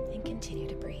and continue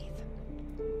to breathe.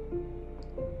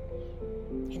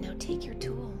 And now take your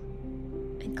tool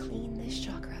and clean this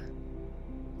chakra.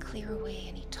 Clear away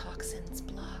any toxins,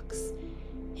 blocks,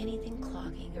 anything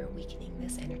clogging or weakening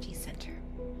this energy center,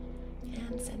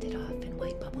 and send it off in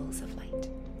white bubbles of light.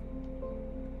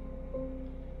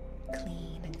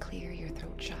 Clean and clear your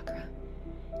throat chakra,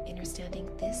 understanding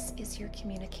this is your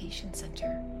communication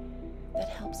center that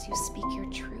helps you speak your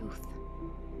truth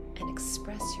and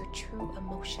express your true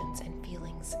emotions and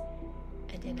feelings,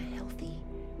 and in a healthy,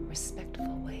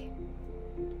 respectful way.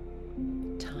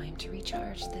 Time to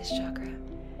recharge this chakra,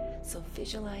 so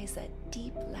visualize that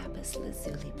deep lapis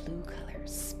lazuli blue color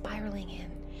spiraling in,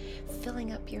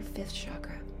 filling up your fifth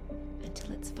chakra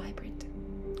until it's vibrant,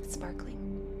 sparkling,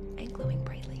 and glowing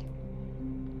brightly.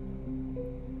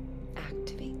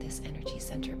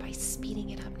 center by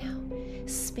speeding it up now,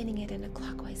 spinning it in a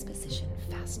clockwise position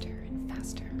faster and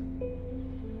faster.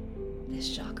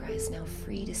 This chakra is now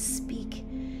free to speak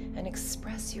and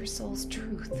express your soul's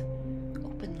truth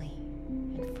openly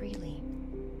and freely.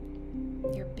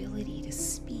 Your ability to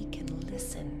speak and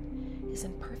listen is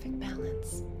in perfect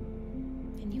balance,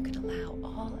 and you can allow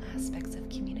all aspects of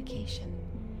communication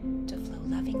to flow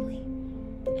lovingly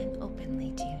and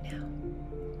openly to you now.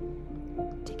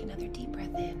 Take another deep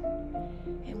breath in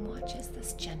and watch as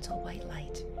this gentle white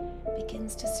light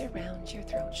begins to surround your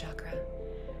throat chakra,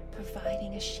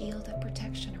 providing a shield of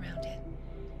protection around it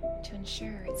to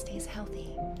ensure it stays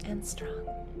healthy and strong.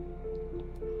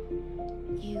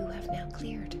 You have now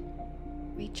cleared,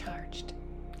 recharged,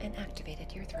 and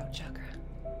activated your throat chakra.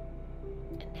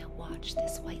 And now watch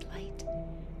this white light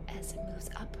as it moves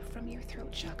up from your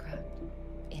throat chakra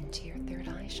into your third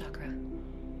eye chakra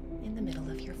in the middle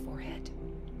of your forehead.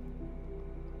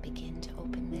 Begin to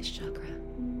open this chakra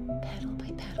petal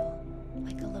by petal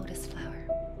like a lotus flower.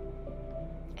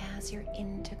 As your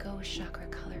indigo chakra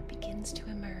color begins to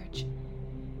emerge,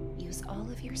 use all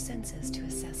of your senses to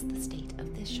assess the state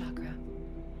of this chakra.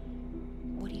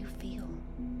 What do you feel?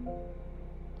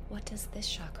 What does this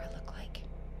chakra look like?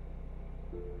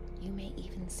 You may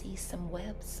even see some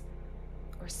webs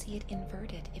or see it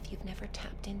inverted if you've never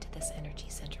tapped into this energy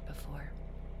center before.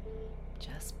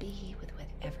 Just be with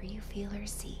whatever you feel or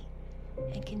see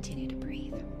and continue to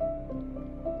breathe.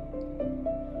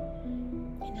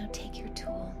 And now take your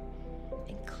tool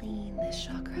and clean this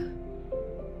chakra.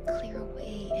 Clear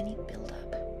away any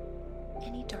buildup,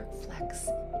 any dark flecks,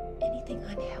 anything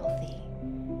unhealthy,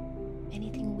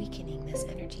 anything weakening this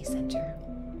energy center,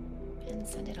 and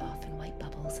send it off in white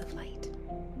bubbles of light.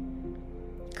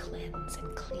 Cleanse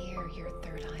and clear your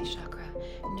third eye chakra,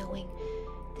 knowing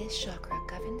this chakra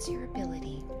governs your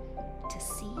ability to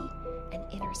see and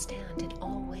understand in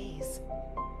all ways,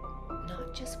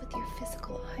 not just with your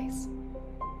physical eyes,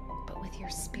 but with your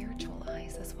spiritual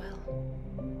eyes as well.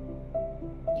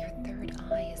 Your third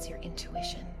eye is your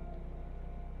intuition,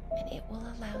 and it will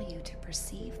allow you to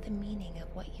perceive the meaning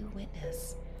of what you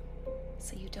witness,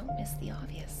 so you don't miss the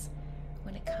obvious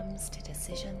when it comes to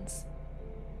decisions,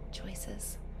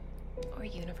 choices, or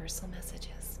universal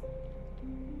messages.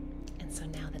 And so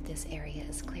now that this area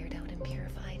is cleared out and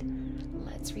purified,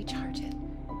 let's recharge it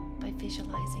by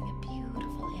visualizing a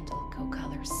beautiful indigo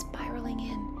color spiraling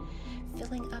in,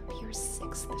 filling up your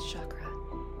sixth chakra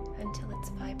until it's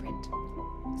vibrant,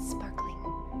 sparkling,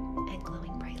 and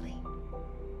glowing brightly.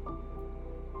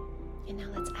 And now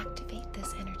let's activate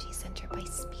this energy center by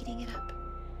speeding it up,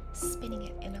 spinning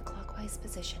it in a clockwise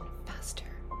position faster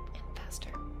and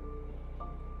faster.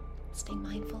 Stay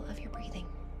mindful of your breathing,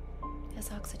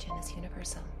 as oxygen is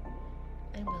universal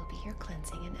and will be your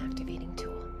cleansing and activating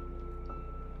tool.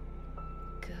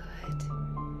 Good.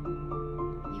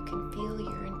 You can feel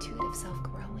your intuitive self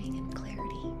growing in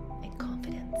clarity and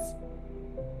confidence.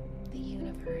 The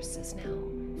universe is now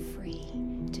free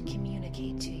to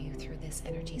communicate to you through this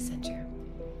energy center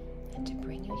and to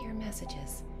bring you your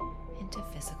messages into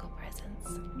physical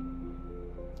presence.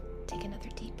 Take another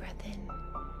deep breath in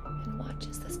and watch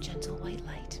as this gentle white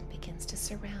light begins to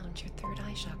surround your third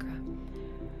eye chakra,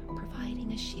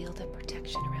 providing a shield of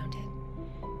protection around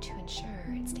it to ensure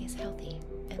it stays healthy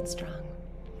and strong.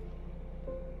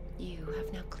 You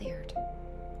have now cleared,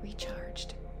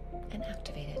 recharged, and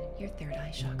activated your third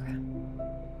eye chakra.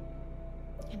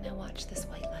 And now watch this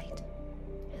white light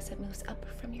as it moves up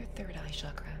from your third eye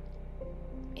chakra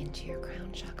into your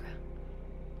crown chakra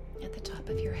at the top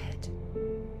of your head.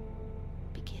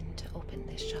 Begin to open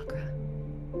this chakra,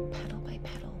 petal by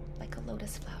petal, like a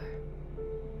lotus flower.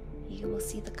 You will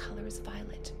see the colors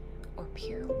violet or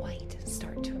pure white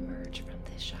start to emerge from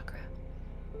this chakra.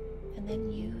 And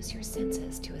then use your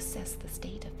senses to assess the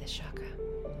state of this chakra.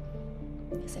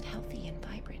 Is it healthy and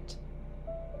vibrant?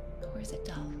 Or is it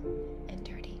dull and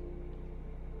dirty?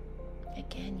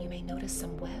 Again, you may notice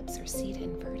some webs or see it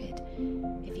inverted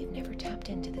if you've never tapped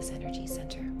into this energy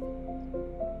center.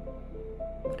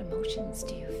 What emotions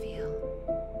do you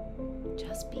feel?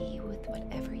 Just be with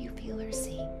whatever you feel or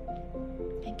see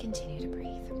and continue to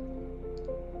breathe.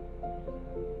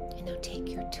 And now take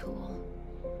your tool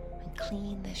and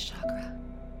clean this chakra.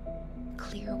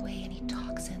 Clear away any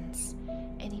toxins,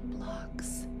 any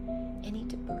blocks, any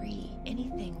debris,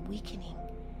 anything weakening,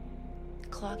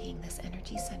 clogging this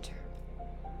energy center,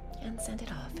 and send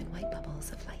it off in white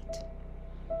bubbles of light.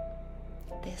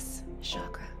 This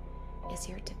chakra is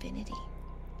your divinity.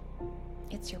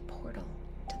 It's your portal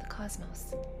to the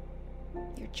cosmos,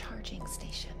 your charging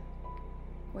station,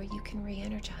 where you can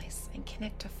re-energize and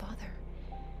connect to Father,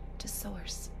 to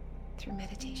Source, through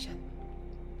meditation.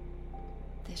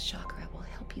 this chakra will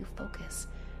help you focus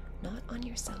not on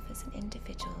yourself as an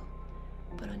individual,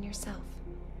 but on yourself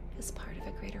as part of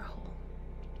a greater whole.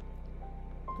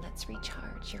 Let's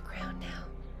recharge your crown now.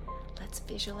 Let's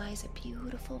visualize a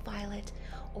beautiful violet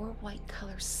or white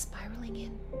color spiraling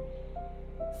in,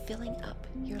 filling up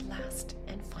your last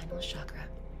and final chakra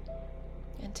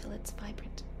until it's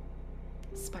vibrant,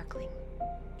 sparkling,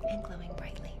 and glowing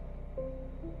brightly.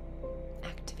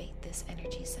 Activate this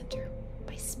energy center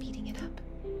by speeding it up,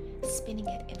 spinning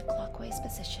it in a clockwise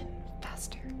position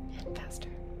faster and faster.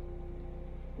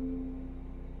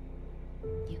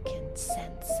 You can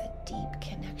sense a deep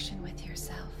connection with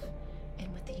yourself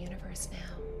and with the universe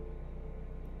now.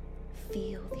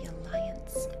 Feel the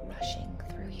alliance rushing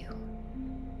through you.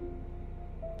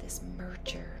 This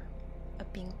merger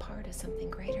of being part of something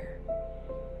greater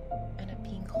and of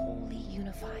being wholly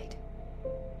unified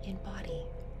in body,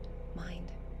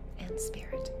 mind, and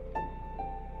spirit.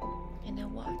 And now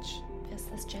watch as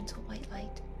this gentle white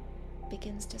light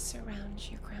begins to surround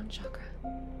your crown chakra,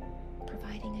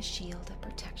 providing a shield of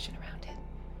protection around it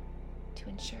to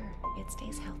ensure it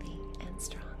stays healthy and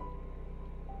strong.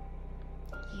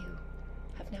 You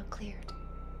have now cleared,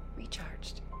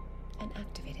 recharged, and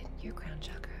activated your crown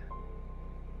chakra.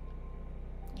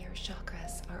 Your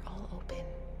chakras are all open,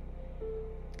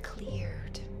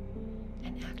 cleared,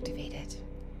 and activated,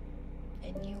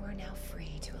 and you are now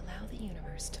free to allow the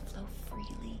universe to flow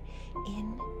freely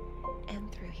in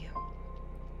and through you.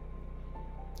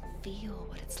 Feel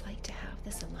what it's like to have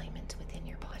this alignment within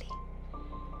your body,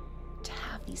 to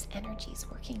have these energies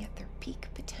working at their peak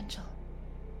potential,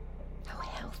 how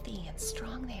healthy and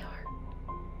strong they are.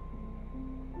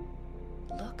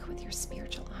 Look with your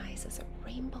spiritual eyes as a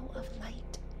rainbow of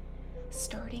light,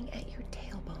 starting at your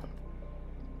tailbone,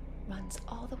 runs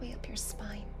all the way up your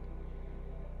spine,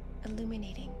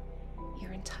 illuminating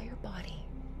your entire body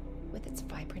with its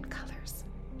vibrant colors.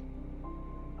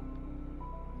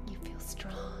 You feel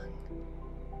strong,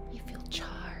 you feel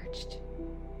charged,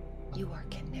 you are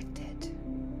connected.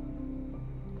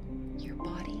 Your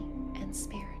body and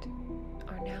spirit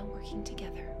are now working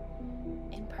together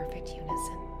in perfect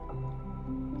unison.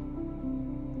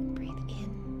 Breathe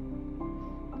in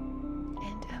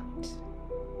and out,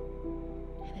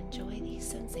 and enjoy these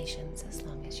sensations as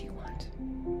long as you want.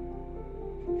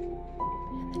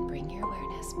 And then bring your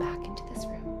awareness back into this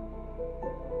room,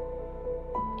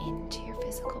 into your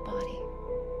physical body.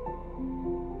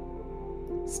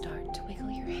 Start to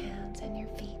wiggle your hands and your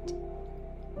feet,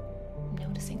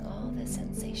 noticing all the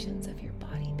sensations of your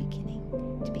body beginning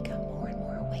to become more and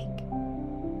more awake.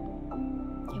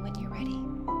 And when you're ready,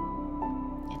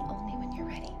 and only when you're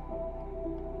ready,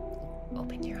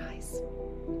 open your eyes.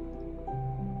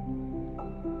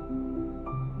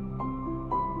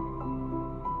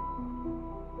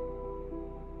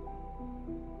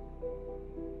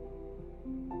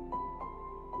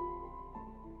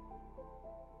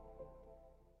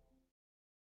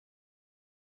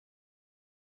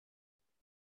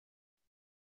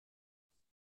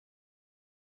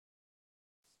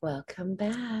 Welcome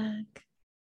back.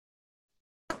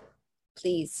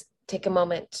 Please take a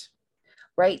moment.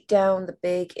 Write down the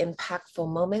big,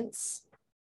 impactful moments.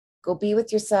 Go be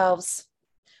with yourselves.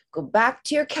 Go back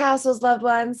to your castles, loved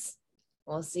ones.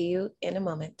 We'll see you in a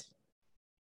moment.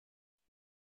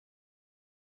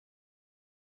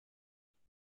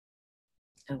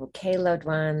 Okay, loved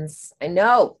ones. I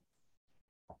know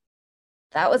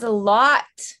that was a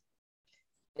lot.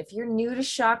 If you're new to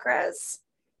chakras,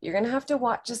 you're going to have to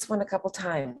watch this one a couple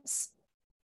times.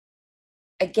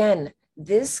 Again,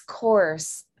 this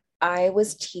course I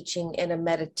was teaching in a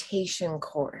meditation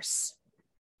course.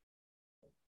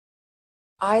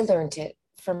 I learned it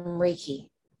from Reiki.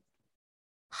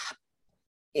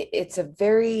 It's a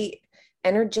very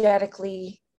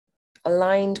energetically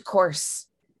aligned course.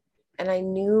 And I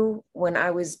knew when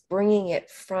I was bringing it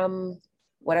from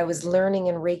what I was learning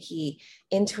in Reiki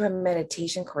into a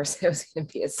meditation course, it was going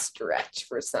to be a stretch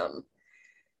for some.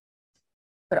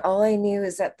 But all I knew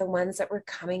is that the ones that were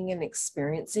coming and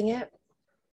experiencing it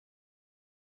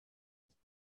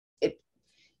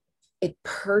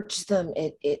purged them,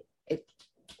 it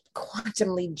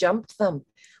quantumly jumped them.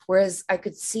 Whereas I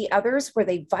could see others where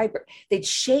they'd vibrate, they'd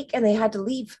shake and they had to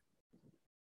leave.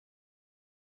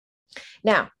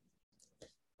 Now,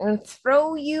 I'm going to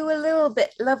throw you a little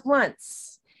bit, loved ones.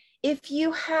 If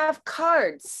you have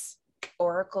cards,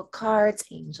 oracle cards,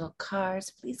 angel cards,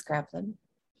 please grab them.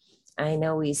 I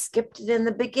know we skipped it in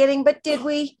the beginning, but did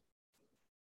we?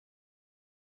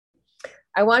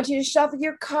 I want you to shuffle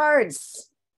your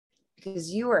cards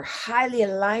because you are highly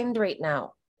aligned right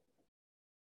now.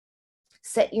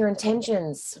 Set your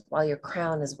intentions while your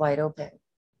crown is wide open.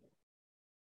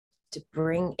 to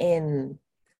bring in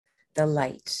the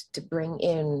light, to bring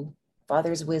in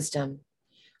Father's wisdom,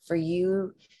 for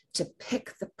you to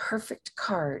pick the perfect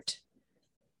card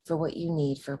for what you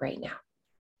need for right now.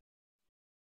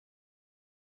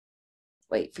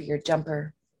 Wait for your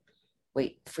jumper.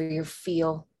 Wait for your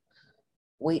feel.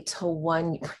 Wait till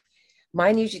one.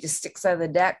 Mine usually just sticks out of the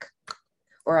deck,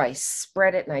 or I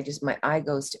spread it and my eye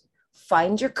goes to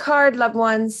find your card, loved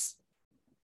ones.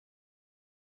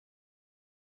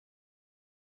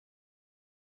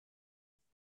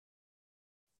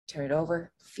 Turn it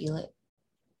over, feel it.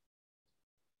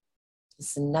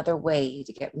 It's another way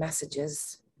to get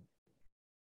messages.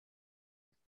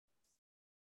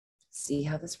 See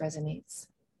how this resonates.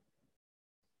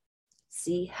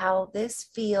 See how this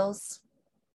feels.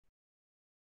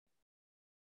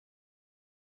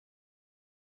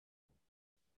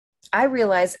 I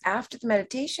realized after the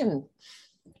meditation,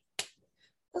 I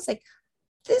was like,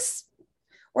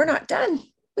 we're not done.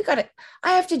 We got it.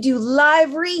 I have to do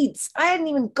live reads. I hadn't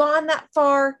even gone that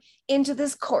far into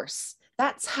this course.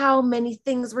 That's how many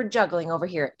things we're juggling over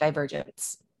here at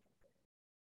Divergence.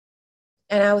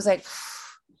 And I was like,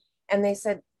 and they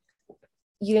said,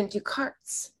 you didn't do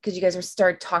cards because you guys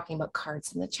started talking about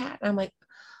cards in the chat. And I'm like,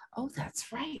 oh,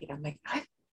 that's right. I'm like,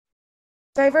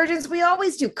 Divergence, we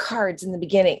always do cards in the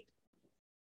beginning.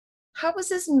 How was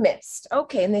this missed?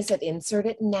 Okay. And they said, insert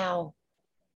it now.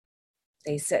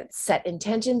 They said, set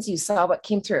intentions. You saw what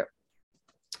came through.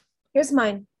 Here's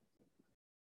mine.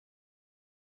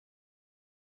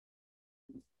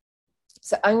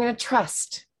 So I'm going to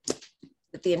trust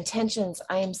that the intentions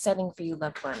I am setting for you,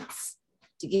 loved ones,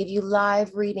 to give you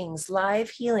live readings, live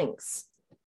healings,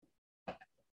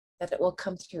 that it will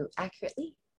come through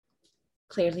accurately,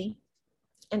 clearly,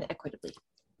 and equitably.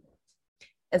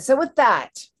 And so with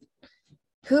that,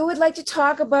 who would like to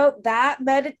talk about that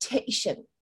meditation?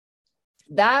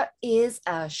 That is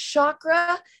a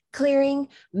chakra clearing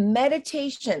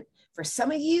meditation. For some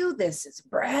of you, this is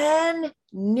brand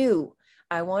new.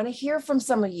 I want to hear from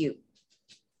some of you.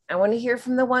 I want to hear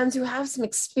from the ones who have some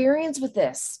experience with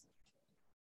this.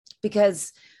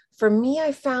 Because for me,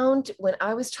 I found when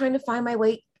I was trying to find my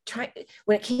way,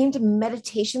 when it came to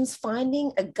meditations,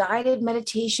 finding a guided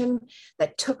meditation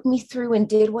that took me through and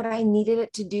did what I needed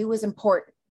it to do was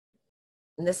important.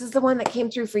 And this is the one that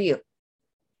came through for you.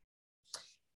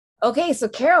 Okay, so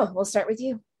Carol, we'll start with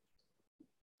you.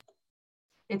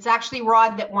 It's actually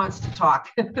Rod that wants to talk.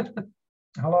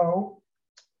 Hello.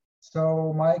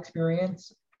 So my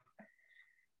experience,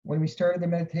 when we started the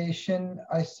meditation,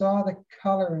 I saw the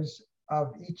colors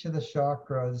of each of the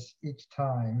chakras each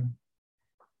time.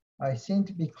 I seemed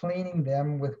to be cleaning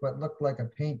them with what looked like a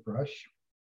paintbrush.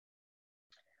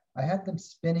 I had them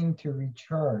spinning to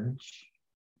recharge.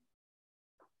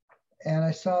 And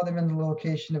I saw them in the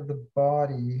location of the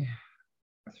body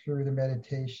through the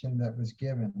meditation that was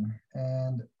given.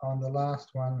 And on the last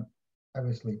one, I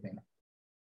was sleeping.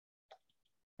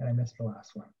 And I missed the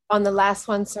last one. On the last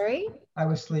one, sorry? I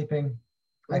was sleeping.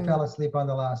 I fell asleep on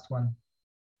the last one.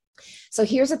 So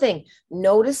here's the thing.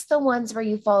 Notice the ones where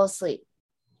you fall asleep.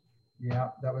 Yeah,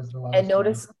 that was the last and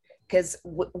notice, because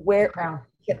where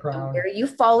you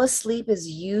fall asleep is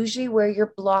usually where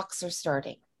your blocks are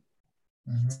starting.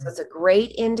 Mm-hmm. So it's a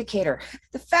great indicator.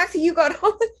 The fact that you got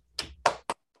home,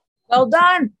 well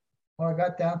done. Well, I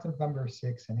got down to number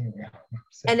 6 anyway.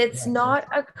 And it's not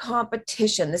a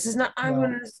competition. This is not, I'm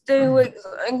going to stay awake.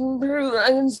 I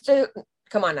can stay.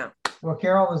 Come on now. Well,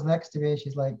 Carol was next to me.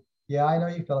 She's like, yeah, I know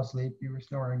you fell asleep. You were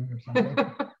snoring or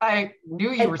something. I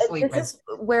knew you were sleeping. This is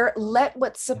where let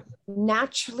what's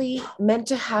naturally meant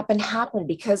to happen,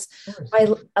 because by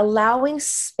allowing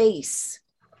space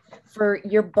for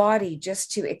your body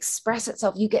just to express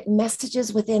itself, you get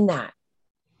messages within that.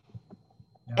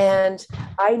 Yeah. And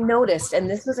I noticed, and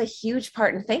this was a huge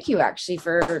part, and thank you actually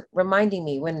for reminding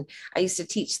me when I used to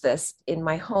teach this in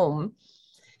my home,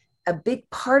 a big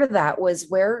part of that was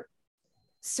where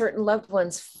certain loved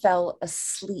ones fell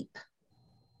asleep.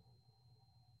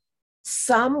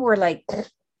 Some were like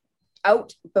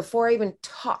out before I even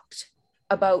talked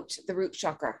about the root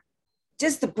chakra,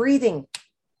 just the breathing.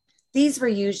 These were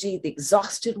usually the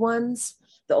exhausted ones,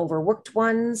 the overworked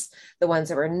ones, the ones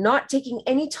that were not taking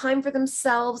any time for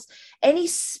themselves, any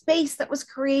space that was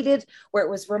created where it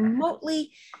was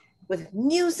remotely with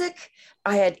music.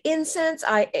 I had incense.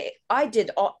 I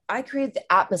created the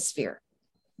atmosphere.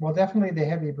 Well, definitely the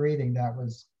heavy breathing, that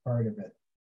was part of it.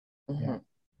 Mm-hmm. Yeah.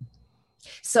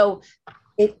 So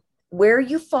where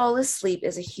you fall asleep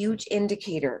is a huge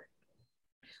indicator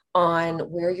on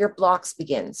where your blocks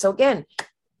begin. So again,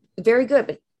 very good,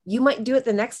 but you might do it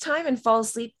the next time and fall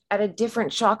asleep at a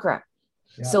different chakra.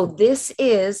 Yeah. So this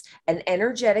is an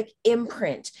energetic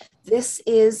imprint. This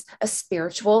is a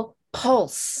spiritual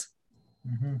pulse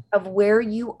of where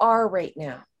you are right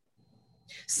now.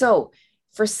 So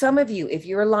for some of you, if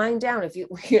you're lying down,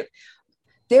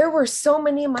 there were so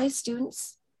many of my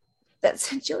students that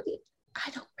said, Jody,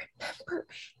 I don't remember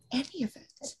any of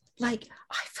it. Like,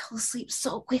 I fell asleep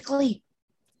so quickly.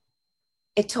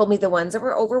 It told me the ones that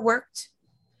were overworked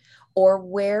or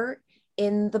where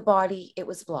in the body it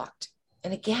was blocked.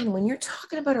 And again, when you're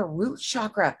talking about a root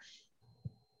chakra,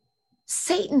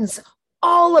 Satan's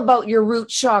all about your root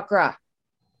chakra.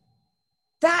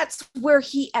 That's where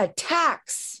he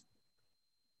attacks.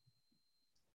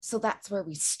 So that's where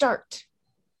we start.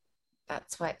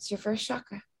 That's why it's your first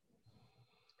chakra.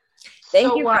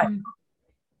 Thank you.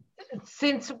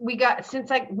 Since we got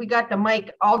the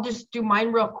mic, I'll just do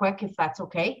mine real quick if that's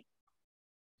okay.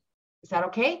 Is that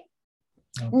okay?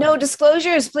 No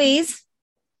disclosures, please.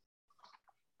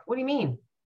 What do you mean?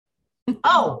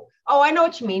 Oh, I know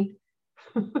what you mean.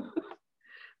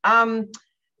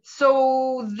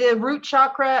 So the root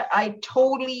chakra, I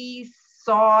totally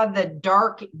saw the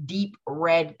dark, deep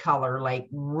red color, like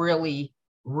really,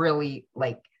 really,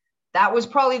 like that was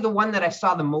probably the one that I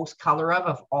saw the most color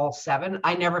of all 7.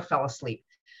 I never fell asleep.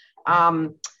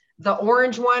 The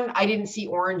orange one, I didn't see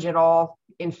orange at all.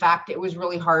 In fact, it was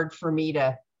really hard for me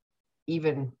to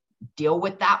even deal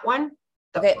with that one.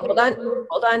 Okay, hold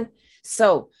on.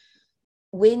 So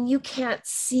when you can't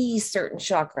see certain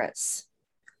chakras,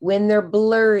 when they're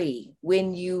blurry,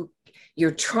 when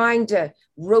you're trying to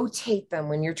rotate them,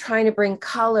 when you're trying to bring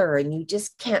color and you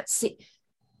just can't see,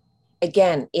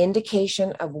 again,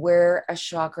 indication of where a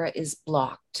chakra is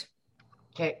blocked.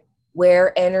 Okay.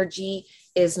 Where energy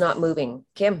is not moving.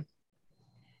 Kim.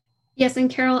 Yes, and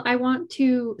Carol, I want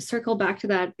to circle back to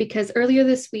that because earlier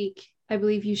this week, I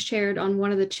believe you shared on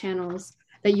one of the channels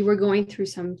that you were going through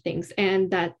some things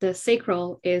and that the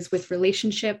sacral is with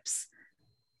relationships,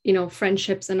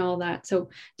 friendships and all that. So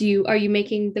are you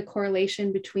making the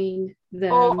correlation between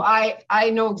them? Oh, I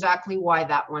know exactly why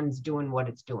that one's doing what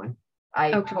it's doing.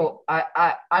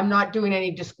 I'm not doing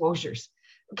any disclosures.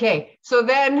 Okay. So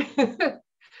then,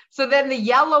 the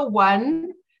yellow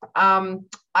one,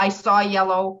 I saw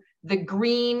yellow. The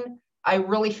green, I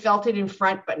really felt it in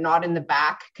front, but not in the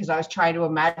back because I was trying to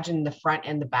imagine the front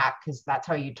and the back because that's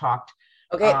how you talked.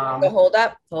 Okay. So hold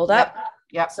up.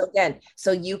 Yeah.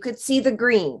 So you could see the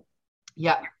green.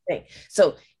 Yeah. Okay.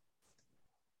 So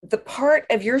the part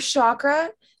of your chakra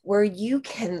where you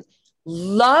can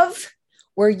love,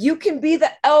 where you can be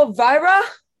the Elvira,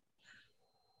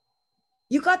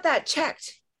 you got that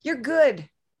checked. You're good.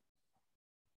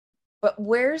 But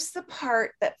where's the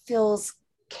part that feels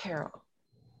Carol?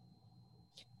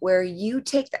 Where you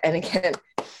take and again,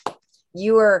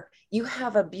 you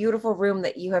have a beautiful room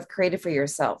that you have created for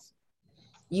yourself.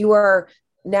 You are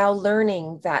now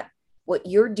learning that what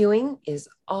you're doing is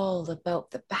all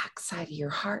about the backside of your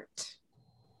heart.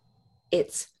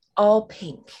 It's all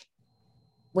pink.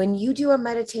 When you do a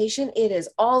meditation, it is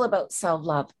all about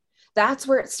self-love. That's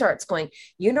where it starts going,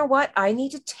 you know what? I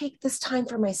need to take this time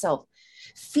for myself,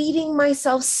 feeding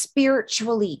myself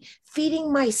spiritually,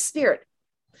 feeding my spirit,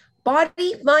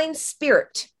 body, mind,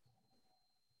 spirit.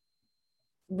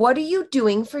 What are you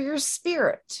doing for your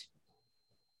spirit?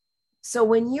 So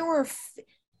when you are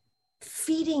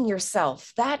feeding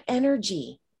yourself that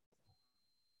energy,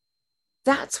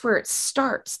 that's where it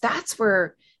starts. That's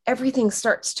where everything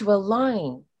starts to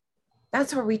align.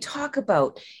 That's where we talk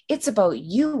about, it's about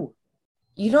you.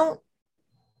 You don't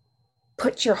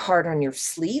put your heart on your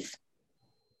sleeve.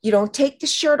 You don't take the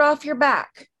shirt off your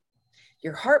back.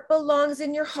 Your heart belongs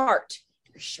in your heart.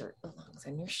 Your shirt belongs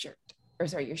in your shirt.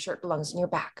 Your shirt belongs in your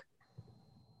back.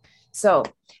 So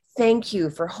thank you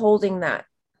for holding that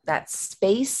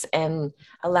space and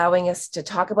allowing us to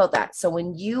talk about that. So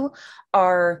when you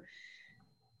are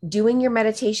doing your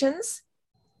meditations,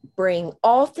 bring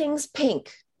all things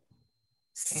pink.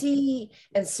 See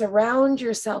and surround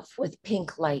yourself with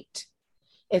pink light.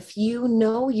 If you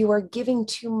know you are giving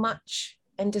too much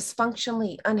and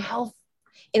dysfunctionally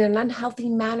in an unhealthy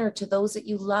manner to those that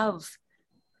you love,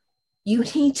 you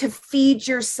need to feed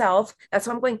yourself. That's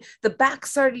why I'm going, the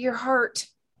backside of your heart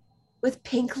with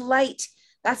pink light.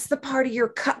 That's the part of your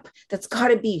cup that's got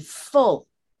to be full.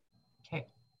 Okay.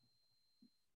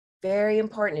 Very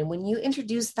important. And when you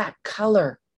introduce that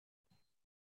color,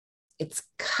 it's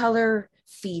color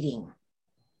feeding.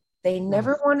 They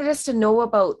never wanted us to know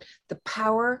about the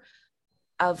power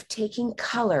of taking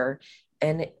color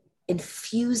and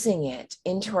infusing it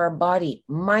into our body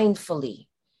mindfully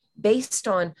based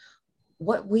on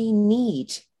what we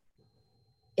need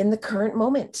in the current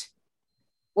moment.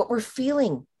 what we're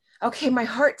feeling. Okay, my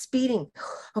heart's beating.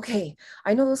 Okay,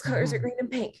 I know those colors are green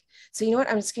and pink. So you know what?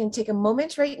 I'm just going to take a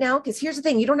moment right now, because here's the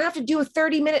thing. You don't have to do a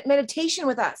 30-minute meditation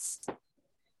with us.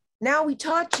 Now we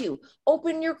taught you,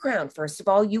 open your crown. First of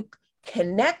all, you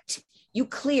connect, you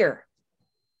clear.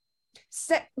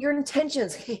 Set your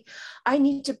intentions. Hey, I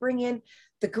need to bring in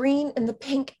the green and the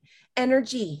pink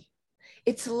energy.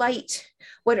 It's light,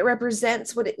 what it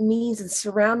represents, what it means, and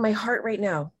surround my heart right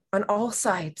now on all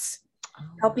sides,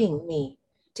 helping me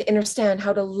to understand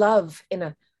how to love in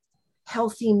a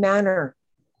healthy manner,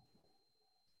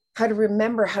 how to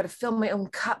remember how to fill my own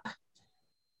cup,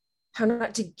 how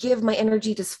not to give my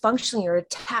energy dysfunctionally or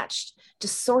attached to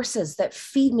sources that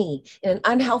feed me in an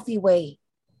unhealthy way.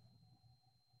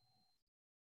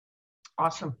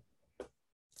 Awesome.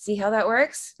 See how that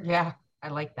works? Yeah, I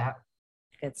like that.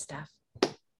 Good stuff.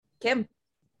 Kim.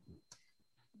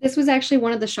 This was actually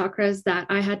one of the chakras that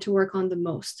I had to work on the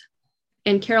most.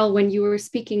 And Carol, when you were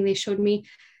speaking, they showed me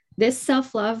this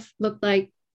self-love looked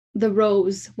like the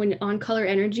rose. When on Color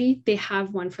Energy, they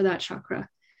have one for that chakra.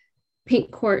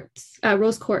 Pink quartz,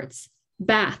 rose quartz,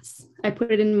 baths. I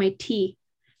put it in my tea.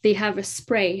 They have a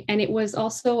spray. And it was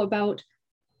also about,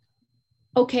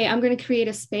 okay, I'm going to create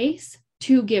a space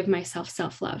to give myself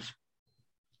self-love.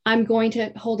 I'm going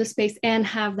to hold a space and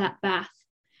have that bath.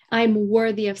 I'm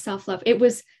worthy of self-love. It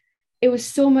was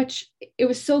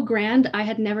so grand. I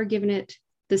had never given it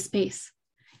the space.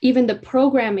 Even the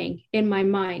programming in my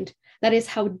mind, that is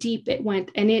how deep it went,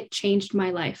 and it changed my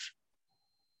life.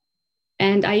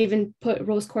 And I even put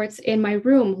rose quartz in my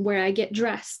room where I get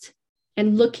dressed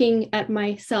and looking at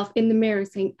myself in the mirror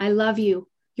saying, I love you.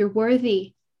 You're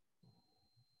worthy.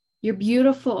 You're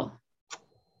beautiful.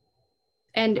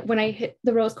 And when I hit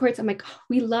the rose quartz, I'm like, oh,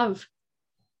 we love.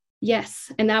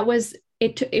 Yes. And that was,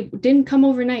 it didn't come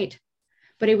overnight,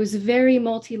 but it was very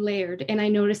multi-layered. And I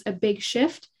noticed a big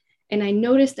shift, and I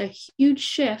noticed a huge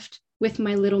shift with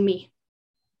my little me.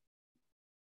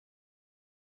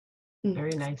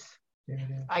 Very nice.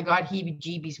 I got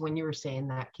heebie-jeebies when you were saying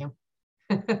that, Kim.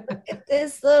 Look at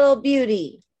this little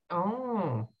beauty.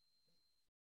 Oh.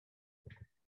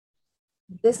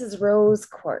 This is rose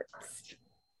quartz.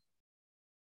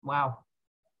 Wow.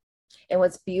 And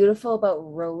what's beautiful about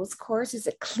rose quartz is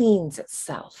it cleans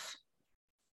itself.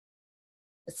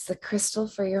 It's the crystal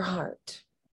for your heart.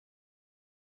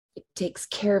 It takes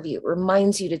care of you. It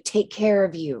reminds you to take care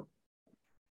of you,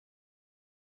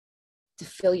 to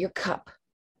fill your cup.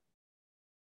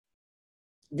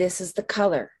 This is the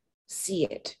color. See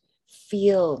it.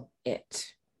 Feel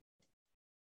it.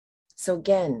 So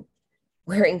again,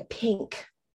 wearing pink.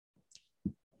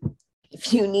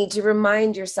 If you need to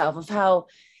remind yourself of how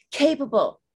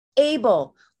capable,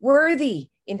 able, worthy,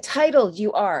 entitled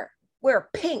you are, wear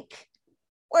pink.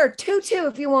 Wear a tutu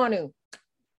if you want to.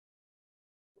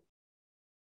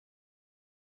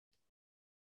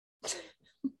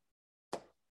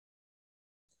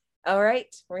 All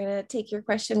right, we're going to take your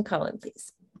question, Colin,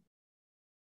 please.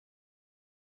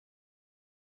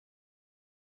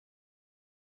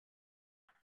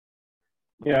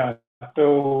 Yeah,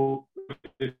 so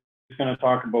just going to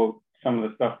talk about some of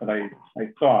the stuff that I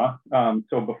saw.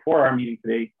 So before our meeting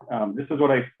today, this is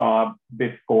what I saw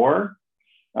before.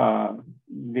 Tried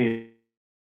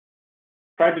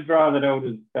to draw that out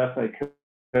as best I could.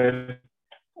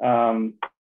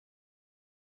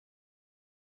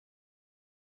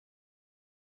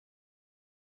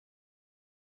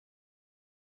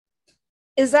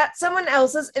 Is that someone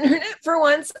else's internet for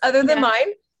once other than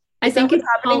mine? I think it's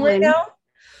happening right now.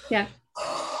 Yeah.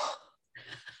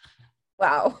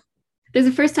 Wow. There's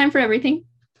a first time for everything.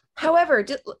 However,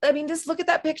 just look at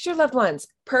that picture, loved ones.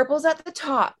 Purple's at the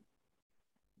top.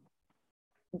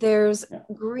 There's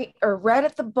green or red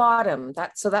at the bottom.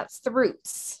 So that's the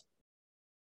roots.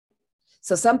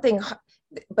 So something,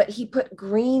 but he put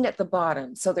green at the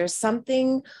bottom. So there's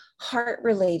something heart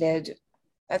related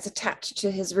that's attached to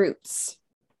his roots.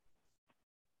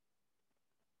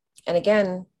 And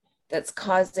again, that's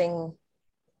causing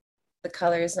the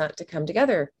colors not to come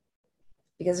together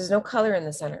because there's no color in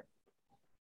the center.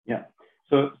 Yeah.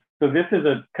 So this is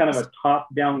a kind of a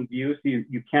top-down view. So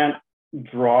you can't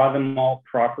draw them all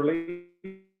properly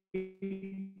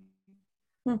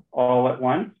all at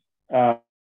once. But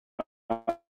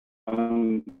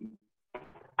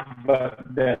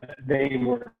that they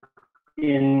were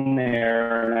in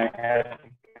there, and I had to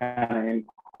kind of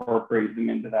incorporate them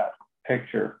into that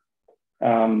picture.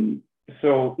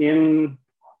 So in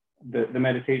the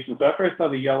meditation, so after I saw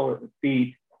the yellow at the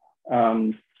feet,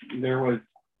 there was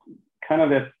kind of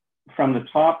this from the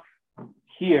top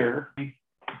here,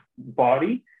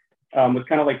 body was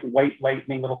kind of like white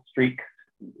lightning, little streaks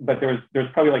but there's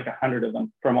probably like 100 of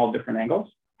them from all different angles.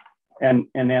 And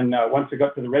then once I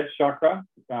got to the red chakra,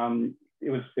 it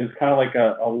was kind of like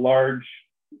a large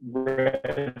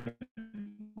red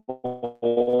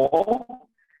bowl.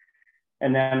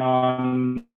 And then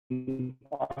on the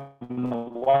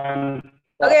one.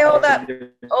 Okay, hold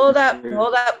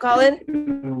up,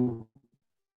 Colin.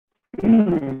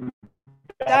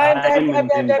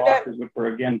 Boxes, which were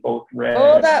again both red.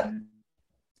 Hold up.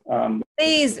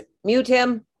 Please mute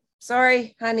him.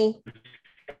 Sorry, honey.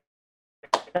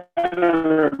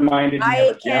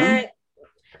 I can't.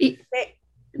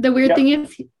 The weird thing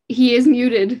is he is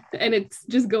muted and it's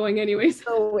just going anyways.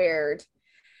 So weird.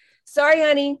 Sorry,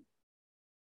 honey.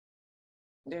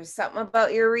 There's something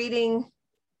about your reading.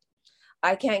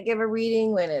 I can't give a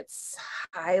reading when it's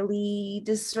highly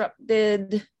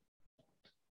disrupted.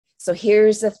 So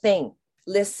here's the thing.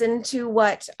 Listen to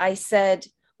what I said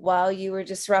while you were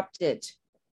disrupted.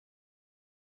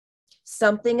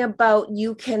 Something about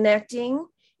you connecting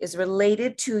is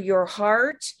related to your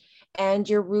heart and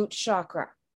your root chakra.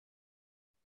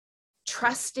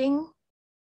 Trusting,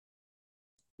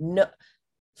 no,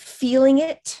 feeling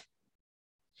it.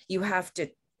 You have to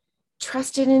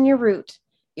trust it in your root.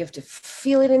 You have to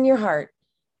feel it in your heart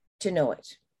to know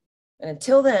it. And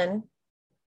until then,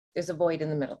 there's a void in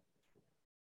the middle.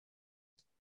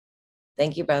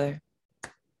 Thank you, brother.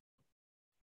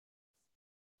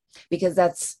 Because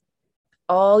that's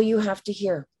all you have to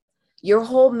hear. Your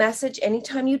whole message,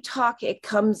 anytime you talk, it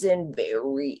comes in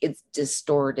it's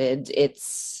distorted,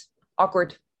 it's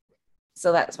awkward.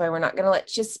 So that's why we're not going to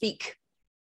let you speak.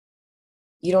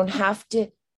 You don't have to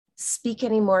speak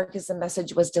anymore because the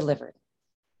message was delivered.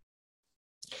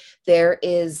 There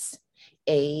is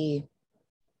a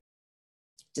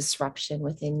disruption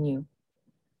within you.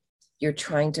 You're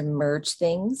trying to merge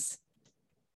things.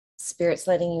 Spirit's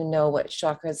letting you know what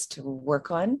chakras to work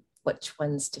on, which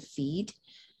ones to feed.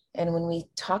 And when we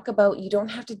talk about, you don't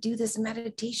have to do this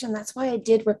meditation. That's why I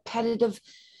did repetitive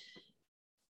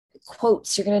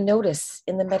quotes you're going to notice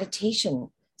in the meditation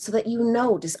so that you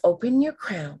know, just open your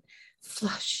crown,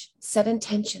 flush, set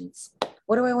intentions.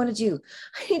 What do I want to do?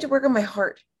 I need to work on my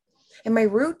heart and my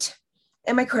root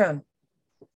and my crown.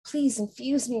 Please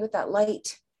infuse me with that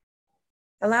light.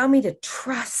 Allow me to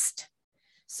trust.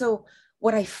 So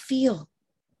what I feel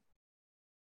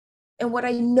and what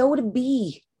I know to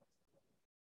be,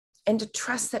 and to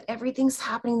trust that everything's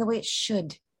happening the way it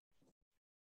should.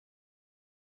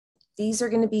 These are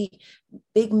going to be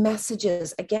big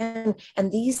messages again,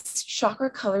 and these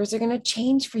chakra colors are going to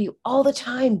change for you all the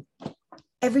time.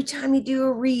 Every time you do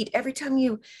a read, every time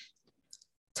you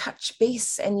touch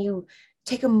base and you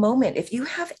take a moment, if you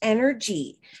have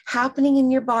energy happening in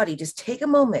your body, just take a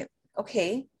moment.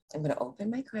 Okay, I'm going to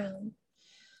open my crown.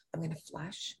 I'm going to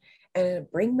flush and I'm going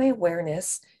to bring my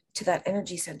awareness to that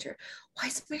energy center. Why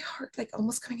is my heart like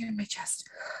almost coming out of my chest?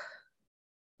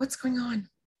 What's going on?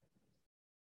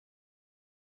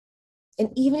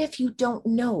 And even if you don't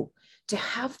know, to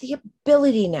have the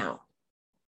ability now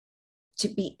to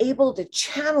be able to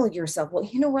channel yourself. Well,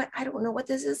 you know what? I don't know what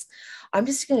this is. I'm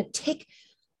just going to take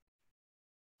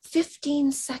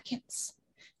 15 seconds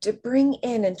to bring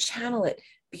in and channel it.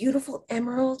 Beautiful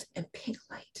emerald and pink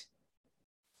light.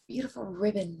 Beautiful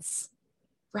ribbons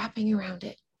wrapping around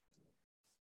it.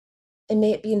 And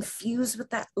may it be infused with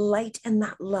that light and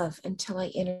that love until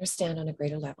I understand on a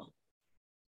greater level.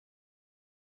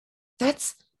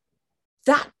 That's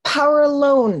that power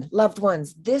alone, loved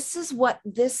ones. This is what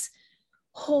this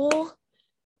whole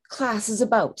class is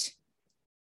about.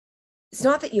 It's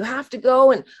not that you have to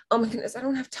go and, oh my goodness, I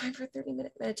don't have time for a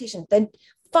 30-minute meditation. Then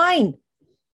fine.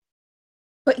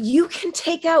 But you can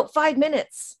take out 5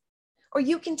 minutes, or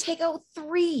you can take out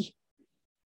 3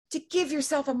 to give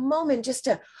yourself a moment just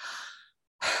to,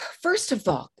 first of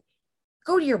all,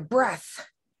 go to your breath.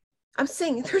 They're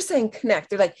saying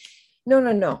connect. They're like,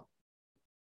 no.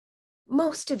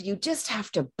 Most of you just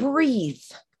have to breathe.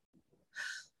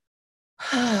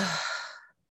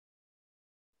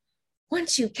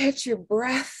 Once you catch your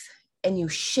breath and you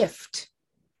shift,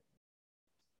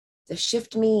 the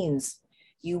shift means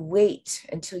you wait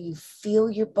until you feel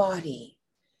your body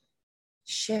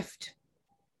shift,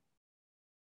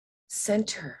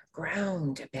 center,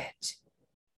 ground a bit.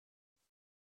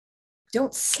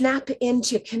 Don't snap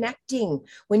into connecting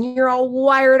when you're all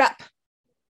wired up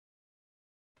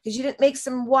because you didn't make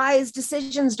some wise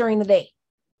decisions during the day.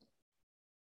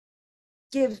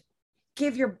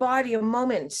 Give your body a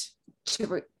moment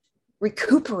to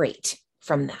recuperate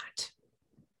from that.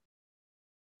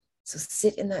 So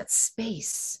sit in that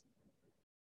space.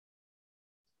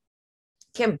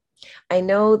 Kim, I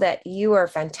know that you are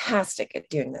fantastic at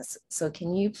doing this. So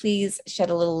can you please shed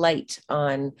a little light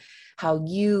on how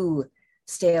you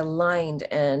stay aligned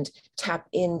and tap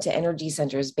into energy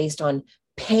centers based on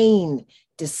pain,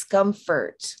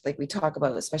 discomfort, like we talk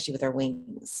about, especially with our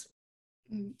wings?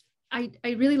 I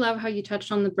really love how you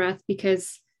touched on the breath,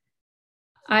 because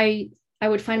I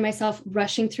would find myself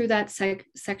rushing through that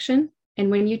section. And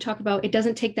when you talk about it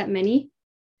doesn't take that many,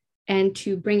 and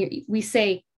to bring it, we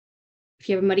say, if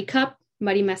you have a muddy cup,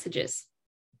 muddy messages.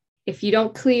 If you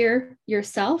don't clear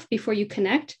yourself before you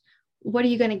connect, what are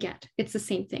you going to get? It's the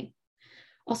same thing.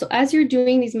 Also, as you're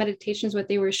doing these meditations, what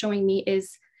they were showing me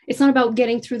is it's not about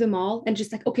getting through them all and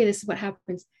just like, okay, this is what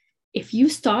happens. If you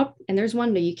stop and there's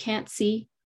one that you can't see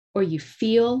or you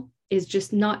feel is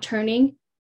just not turning,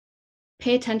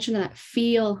 pay attention to that,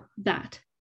 feel that.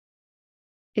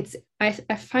 I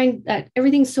find that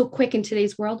everything's so quick in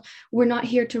today's world. We're not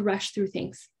here to rush through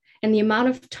things. And the amount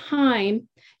of time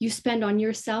you spend on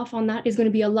yourself on that is going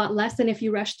to be a lot less than if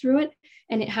you rush through it.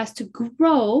 And it has to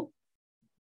grow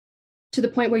to the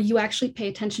point where you actually pay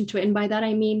attention to it. And by that,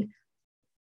 I mean,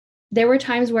 there were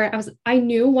times where I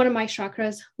knew one of my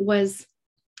chakras was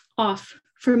off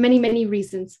for many, many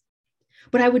reasons.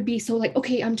 But I would be so like,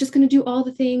 okay, I'm just going to do all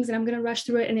the things and I'm going to rush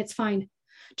through it and it's fine.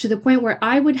 To the point where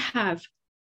I would have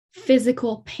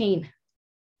physical pain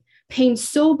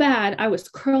so bad, I was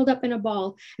curled up in a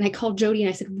ball. And I called Jody and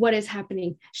I said, what is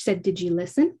happening? She said, did you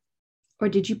listen or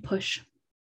did you push?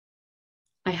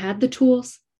 I had the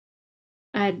tools.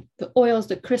 I had the oils,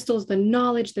 the crystals, the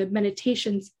knowledge, the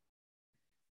meditations.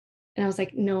 And I was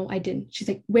like, no, I didn't. She's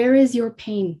like, where is your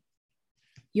pain?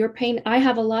 Your pain. I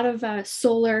have a lot of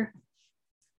solar.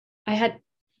 I had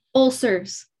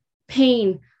ulcers,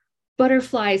 pain,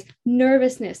 butterflies,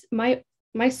 nervousness. My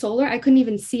solar, I couldn't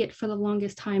even see it for the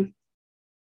longest time.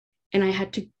 And I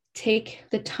had to take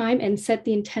the time and set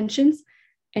the intentions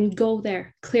and go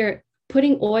there, clear it.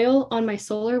 Putting oil on my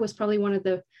solar was probably one of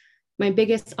my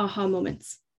biggest aha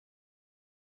moments.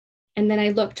 And then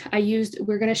I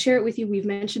we're going to share it with you. We've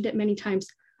mentioned it many times.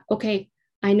 Okay,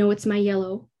 I know it's my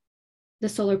yellow, the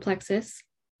solar plexus.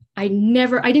 I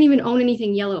didn't even own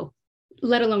anything yellow,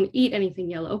 let alone eat anything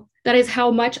yellow. That is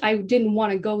how much I didn't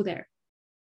want to go there.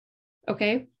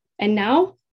 Okay. And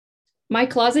now my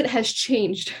closet has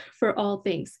changed for all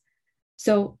things.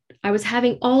 So I was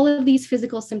having all of these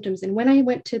physical symptoms. And when I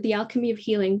went to the Alchemy of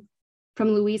Healing from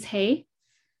Louise Hay,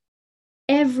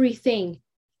 everything,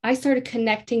 I started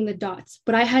connecting the dots,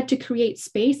 but I had to create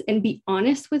space and be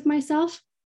honest with myself.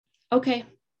 Okay.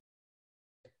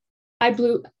 I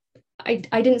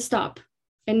didn't stop.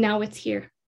 And now it's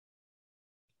here.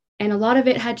 And a lot of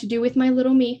it had to do with my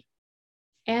little me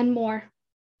and more.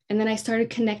 And then I started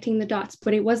connecting the dots,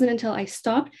 but it wasn't until I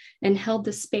stopped and held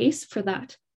the space for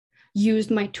that,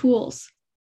 used my tools.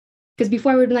 Because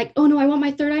before I would be like, oh no, I want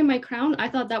my third eye, my crown. I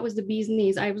thought that was the bee's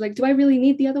knees. I was like, do I really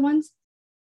need the other ones?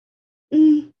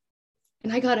 And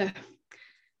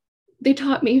they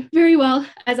taught me very well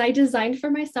as I designed for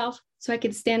myself. So I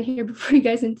could stand here before you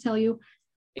guys and tell you,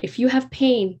 if you have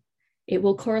pain, it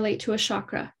will correlate to a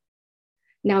chakra.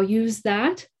 Now use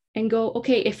that and go,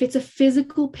 okay, if it's a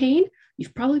physical pain,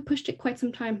 you've probably pushed it quite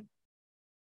some time.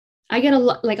 I get a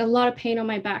lot of pain on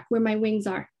my back where my wings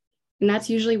are. And that's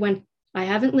usually when I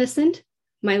haven't listened.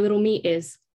 My little me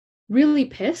is really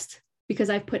pissed because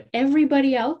I've put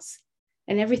everybody else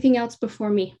and everything else before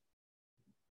me.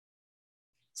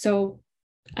 So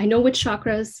I know which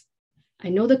chakras, I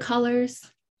know the colors,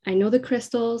 I know the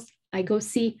crystals. I go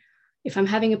see if I'm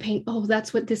having a pain, oh,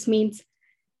 that's what this means.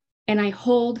 And I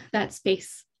hold that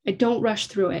space. I don't rush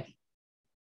through it.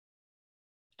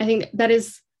 I think that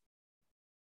is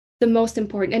the most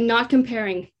important, and not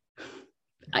comparing.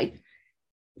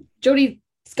 Jody's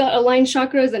got aligned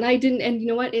chakras and I didn't, and you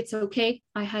know what? It's okay.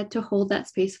 I had to hold that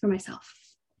space for myself.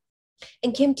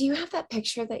 And Kim, do you have that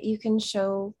picture that you can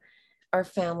show our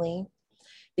family?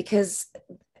 Because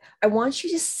I want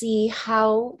you to see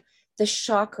how the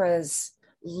chakras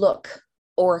look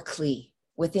oracally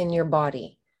within your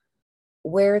body,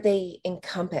 where they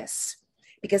encompass.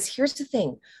 Because here's the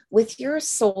thing, with your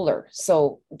solar,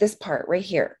 so this part right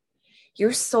here,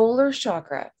 your solar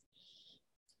chakra,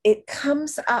 it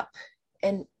comes up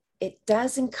and it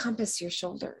does encompass your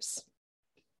shoulders.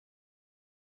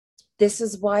 This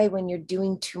is why when you're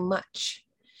doing too much,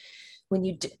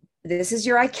 this is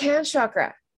your I can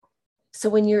chakra. So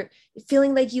when you're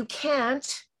feeling like you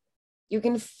can't, you're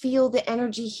going to feel the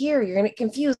energy here. You're going to get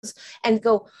confused and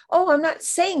go, oh, I'm not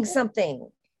saying something.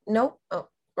 Nope. Oh,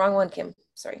 wrong one, Kim.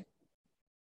 Sorry.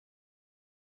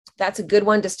 That's a good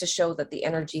one just to show that the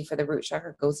energy for the root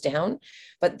chakra goes down.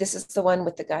 But this is the one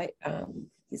with the guy,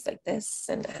 He's like this,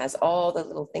 and it has all the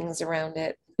little things around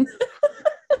it.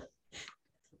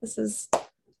 This is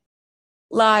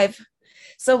live.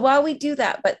 So while we do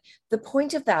that, but the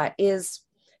point of that is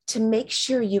to make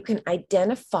sure you can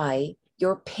identify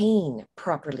your pain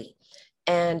properly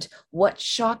and what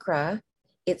chakra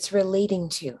it's relating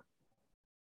to.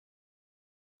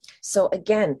 So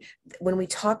again, when we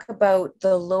talk about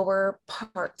the lower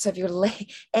parts of your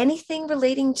leg, anything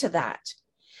relating to that.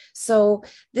 So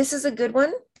this is a good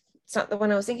one. It's not the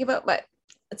one I was thinking about, but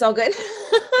it's all good.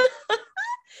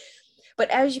 But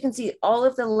as you can see, all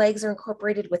of the legs are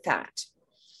incorporated with that.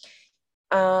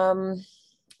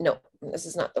 No, this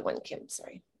is not the one, Kim,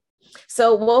 sorry.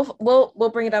 So we'll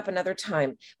bring it up another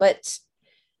time, but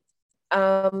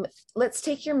let's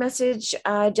take your message,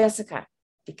 Jessica,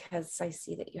 because I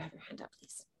see that you have your hand up,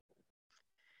 please.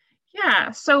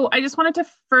 Yeah, so I just wanted to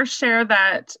first share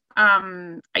that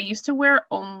I used to wear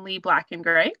only black and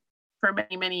gray for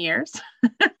many, many years.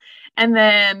 And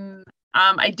then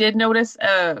I did notice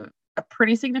a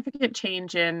pretty significant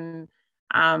change in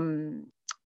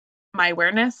my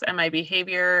awareness and my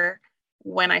behavior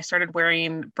when I started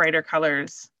wearing brighter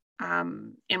colors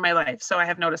in my life. So I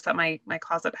have noticed that my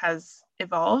closet has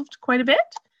evolved quite a bit.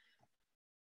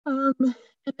 And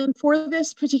then for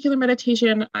this particular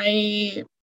meditation, I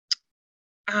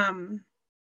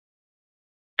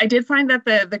did find that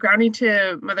the grounding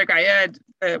to Mother Gaia,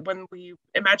 when we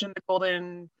imagine the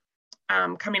golden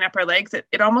coming up our legs,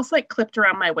 it almost like clipped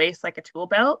around my waist like a tool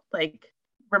belt. Like,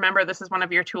 remember, this is one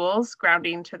of your tools,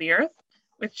 grounding to the earth,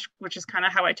 which is kind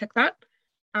of how I took that.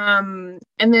 And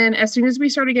then as soon as we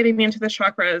started getting into the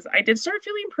chakras, I did start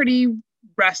feeling pretty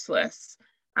restless.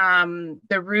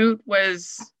 The root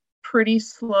was pretty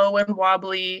slow and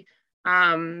wobbly.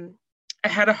 I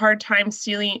had a hard time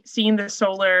seeing the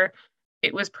solar.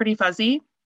 It was pretty fuzzy.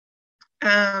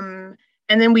 And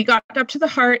then we got up to the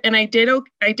heart, and I did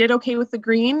okay with the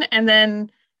green, and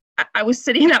then I was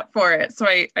sitting up for it. So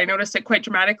I noticed it quite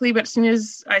dramatically, but as soon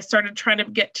as I started trying to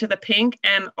get to the pink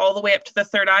and all the way up to the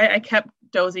third eye, I kept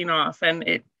dozing off, and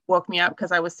it woke me up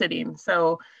because I was sitting.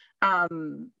 So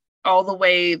all the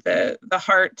way, the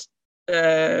heart,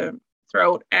 the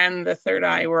throat, and the third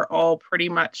eye were all pretty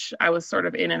much, I was sort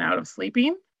of in and out of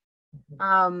sleeping.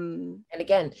 And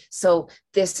again, so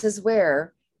this is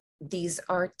where these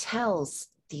are tells,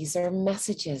 these are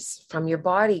messages from your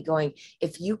body going,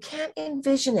 if you can't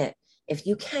envision it, if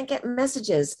you can't get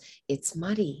messages, it's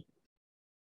muddy,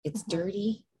 it's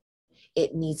dirty,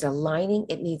 it needs aligning,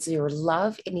 it needs your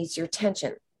love, it needs your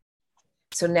attention.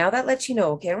 So now that lets you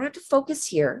know, okay, I don't have to focus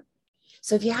here.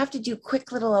 So if you have to do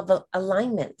quick little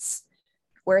alignments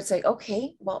where it's like,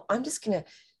 okay, well, I'm just going to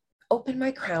open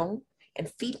my crown and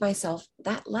feed myself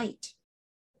that light,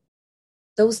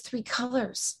 those three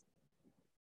colors.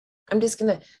 I'm just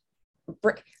going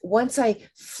to, once I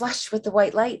flush with the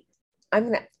white light, I'm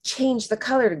going to change the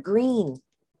color to green.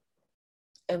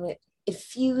 I'm going to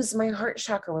infuse my heart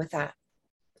chakra with that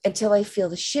until I feel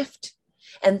the shift.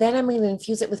 And then I'm going to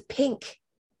infuse it with pink.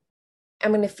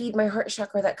 I'm going to feed my heart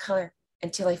chakra that color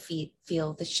until I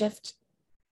feel the shift.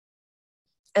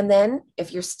 And then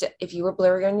if you were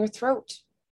blurry on your throat,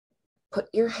 put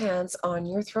your hands on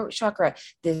your throat chakra.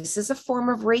 This is a form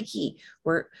of Reiki.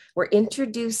 We're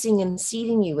introducing and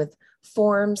seeding you with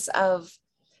forms of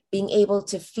being able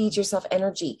to feed yourself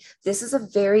energy. This is a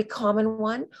very common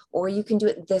one, or you can do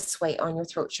it this way on your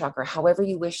throat chakra, however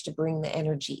you wish to bring the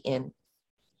energy in.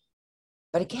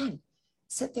 But again,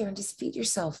 sit there and just feed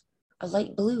yourself a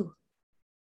light blue,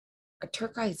 a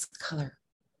turquoise color.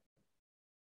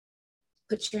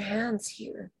 Put your hands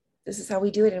here. This is how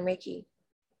we do it in Reiki.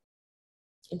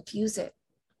 Infuse it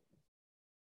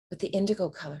with the indigo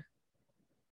color.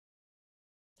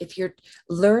 If you're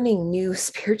learning new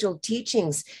spiritual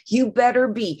teachings, you better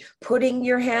be putting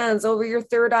your hands over your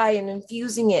third eye and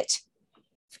infusing it.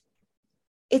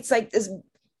 It's like this,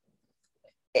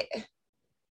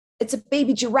 it's a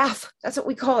baby giraffe. That's what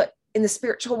we call it in the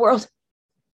spiritual world.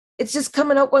 It's just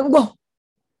coming out going, whoa.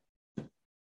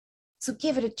 So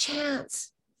give it a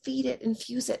chance. Feed it,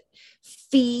 infuse it.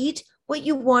 Feed what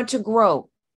you want to grow.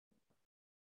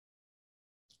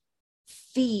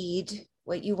 Feed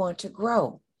what you want to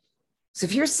grow. So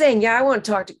if you're saying, yeah, I want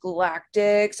to talk to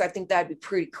galactics, I think that'd be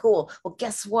pretty cool. Well,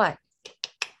 guess what?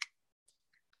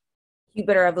 You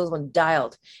better have those ones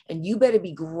dialed, and you better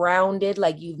be grounded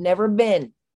like you've never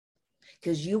been,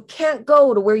 because you can't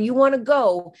go to where you want to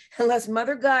go unless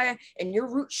Mother Gaia and your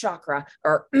root chakra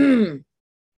are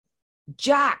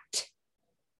jacked.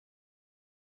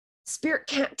 Spirit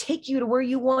can't take you to where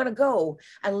you want to go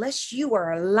unless you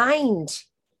are aligned,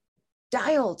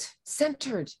 dialed,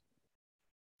 centered.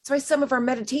 That's why some of our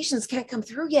meditations can't come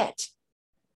through yet.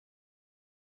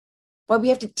 Why we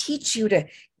have to teach you to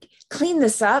clean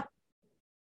this up,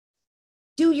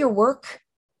 do your work,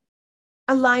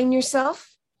 align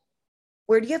yourself.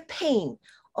 Where do you have pain?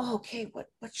 Oh, okay, what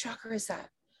chakra is that?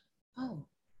 Oh,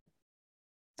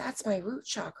 that's my root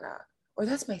chakra, or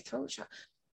that's my throat chakra.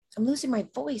 I'm losing my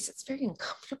voice. It's very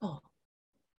uncomfortable.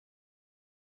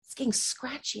 It's getting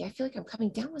scratchy. I feel like I'm coming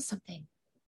down with something.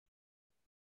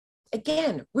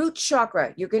 Again, root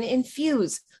chakra, you're going to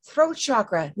infuse. Throat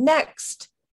chakra, next.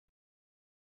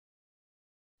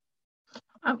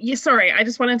 Sorry, I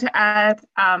just wanted to add,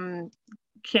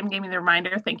 Kim gave me the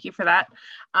reminder. Thank you for that.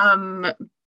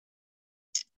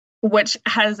 Which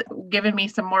has given me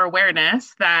some more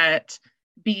awareness that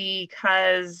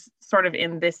because sort of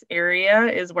in this area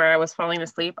is where I was falling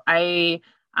asleep, my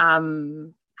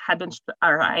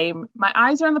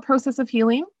eyes are in the process of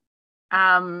healing.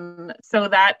 So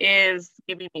that is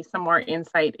giving me some more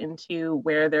insight into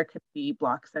where there could be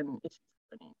blocks and issues.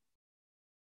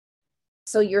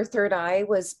 So your third eye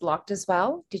was blocked as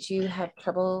well? Did you have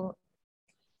trouble?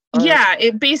 Yeah,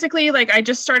 it basically, like, I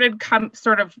just started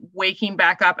sort of waking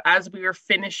back up as we were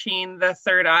finishing the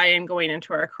third eye and going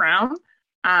into our crown.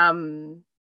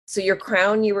 So your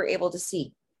crown you were able to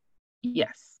see?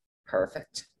 Yes.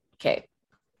 Perfect. Okay.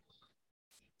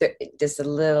 Just a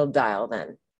little dial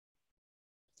then.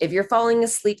 If you're falling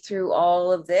asleep through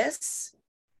all of this,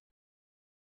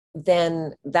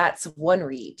 then that's one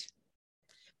read.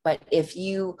 But if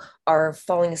you are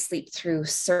falling asleep through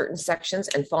certain sections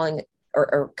and falling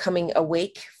or coming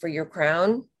awake for your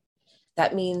crown,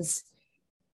 that means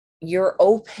you're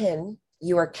open,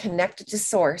 you are connected to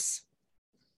source.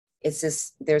 It's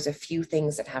just, there's a few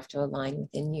things that have to align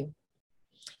within you.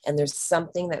 And there's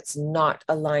something that's not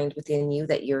aligned within you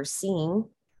that you're seeing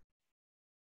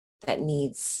that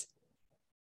needs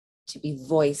to be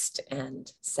voiced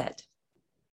and said.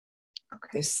 Okay.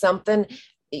 There's something,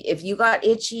 if you got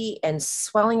itchy and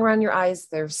swelling around your eyes,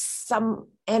 there's some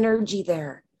energy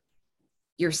there.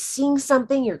 You're seeing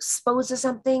something, you're exposed to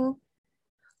something,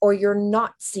 or you're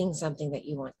not seeing something that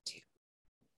you want to.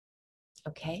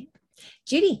 Okay.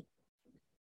 Judy.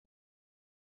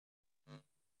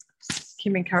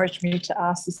 Kim encouraged me to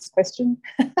ask this question.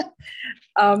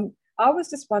 I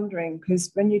was just wondering, because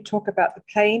when you talk about the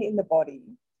pain in the body,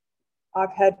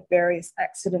 I've had various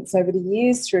accidents over the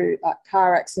years through like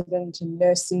car accident and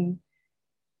nursing,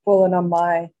 fallen on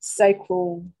my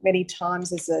sacral many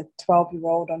times as a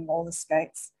 12-year-old on roller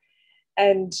skates.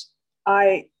 And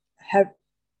I have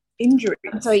injuries.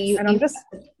 So you just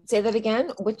say that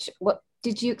again. What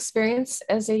did you experience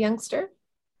as a youngster?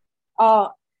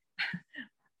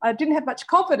 I didn't have much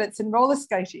confidence in roller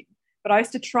skating, but I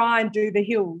used to try and do the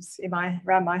hills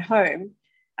around my home,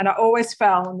 and I always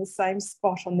fell on the same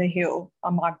spot on the hill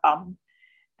on my bum,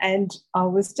 and I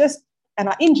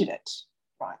injured it,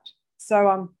 right?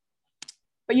 So,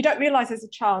 but you don't realise as a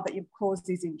child that you've caused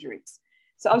these injuries.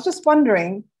 So I was just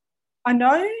wondering, I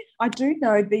do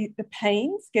know the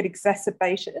pains get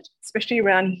exacerbated, especially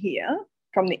around here,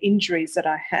 from the injuries that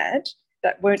I had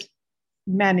that weren't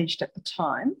managed at the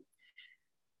time.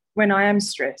 When I am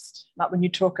stressed, like when you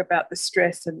talk about the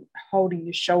stress and holding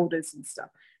your shoulders and stuff.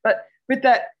 But with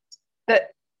that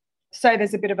say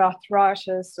there's a bit of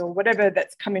arthritis or whatever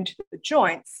that's come into the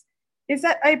joints, is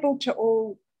that able to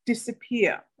all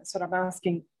disappear? That's what I'm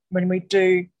asking when we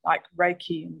do like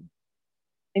Reiki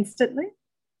instantly.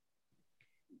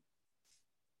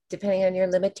 Depending on your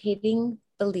limiting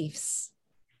beliefs.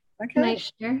 Okay. Can I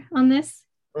share on this?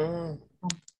 Mm.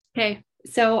 Okay,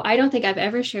 so I don't think I've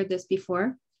ever shared this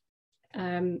before.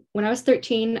 When I was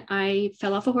 13, I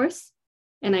fell off a horse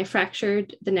and I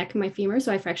fractured the neck of my femur.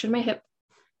 So I fractured my hip.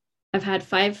 I've had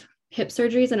 5 hip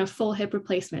surgeries and a full hip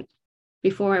replacement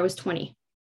before I was 20.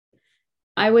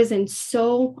 I was in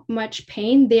so much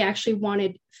pain. They actually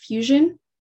wanted fusion.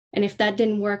 And if that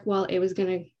didn't work, well, it was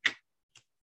going to.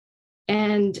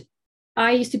 And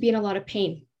I used to be in a lot of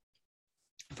pain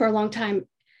for a long time.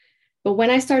 But when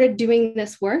I started doing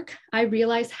this work, I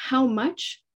realized how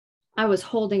much I was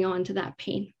holding on to that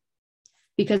pain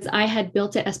because I had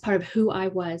built it as part of who I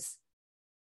was.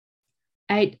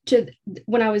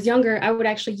 When I was younger, I would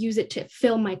actually use it to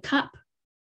fill my cup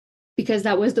because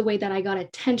that was the way that I got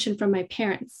attention from my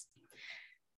parents.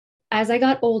 As I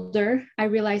got older, I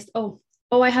realized, oh,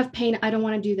 I have pain. I don't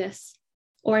want to do this.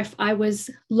 Or if I was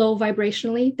low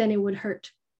vibrationally, then it would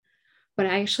hurt. But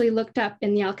I actually looked up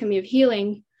in the Alchemy of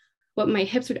Healing what my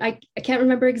hips would, I can't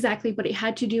remember exactly, but it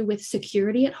had to do with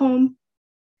security at home.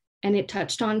 And it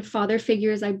touched on father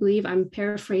figures, I believe. I'm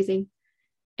paraphrasing.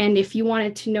 And if you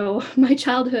wanted to know my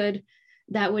childhood,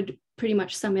 that would pretty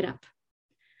much sum it up.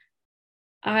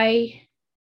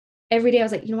 every day I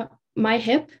was like, you know what? My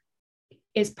hip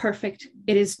is perfect.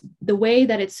 It is the way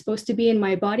that it's supposed to be in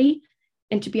my body.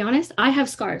 And to be honest, I have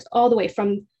scars all the way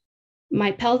from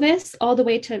my pelvis all the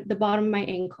way to the bottom of my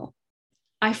ankle.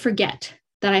 I forget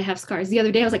that I have scars. The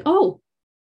other day I was like, oh,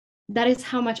 that is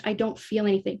how much I don't feel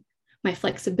anything. My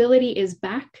flexibility is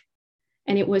back.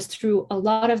 And it was through a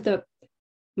lot of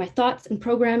my thoughts and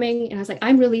programming. And I was like,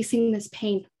 I'm releasing this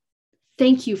pain.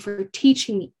 Thank you for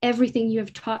teaching me everything you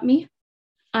have taught me.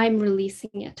 I'm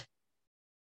releasing it.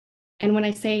 And when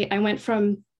I say I went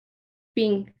from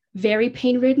being very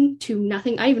pain ridden to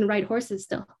nothing, I even ride horses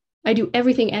still. I do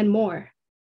everything and more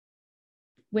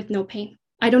with no pain.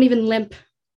 I don't even limp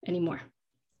anymore.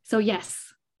 So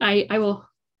yes, I will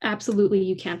absolutely,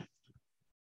 you can.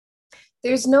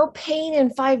 There's no pain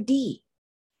in 5D.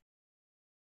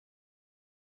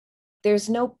 There's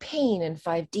no pain in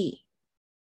 5D.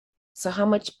 So how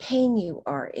much pain you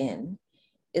are in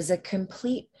is a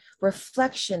complete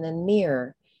reflection and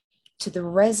mirror to the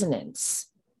resonance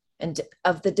and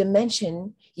of the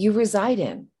dimension you reside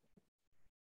in.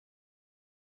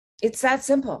 It's that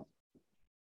simple.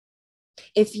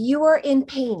 If you are in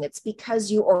pain, it's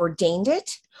because you ordained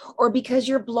it or because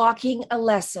you're blocking a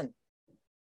lesson.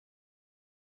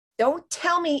 Don't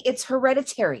tell me it's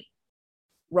hereditary.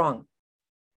 Wrong.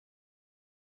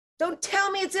 Don't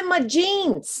tell me it's in my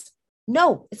genes.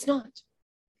 No, it's not.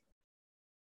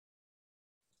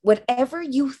 Whatever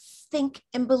you think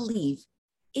and believe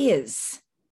is.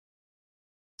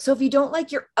 So if you don't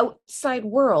like your outside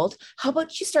world, how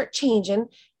about you start changing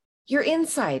your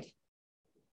inside?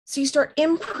 So you start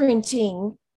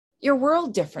imprinting your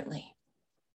world differently.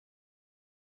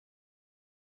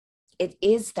 It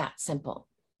is that simple.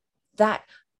 That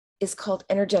is called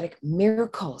energetic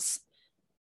miracles.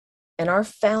 And our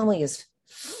family is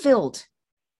filled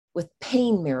with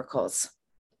pain miracles.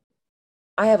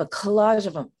 I have a collage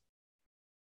of them.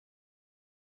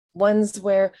 Ones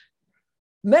where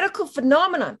medical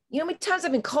phenomenon. You know how many times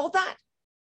I've been called that?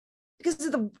 Because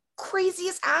of the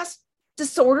craziest ass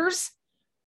disorders.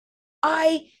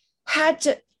 I had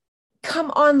to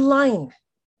come online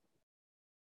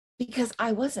because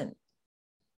I wasn't.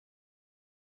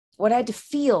 What I had to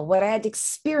feel, what I had to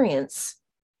experience,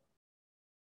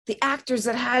 the actors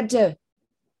that had to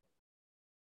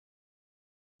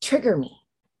trigger me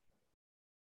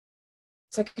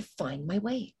so I could find my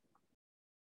way.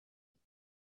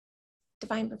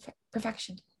 Divine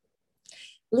perfection.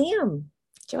 Liam,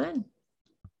 Joanne.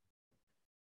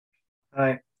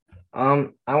 Hi.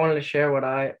 I wanted to share what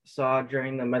I saw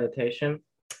during the meditation.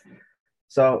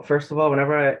 So first of all,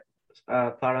 whenever I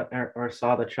thought or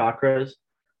saw the chakras,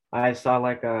 I saw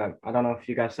like I don't know if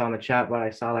you guys saw in the chat, but I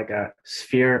saw like a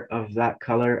sphere of that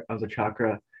color of the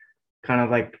chakra, kind of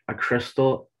like a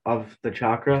crystal of the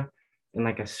chakra in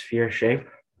like a sphere shape.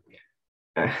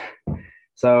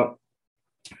 So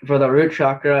for the root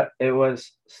chakra, it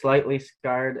was slightly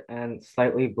scarred and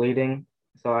slightly bleeding.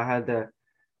 So I had to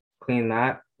clean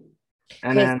that.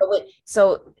 And okay, then,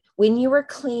 so when you were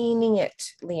cleaning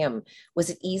it, Liam, was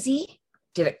it easy?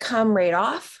 Did it come right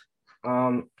off?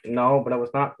 no, but it was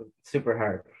not super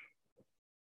hard.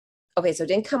 Okay, so it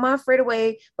didn't come off right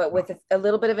away, but with a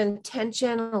little bit of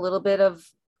intention, a little bit of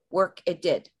work, it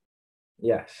did.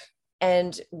 Yes.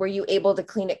 And were you able to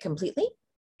clean it completely?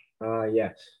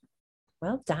 Yes.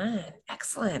 Well done.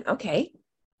 Excellent. Okay.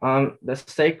 The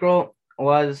sacral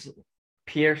was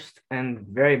pierced and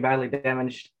very badly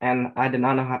damaged, and I did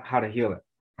not know how to heal it.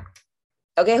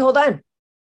 Okay, hold on.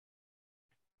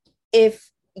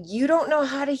 If you don't know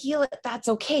how to heal it, that's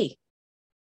okay.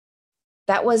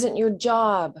 That wasn't your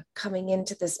job coming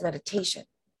into this meditation.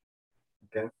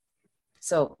 Okay.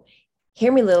 So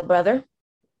hear me, little brother.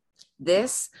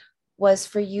 This was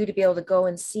for you to be able to go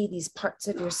and see these parts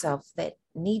of yourself that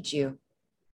need you,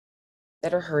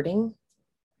 that are hurting,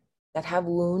 that have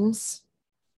wounds,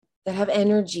 that have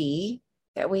energy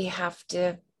that we have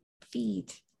to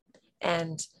feed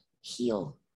and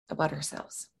heal about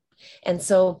ourselves. And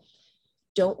so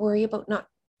don't worry about not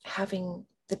having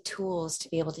the tools to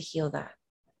be able to heal that.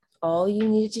 All you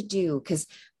needed to do, because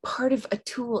part of a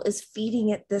tool is feeding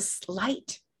it this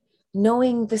light,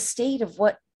 knowing the state of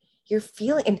what you're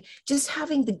feeling, and just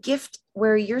having the gift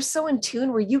where you're so in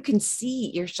tune, where you can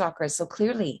see your chakras so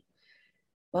clearly.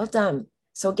 Well done.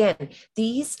 So again,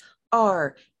 these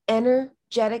are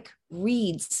energetic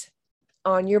reads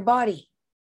on your body.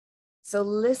 So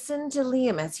listen to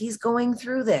Liam as he's going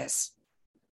through this.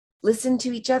 Listen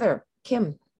to each other.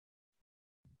 Kim.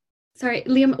 Sorry,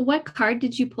 Liam, what card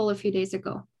did you pull a few days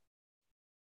ago?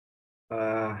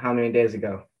 How many days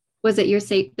ago? Was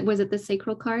it the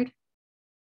sacral card?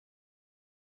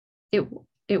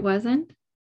 It wasn't?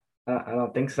 I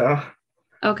don't think so.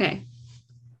 Okay.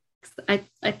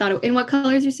 I thought in what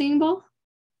color is your singing bowl?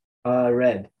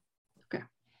 Red. Okay.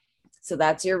 So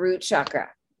that's your root chakra.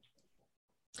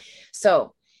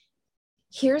 So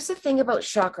here's the thing about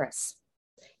chakras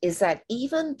is that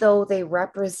even though they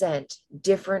represent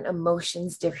different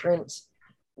emotions, different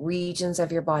regions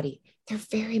of your body, they're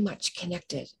very much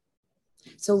connected.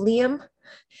 So Liam,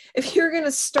 if you're going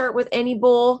to start with any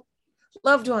bowl,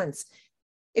 loved ones,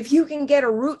 if you can get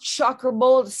a root chakra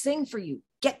bowl to sing for you,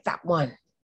 get that one.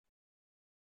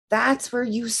 That's where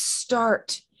you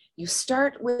start. You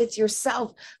start with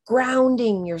yourself,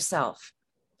 grounding yourself.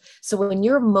 So when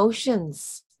your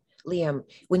emotions, Liam,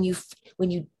 when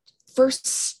you first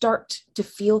start to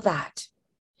feel that,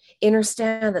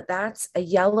 understand that that's a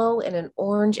yellow and an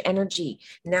orange energy.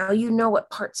 Now you know what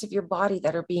parts of your body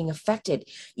that are being affected.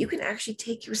 You can actually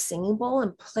take your singing bowl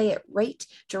and play it right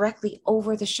directly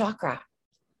over the chakra.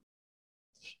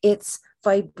 Its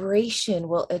vibration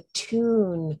will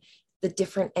attune the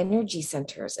different energy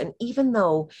centers. And even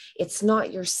though it's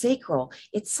not your sacral,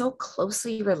 it's so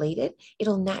closely related,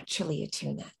 it'll naturally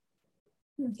attune it,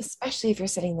 especially if you're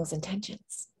setting those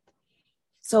intentions.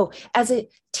 So as a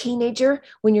teenager,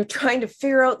 when you're trying to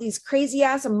figure out these crazy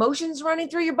ass emotions running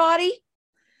through your body,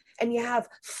 and you have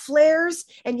flares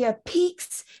and you have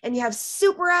peaks and you have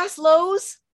super ass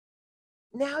lows,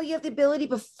 now you have the ability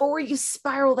before you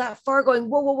spiral that far going,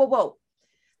 whoa, whoa, whoa, whoa.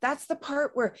 That's the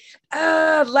part where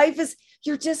life is,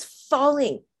 you're just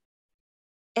falling.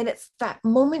 And it's that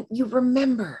moment you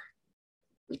remember.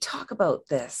 We talk about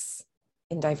this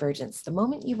in Divergence. The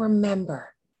moment you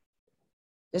remember.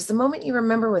 There's the moment you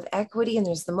remember with equity, and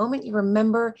there's the moment you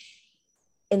remember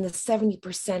in the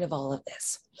 70% of all of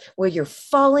this, where you're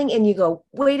falling and you go,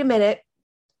 wait a minute,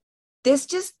 this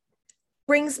just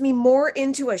brings me more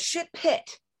into a shit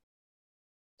pit.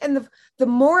 And the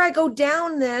more I go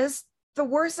down this, the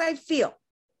worse I feel.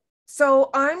 So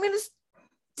I'm going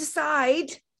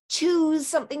to choose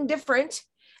something different.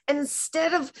 And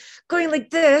instead of going like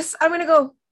this, I'm going to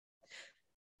go,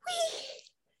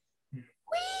 wee, wee.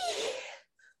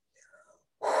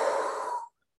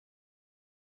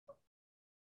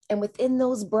 And within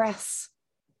those breaths,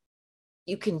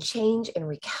 you can change and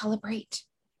recalibrate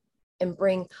and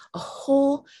bring a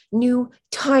whole new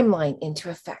timeline into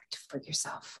effect for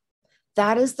yourself.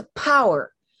 That is the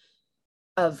power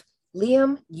of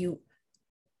Liam, you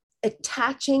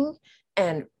attaching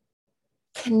and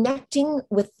connecting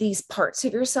with these parts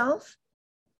of yourself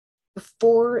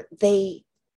before they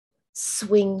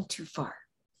swing too far.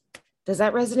 Does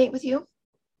that resonate with you?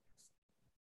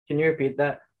 Can you repeat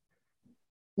that?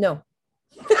 No.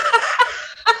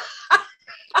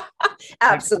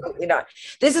 Absolutely not.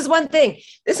 This is one thing.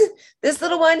 This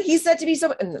little one, he said to me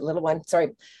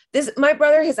my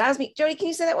brother has asked me, Jody, can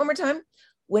you say that one more time?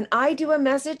 When I do a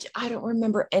message, I don't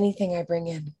remember anything I bring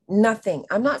in. Nothing.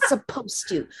 I'm not supposed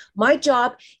to. My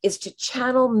job is to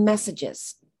channel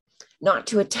messages, not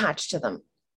to attach to them.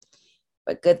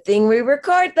 But good thing we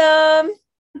record them.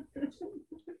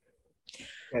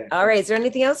 Okay. All right. Is there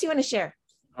anything else you want to share?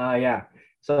 Yeah.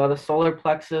 So the solar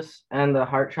plexus and the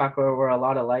heart chakra were a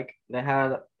lot alike. They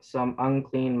had some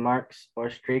unclean marks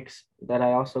or streaks that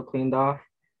I also cleaned off,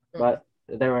 but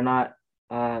they were not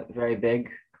very big.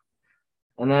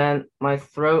 And then my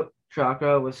throat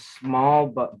chakra was small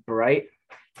but bright.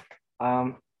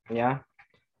 Yeah.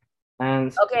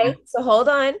 And okay, so hold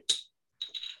on.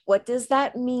 What does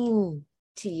that mean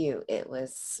to you? It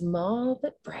was small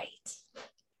but bright.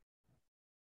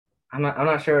 I'm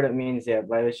not sure what it means yet,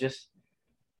 but it was just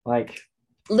like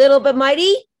little but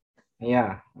mighty.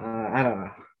 Yeah, I don't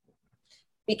know.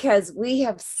 Because we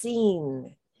have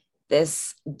seen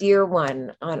this dear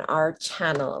one on our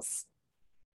channels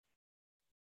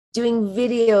doing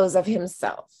videos of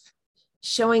himself,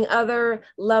 showing other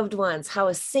loved ones how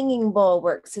a singing bowl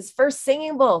works. His first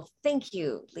singing bowl. Thank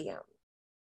you, Liam.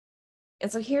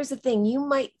 And so here's the thing. You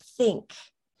might think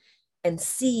and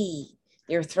see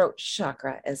your throat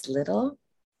chakra as little,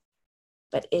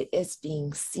 but it is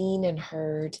being seen and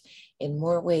heard in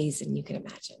more ways than you can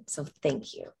imagine. So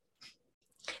thank you.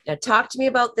 Now talk to me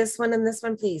about this one and this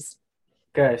one, please.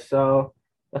 Okay, so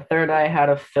the third eye had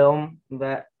a film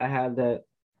that I had to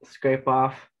scrape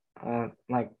off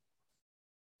like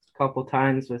a couple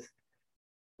times with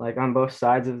like on both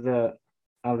sides of the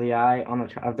eye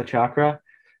of the chakra.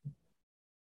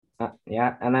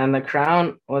 Yeah, and then the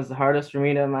crown was the hardest for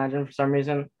me to imagine for some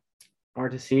reason or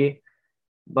to see,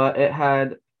 but it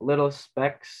had little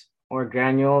specks or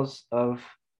granules of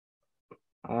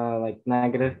like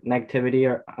negativity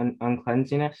or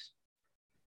uncleansiness.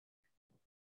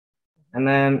 And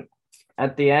then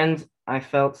at the end, I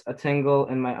felt a tingle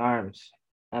in my arms,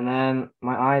 and then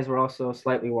my eyes were also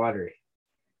slightly watery.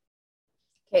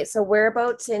 Okay, so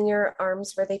whereabouts in your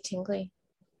arms were they tingly?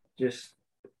 Just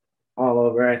all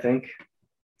over, I think.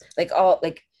 Like all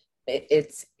like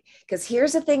it's because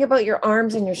here's the thing about your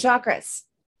arms and your chakras.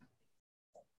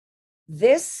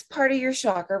 This part of your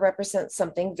chakra represents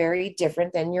something very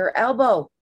different than your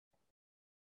elbow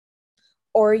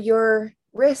or your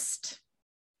wrist.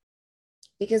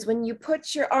 Because when you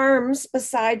put your arms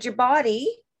beside your body,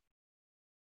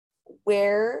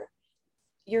 where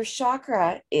your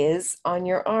chakra is on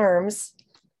your arms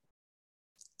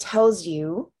tells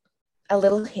you a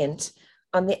little hint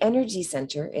on the energy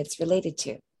center it's related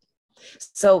to.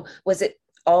 So was it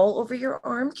all over your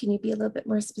arm? Can you be a little bit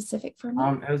more specific for me?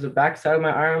 It was the back side of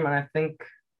my arm, and I think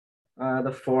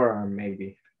the forearm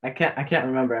maybe. I can't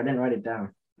remember. I didn't write it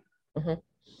down. Mm-hmm.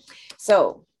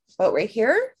 So about right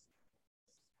here.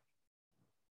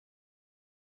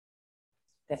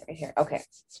 Right here. Okay.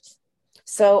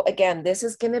 So again, this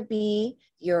is going to be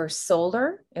your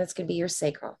solar and it's going to be your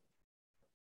sacral.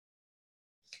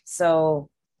 So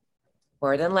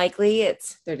more than likely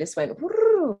they're just went,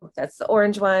 that's the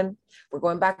orange one. We're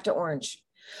going back to orange.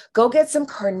 Go get some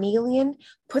carnelian,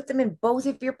 put them in both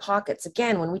of your pockets.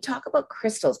 Again, when we talk about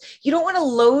crystals, you don't want to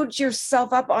load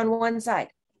yourself up on one side,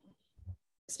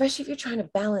 especially if you're trying to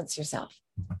balance yourself.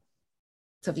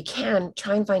 So if you can,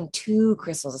 try and find 2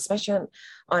 crystals, especially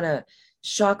on a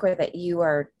chakra that you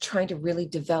are trying to really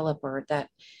develop or that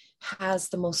has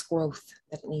the most growth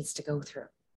that it needs to go through.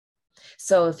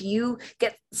 So if you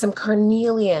get some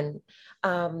carnelian,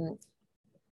 for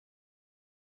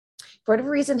whatever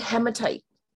reason, hematite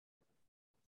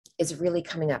is really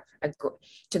coming up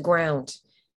to ground.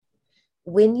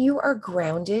 When you are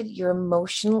grounded, your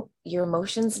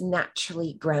emotions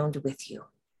naturally ground with you.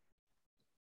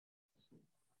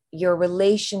 Your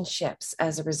relationships,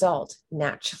 as a result,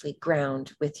 naturally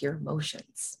ground with your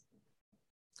emotions.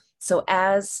 So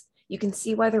as you can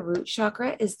see why the root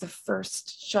chakra is the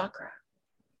first chakra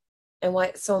and why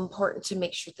it's so important to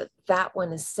make sure that that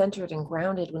one is centered and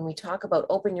grounded when we talk about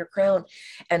open your crown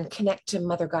and connect to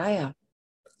Mother Gaia.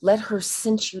 Let her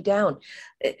cinch you down.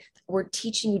 We're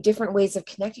teaching you different ways of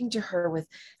connecting to her with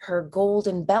her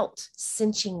golden belt,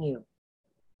 cinching you.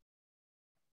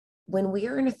 When we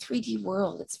are in a 3D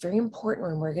world, it's very important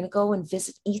when we're going to go and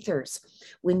visit ethers.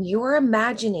 When you're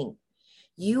imagining,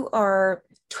 you are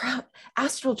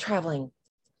astral traveling,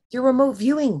 you're remote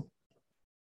viewing.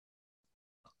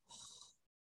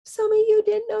 Some of you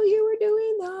didn't know you were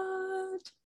doing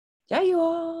that. Yeah, you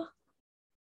are.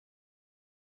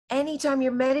 Anytime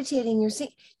you're meditating,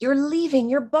 you're leaving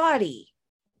your body.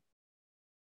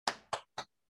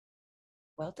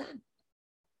 Well done.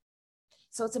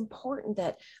 So it's important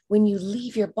that when you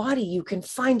leave your body, you can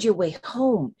find your way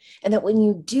home. And that when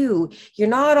you do, you're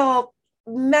not all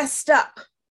messed up.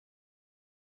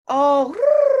 All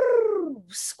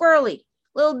squirrely,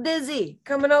 little dizzy,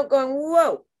 coming out going,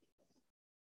 whoa.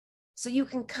 So you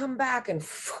can come back and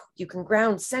you can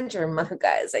ground center. And Mother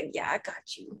Gaia is like, yeah, I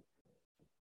got you.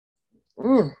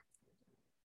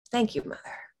 Thank you,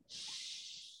 Mother.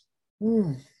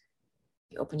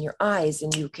 You open your eyes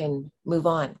and you can move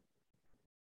on.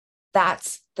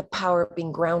 That's the power of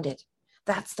being grounded.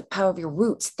 That's the power of your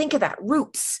roots. Think of that,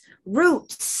 roots.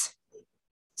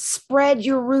 Spread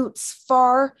your roots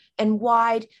far and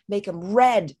wide. Make them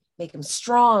red, make them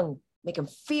strong, make them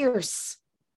fierce.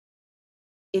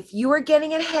 If you are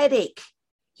getting a headache,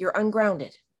 you're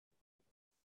ungrounded.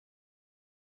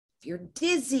 If you're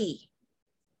dizzy,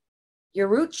 your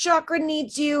root chakra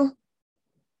needs you.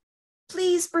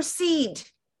 Please proceed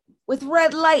with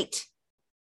red light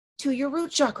to your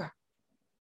root chakra.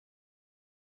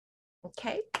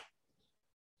 Okay.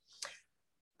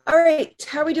 All right.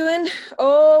 How are we doing?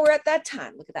 Oh, we're at that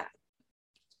time. Look at that.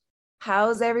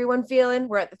 How's everyone feeling?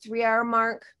 We're at the 3-hour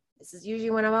mark. This is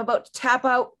usually when I'm about to tap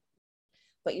out,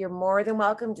 but you're more than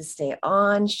welcome to stay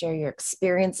on, share your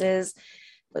experiences.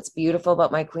 What's beautiful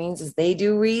about my queens is they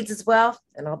do reads as well,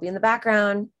 and I'll be in the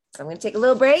background. So I'm going to take a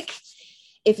little break.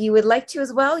 If you would like to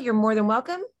as well, you're more than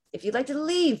welcome. If you'd like to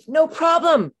leave, no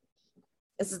problem.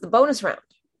 This is the bonus round.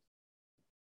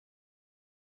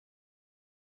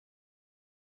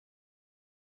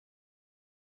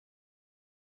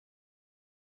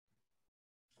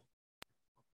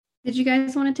 Did you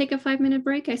guys want to take a 5-minute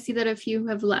break? I see that a few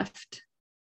have left.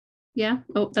 Yeah.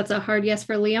 Oh, that's a hard yes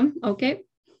for Liam. Okay.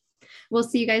 We'll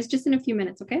see you guys just in a few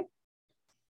minutes, okay?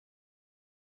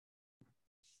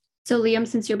 So Liam,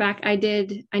 since you're back, I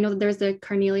know that there's the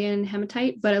carnelian and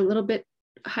hematite, but a little bit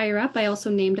higher up, I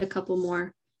also named a couple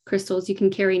more crystals you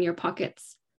can carry in your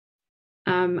pockets.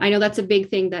 I know that's a big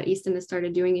thing that Easton has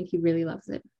started doing, and he really loves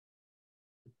it.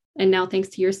 And now, thanks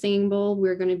to your singing bowl,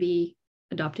 we're going to be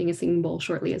adopting a singing bowl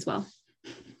shortly as well.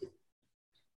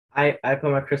 I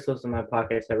put my crystals in my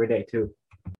pockets every day too.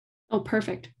 Oh,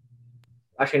 perfect.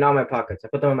 Actually, not in my pockets. I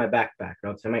put them in my backpack,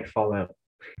 or else I might fall out.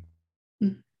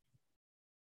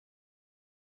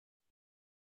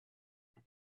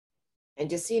 And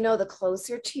just so you know, the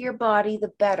closer to your body,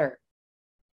 the better.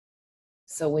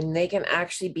 So when they can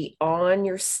actually be on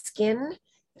your skin,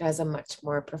 it has a much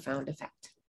more profound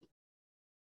effect.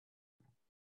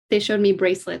 They showed me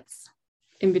bracelets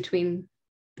in between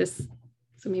this.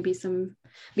 So maybe some,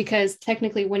 because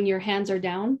technically when your hands are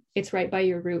down, it's right by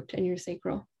your root and your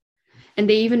sacral. And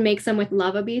they even make some with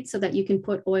lava beads so that you can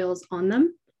put oils on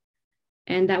them.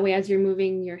 And that way, as you're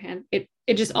moving your hand, it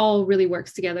just all really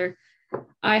works together.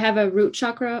 I have a root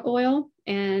chakra oil,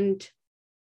 and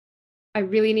I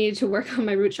really needed to work on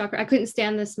my root chakra. I couldn't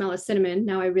stand the smell of cinnamon.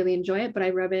 Now I really enjoy it, but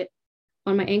I rub it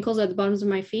on my ankles, at the bottoms of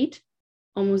my feet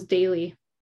almost daily.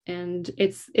 And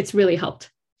it's really helped.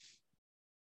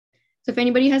 So if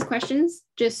anybody has questions,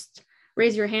 just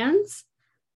raise your hands.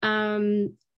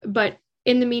 But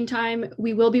in the meantime,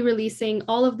 we will be releasing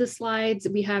all of the slides.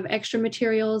 We have extra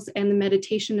materials and the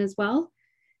meditation as well.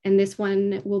 And this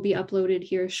one will be uploaded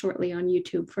here shortly on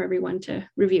YouTube for everyone to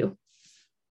review.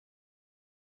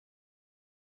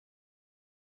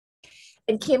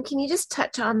 And Kim, can you just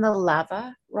touch on the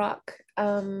lava rock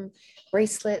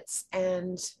bracelets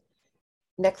and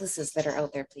necklaces that are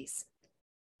out there, please?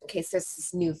 In case this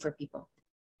is new for people.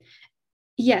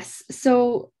 Yes.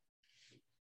 So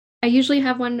I usually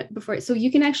have one before. So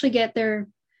you can actually get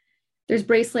there's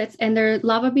bracelets, and they're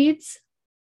lava beads,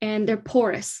 and they're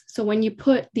porous. So when you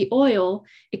put the oil,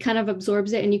 it kind of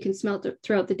absorbs it and you can smell it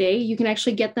throughout the day. You can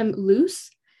actually get them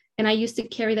loose. And I used to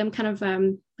carry them kind of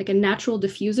like a natural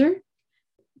diffuser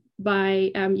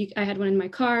I had one in my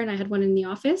car and I had one in the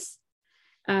office.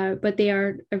 But they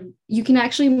are, you can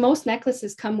actually, most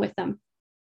necklaces come with them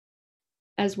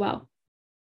as well.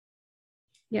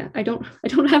 Yeah, I don't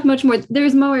have much more.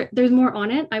 There's more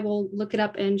on it. I will look it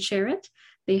up and share it.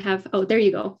 They have, oh, there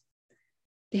you go.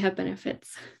 They have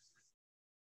benefits.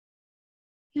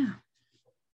 Yeah.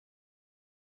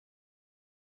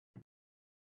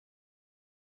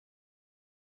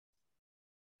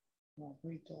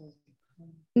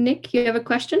 Nick, you have a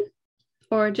question?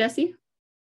 Or Jesse?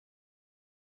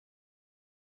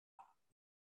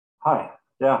 Hi,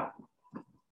 yeah.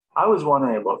 I was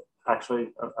wondering about, actually,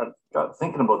 I've got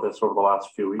thinking about this over the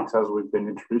last few weeks as we've been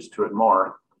introduced to it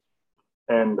more.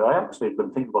 And I actually have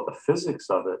been thinking about the physics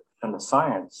of it and the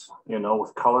science,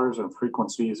 with colors and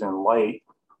frequencies and light.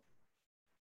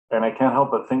 And I can't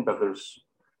help but think that there's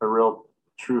a real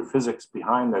true physics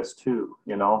behind this too,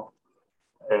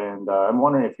 And I'm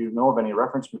wondering if you know of any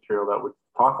reference material that would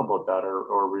talk about that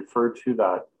or refer to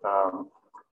that,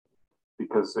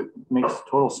 because it makes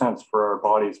total sense for our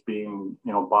bodies being,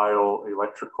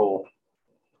 bioelectrical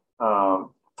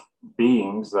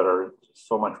beings that are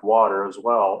so much water as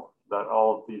well, that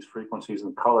all of these frequencies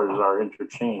and colors are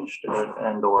interchanged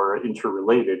and or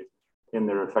interrelated in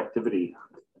their effectivity.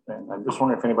 And I'm just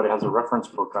wondering if anybody has a reference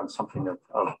book on something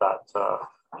of that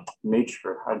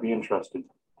nature. I'd be interested.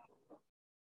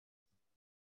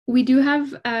 We do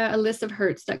have a list of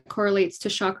hertz that correlates to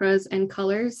chakras and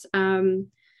colors.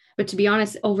 But to be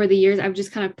honest, over the years, I've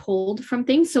just kind of pulled from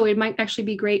things. So it might actually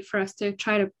be great for us to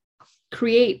try to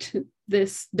create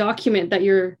this document that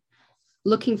you're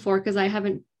looking for, because I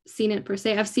haven't seen it per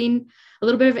se. I've seen a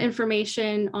little bit of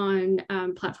information on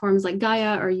platforms like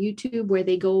Gaia or YouTube, where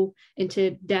they go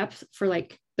into depth for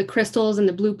like the crystals and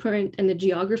the blueprint and the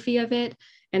geography of it.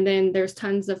 And then there's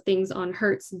tons of things on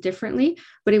hertz differently.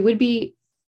 But it would be,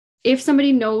 if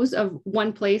somebody knows of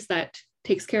one place that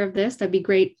takes care of this, that'd be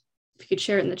great if you could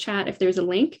share it in the chat if there's a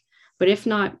link. But if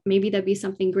not, maybe that'd be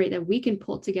something great that we can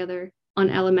pull together on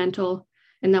elemental,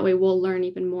 and that way we'll learn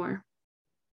even more.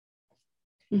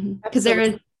 Because there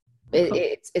is,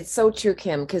 it's so true,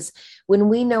 Kim, because when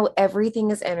we know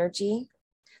everything is energy,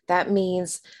 that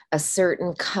means a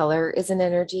certain color is an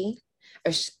energy,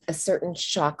 a certain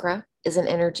chakra is an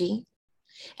energy.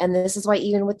 And this is why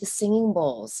even with the singing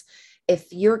bowls, if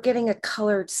you're getting a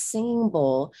colored singing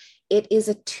bowl, it is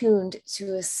attuned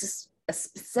to a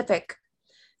specific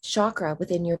chakra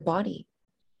within your body.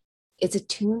 It's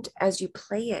attuned as you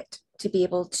play it to be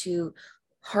able to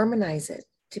harmonize it,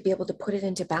 to be able to put it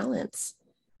into balance.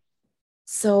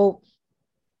 So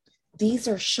these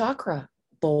are chakra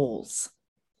bowls,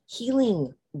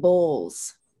 healing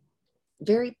bowls,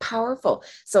 very powerful.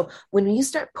 So when you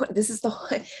start putting, this is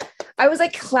the, I was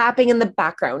like clapping in the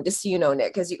background, just so you know,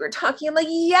 Nick, as you were talking, I'm like,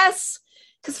 yes,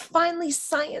 Because finally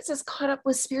science has caught up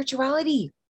with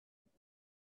spirituality,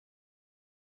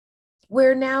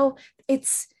 where now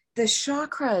it's the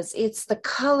chakras, it's the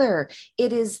color,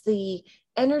 it is the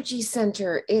energy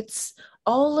center, it's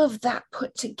all of that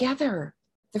put together,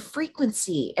 the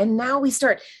frequency. And now we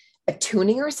start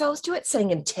attuning ourselves to it, setting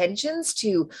intentions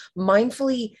to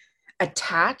mindfully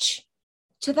attach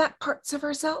to that parts of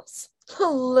ourselves.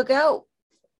 Look out.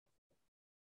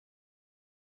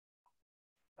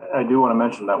 I do want to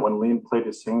mention that when Liam played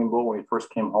his singing bowl when he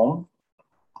first came home,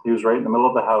 he was right in the middle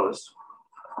of the house.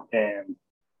 And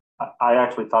I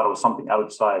actually thought it was something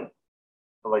outside.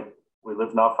 Like, we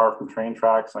lived not far from train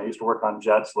tracks, and I used to work on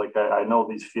jets. Like, I know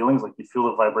these feelings, like you feel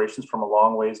the vibrations from a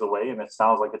long ways away, and it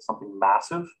sounds like it's something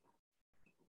massive.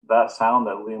 That sound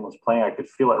that Liam was playing, I could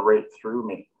feel it right through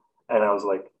me. And I was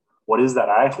like, what is that?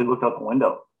 I actually looked out the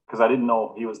window because I didn't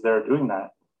know he was there doing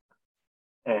that.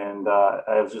 And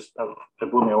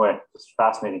it blew me away. It's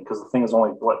fascinating because the thing is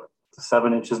only,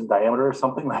 7 inches in diameter or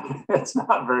something? Like, it's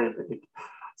not very big.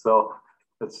 So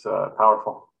it's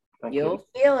powerful. You'll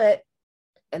feel it.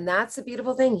 And that's the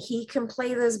beautiful thing. He can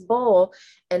play this bowl,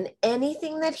 and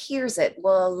anything that hears it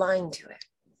will align to it.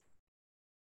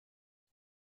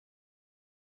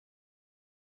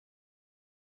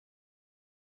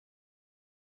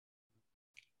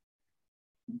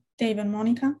 Dave and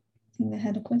Monica, I think they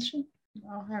had a question.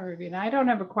 Oh, hi, Ravina. I don't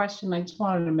have a question. I just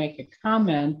wanted to make a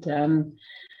comment. And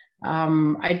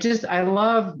I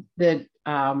love that,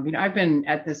 I've been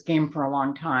at this game for a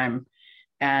long time,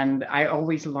 and I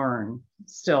always learn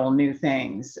still new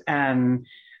things. And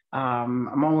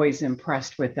I'm always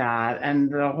impressed with that.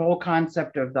 And the whole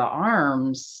concept of the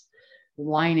arms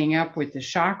lining up with the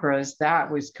chakras, that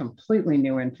was completely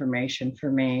new information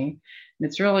for me. And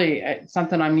it's really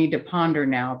something I need to ponder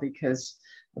now, because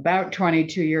about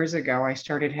 22 years ago, I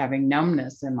started having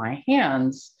numbness in my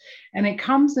hands, and it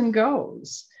comes and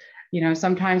goes.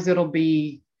 Sometimes it'll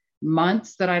be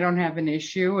months that I don't have an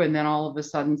issue, and then all of a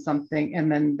sudden something,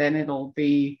 and then it'll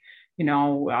be, I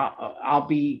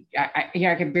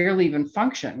can barely even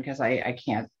function because I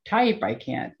can't type, I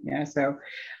can't, so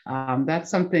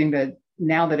that's something that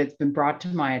now that it's been brought to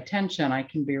my attention, I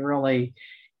can be really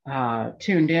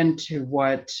tuned into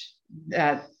what's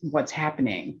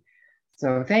happening.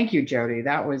 So thank you, Jody.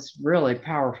 That was really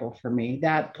powerful for me.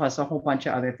 That plus a whole bunch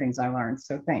of other things I learned.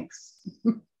 So thanks.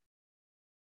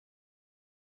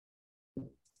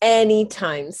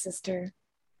 Anytime, sister.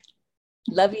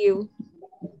 Love you.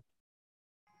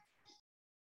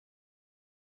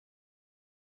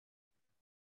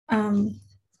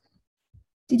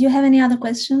 Did you have any other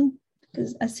question?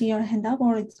 Because I see your hand up,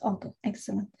 or it's okay.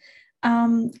 Excellent.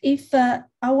 If I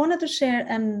wanted to share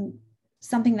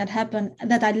something that happened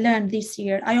that I learned this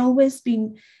year. I always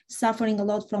been suffering a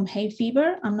lot from hay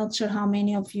fever. I'm not sure how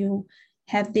many of you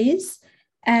have this.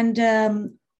 And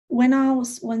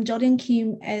when Jordan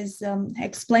Kim has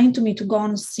explained to me to go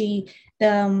and see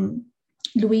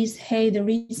Louise Hay, the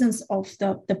reasons of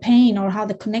the pain, or how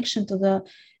the connection to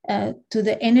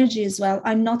the energy as well,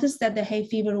 I noticed that the hay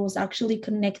fever was actually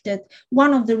connected.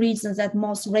 One of the reasons that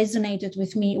most resonated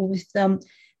with me with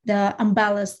the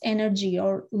unbalanced energy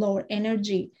or lower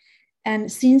energy.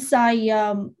 And since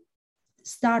I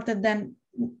started then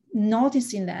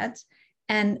noticing that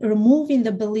and removing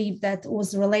the belief that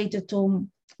was related to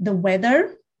the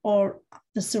weather or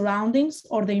the surroundings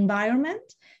or the environment,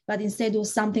 but instead it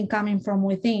was something coming from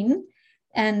within.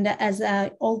 And as I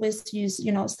always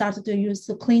started to use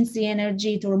to cleanse the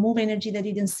energy, to remove energy that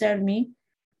didn't serve me,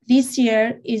 this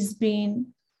year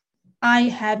I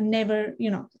have never,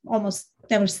 almost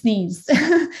never sneezed.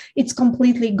 It's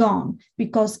completely gone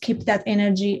because keep that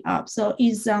energy up. So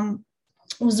it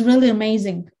was really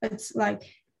amazing. It's like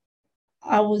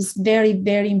I was very,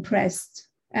 very impressed,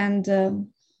 and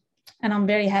I'm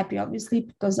very happy, obviously,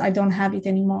 because I don't have it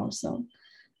anymore. So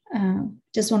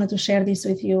just wanted to share this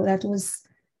with you.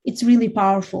 It's really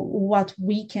powerful what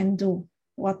we can do,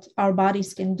 what our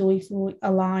bodies can do if we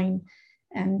align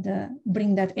and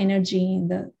bring that energy in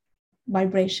the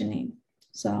vibration in.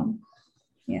 So,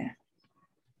 yeah.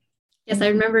 Yes, I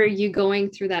remember you going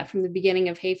through that from the beginning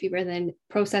of hay fever, then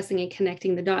processing and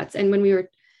connecting the dots. And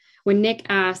when Nick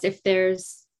asked if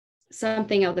there's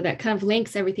something out there that kind of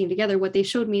links everything together, what they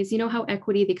showed me is, how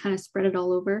equity, they kind of spread it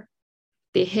all over.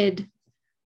 They hid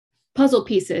puzzle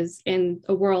pieces in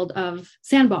a world of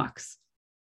sandbox.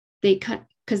 They cut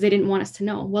because they didn't want us to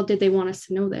know. Well, did they want us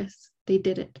to know this? They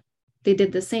did it. They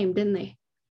did the same, didn't they?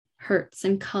 Hertz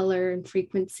and color and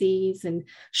frequencies and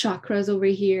chakras over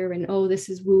here, and this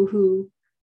is woohoo.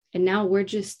 And now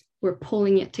we're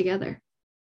pulling it together.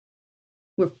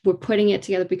 We're putting it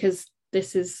together because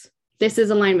this is this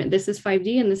is alignment, this is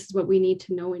 5D, and this is what we need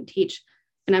to know and teach.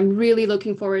 And I'm really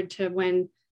looking forward to when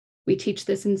we teach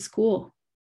this in school,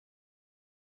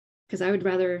 because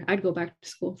I'd go back to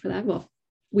school for that. Well,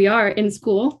 we are in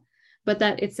school, but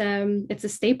that it's a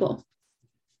staple.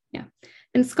 Yeah.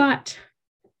 And Scott,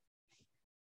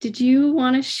 did you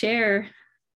want to share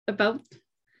about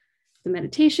the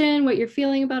meditation, what you're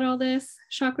feeling about all this,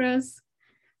 chakras?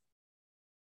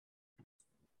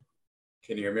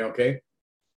 Can you hear me okay?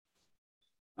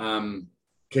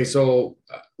 Okay, so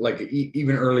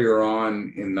even earlier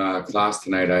on in class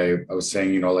tonight, I was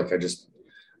saying, like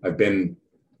I've been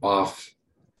off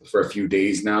for a few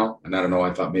days now, and I don't know,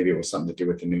 I thought maybe it was something to do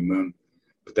with the new moon.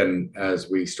 But then as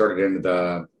we started into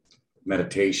the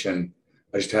meditation,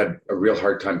 I just had a real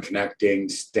hard time connecting,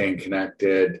 staying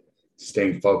connected,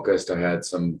 staying focused. I had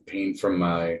some pain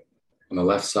on the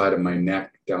left side of my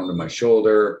neck down to my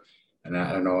shoulder. And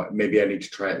I don't know, maybe I need to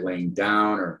try it laying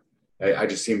down, or I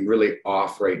just seem really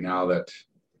off right now that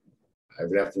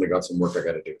I've definitely got some work I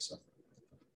got to do. So.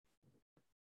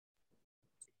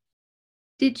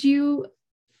 Did you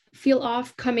feel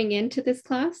off coming into this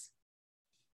class?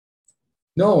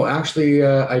 No, actually,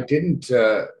 I didn't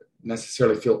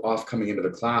necessarily feel off coming into the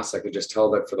class. I could just tell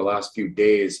that for the last few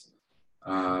days,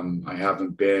 I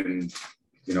haven't been,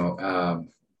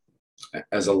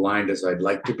 as aligned as I'd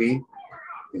like to be.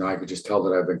 I could just tell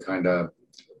that I've been kind of,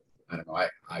 I don't know,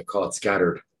 I call it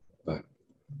scattered. But.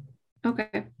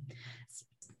 Okay.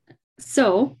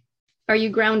 So, are you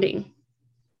grounding?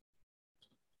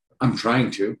 I'm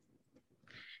trying to.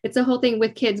 It's a whole thing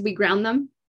with kids, we ground them,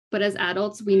 but as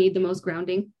adults, we need the most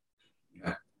grounding.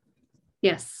 Yeah.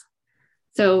 Yes.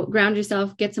 So ground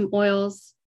yourself, get some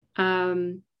oils.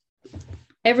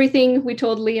 Everything we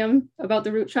told Liam about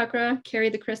the root chakra, carry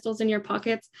the crystals in your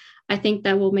pockets. I think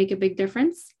that will make a big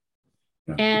difference.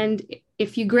 Yeah. And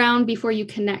if you ground before you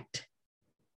connect,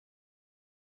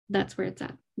 that's where it's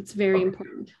at. It's very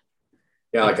important.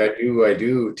 Yeah, like I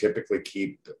do typically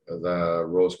keep the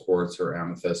rose quartz or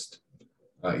amethyst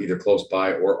either close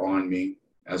by or on me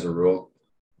as a rule.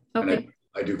 Okay. And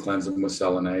I do cleanse them with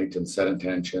selenite and set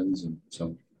intentions, and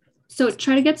so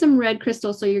try to get some red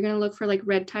crystals. So you're going to look for like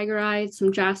red tiger eye,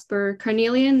 some jasper.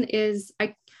 Carnelian is,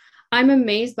 I'm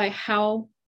amazed by how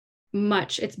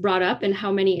much it's brought up and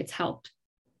how many it's helped.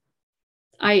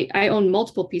 I own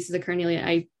multiple pieces of carnelian,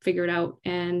 I figured out.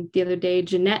 And the other day,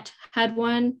 Jeanette had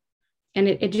one, and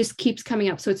it just keeps coming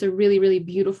up. So it's a really, really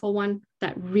beautiful one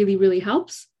that really, really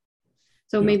helps.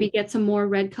 So maybe get some more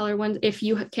red color ones. If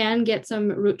you can, get some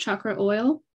root chakra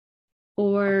oil,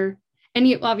 or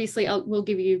obviously we'll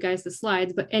give you guys the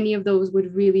slides, but any of those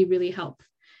would really, really help.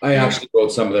 I actually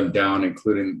wrote some of them down,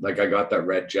 including I got that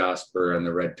red jasper and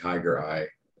the red tiger eye.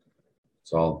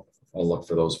 So I'll look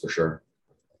for those for sure.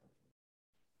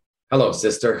 Hello,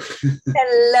 sister.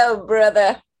 Hello,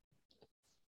 brother.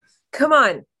 Come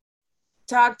on,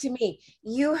 talk to me.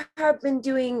 You have been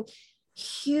doing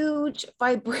huge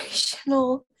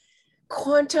vibrational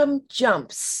quantum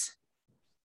jumps.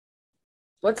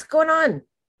 What's going on?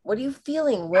 What are you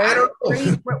feeling?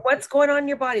 What's going on in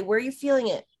your body? Where are you feeling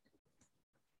it?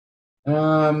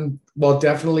 Well,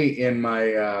 definitely in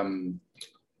my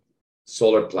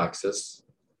solar plexus,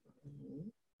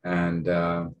 and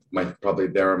my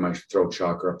throat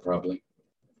chakra probably.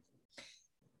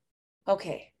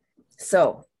 Okay,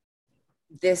 so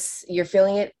you're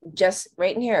feeling it just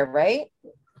right in here, right?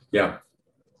 Yeah.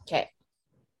 Okay.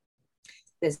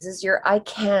 This is your I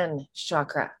can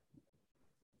chakra.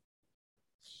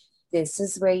 This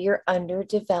is where your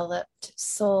underdeveloped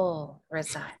soul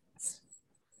resides.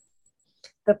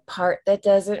 The part that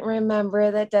doesn't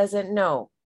remember, that doesn't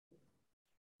know.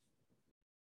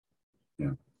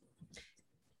 Yeah.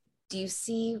 Do you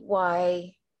see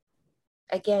why,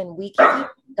 again, we give you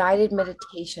guided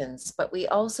meditations, but we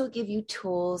also give you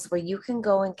tools where you can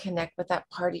go and connect with that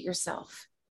part of yourself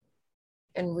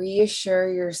and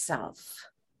reassure yourself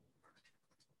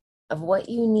of what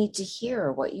you need to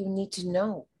hear, what you need to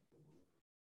know.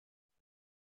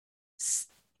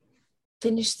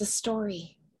 Finish the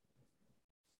story.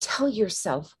 Tell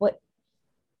yourself what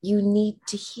you need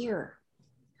to hear,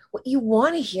 what you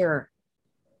want to hear.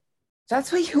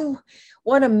 That's what you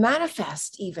want to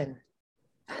manifest even.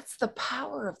 That's the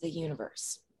power of the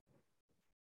universe.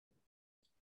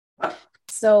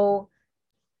 So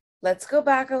let's go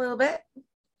back a little bit.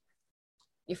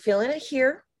 You're feeling it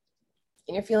here,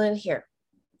 and you're feeling it here.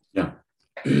 Yeah.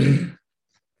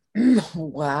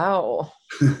 Wow.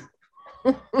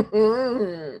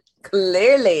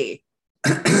 Clearly.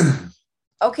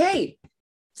 Okay.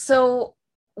 So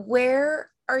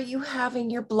where are you having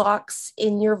your blocks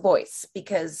in your voice?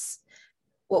 Because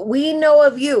what we know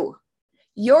of you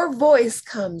Your voice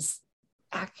comes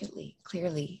accurately,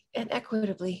 clearly, and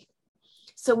equitably.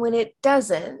 So when it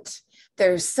doesn't,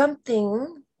 there's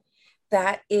something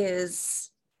that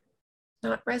is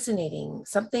not resonating,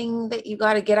 something that you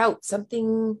got to get out, something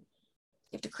you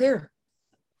have to clear.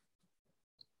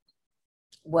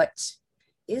 What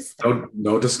is that?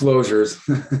 No disclosures.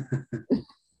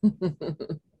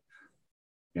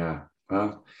 Yeah.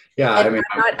 Well, yeah. And I mean,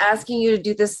 I'm not asking you to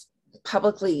do this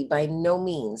publicly by no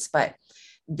means, but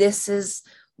this is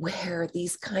where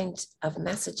these kinds of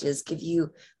messages give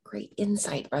you great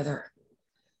insight, brother.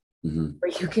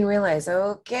 Where you can realize,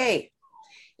 okay,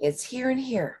 it's here and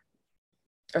here.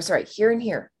 Or sorry, here and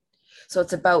here. So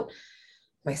it's about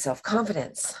my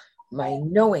self-confidence, my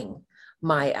knowing,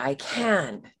 my I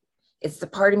can. It's the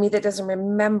part of me that doesn't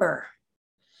remember,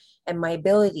 and my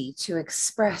ability to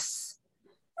express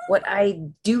what I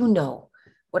do know,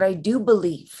 what I do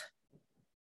believe,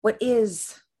 what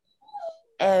is,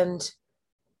 and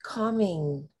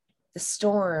calming the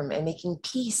storm and making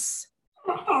peace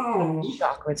with the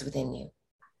chakras within you.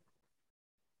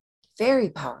 Very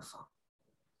powerful.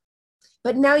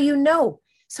 But now you know.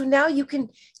 So now you can,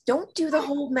 don't do the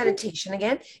whole meditation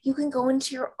again. You can go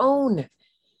into your own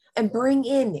and bring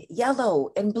in yellow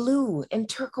and blue and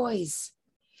turquoise.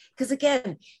 Because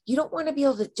again, you don't want to be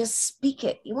able to just speak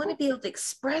it. You want to be able to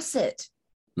express it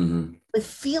with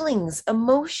feelings,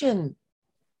 emotion.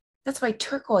 That's why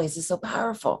turquoise is so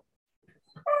powerful.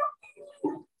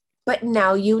 But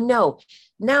now you know.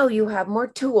 Now you have more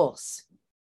tools.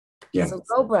 Yeah. So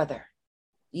go, brother.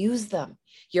 Use them.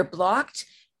 You're blocked.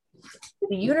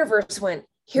 The universe went,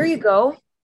 here you go.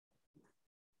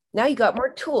 Now you got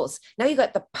more tools. Now you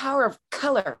got the power of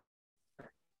color.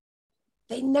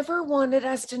 They never wanted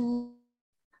us to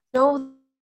know.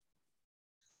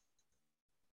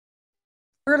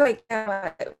 We're like,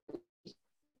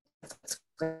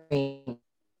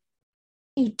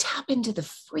 you tap into the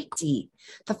frequency,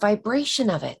 the vibration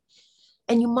of it,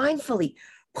 and you mindfully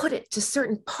put it to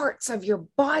certain parts of your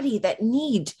body that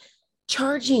need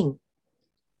charging,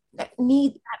 that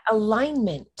need that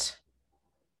alignment.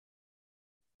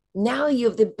 Now you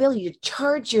have the ability to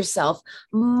charge yourself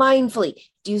mindfully.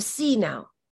 Do you see now?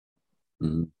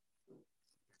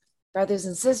 Brothers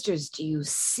and sisters, do you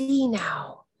see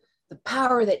now the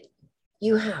power that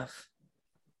you have?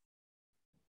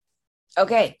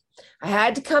 Okay, I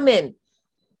had to come in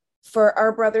for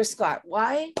our brother Scott.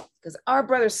 Why? Because our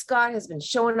brother Scott has been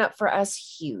showing up for us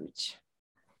huge.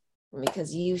 And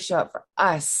because you show up for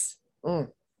us,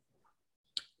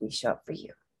 we show up for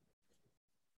you.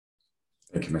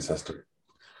 Thank you, my sister.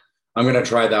 I'm going to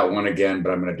try that one again,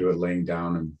 but I'm going to do it laying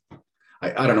down. And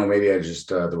I don't know, maybe I just,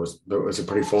 there was a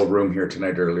pretty full room here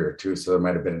tonight earlier too. So there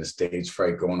might've been a stage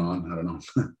fright going on. I don't know.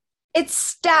 It's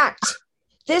stacked.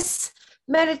 This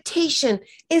meditation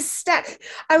is stacked.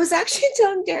 I was actually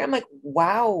telling Darren, I'm like,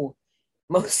 wow,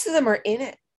 most of them are in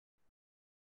it.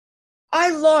 I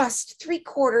lost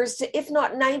 3/4 to, if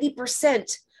not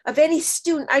 90% of any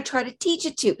student I try to teach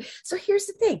it to. So here's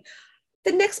the thing.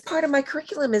 The next part of my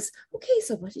curriculum is, okay,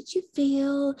 so what did you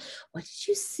feel? What did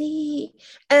you see?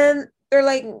 And they're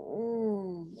like,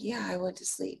 yeah, I went to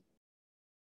sleep.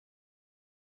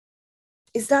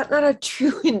 Is that not a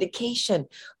true indication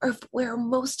of where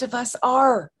most of us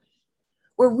are?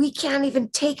 Where we can't even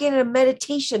take in a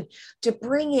meditation to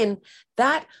bring in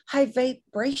that high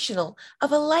vibrational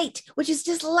of a light, which is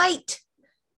just light,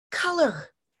 color.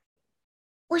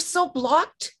 We're so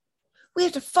blocked, we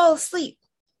have to fall asleep.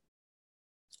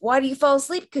 Why do you fall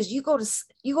asleep? Because you go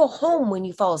home when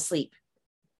you fall asleep.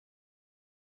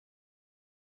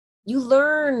 You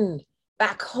learn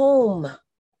back home.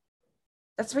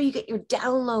 That's where you get your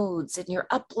downloads and your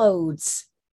uploads.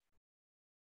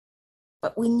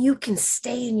 But when you can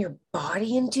stay in your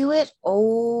body and do it,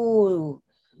 oh,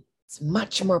 it's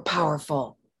much more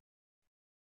powerful.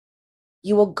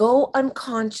 You will go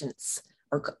unconscious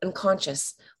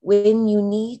when you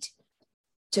need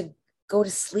to go to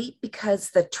sleep because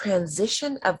the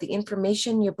transition of the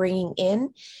information you're bringing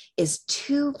in is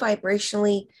too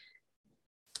vibrationally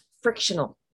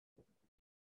frictional.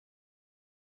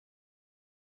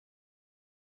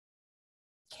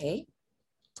 Okay,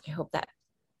 I hope that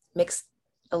makes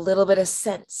a little bit of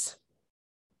sense.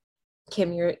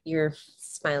 Kim, you're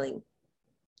smiling.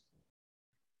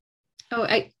 Oh,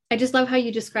 I just love how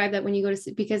you describe that when you go to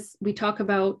sleep, because we talk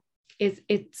about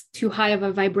it's too high of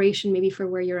a vibration maybe for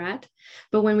where you're at.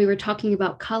 But when we were talking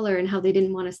about color and how they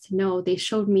didn't want us to know, they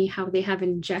showed me how they have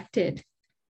injected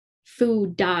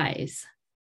food dyes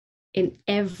in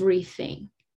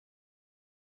everything.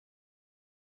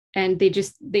 And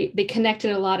they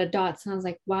connected a lot of dots. And I was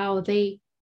like, wow, they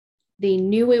they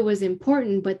knew it was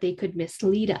important, but they could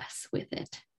mislead us with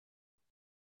it.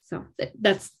 So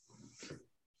that's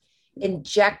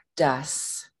inject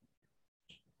us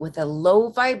with a low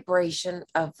vibration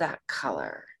of that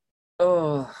color.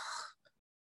 Oh,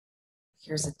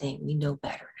 here's the thing, we know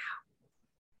better now.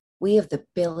 We have the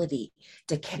ability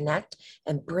to connect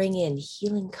and bring in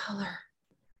healing color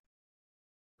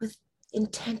with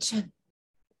intention,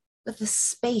 with the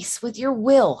space, with your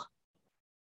will.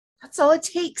 That's all it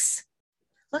takes.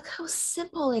 Look how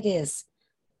simple it is.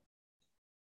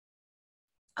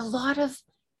 A lot of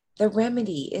the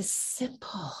remedy is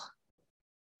simple.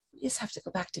 We just have to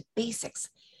go back to basics.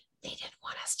 They didn't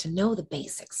want us to know the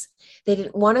basics. They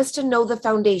didn't want us to know the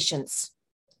foundations.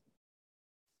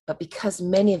 But because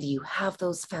many of you have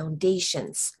those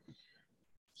foundations,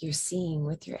 you're seeing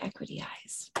with your equity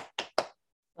eyes.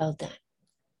 Well done.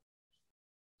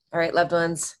 All right, loved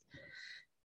ones.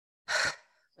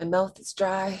 My mouth is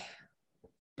dry.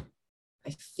 I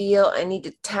feel I need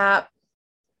to tap.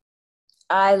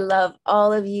 I love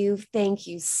all of you. Thank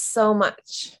you so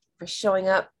much for showing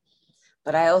up.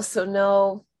 But I also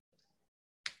know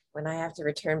when I have to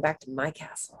return back to my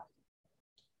castle.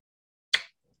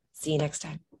 See you next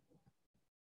time.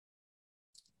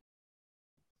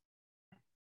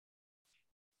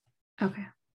 okay.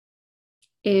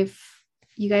 If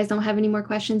you guys don't have any more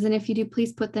questions, and if you do,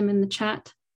 please put them in the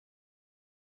chat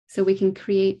so we can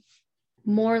create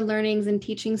more learnings and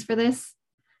teachings for this.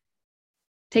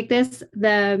 Take this.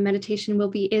 The meditation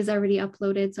is already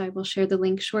uploaded, so I will share the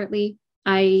link shortly.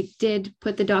 I did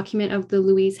put the document of the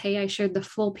Louise Hay. I shared the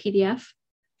full PDF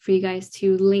for you guys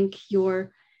to link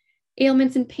your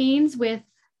ailments and pains with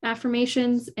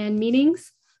affirmations and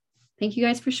meanings. Thank you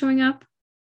guys for showing up.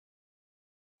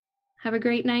 Have a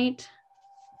great night.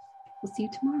 We'll see you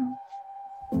tomorrow.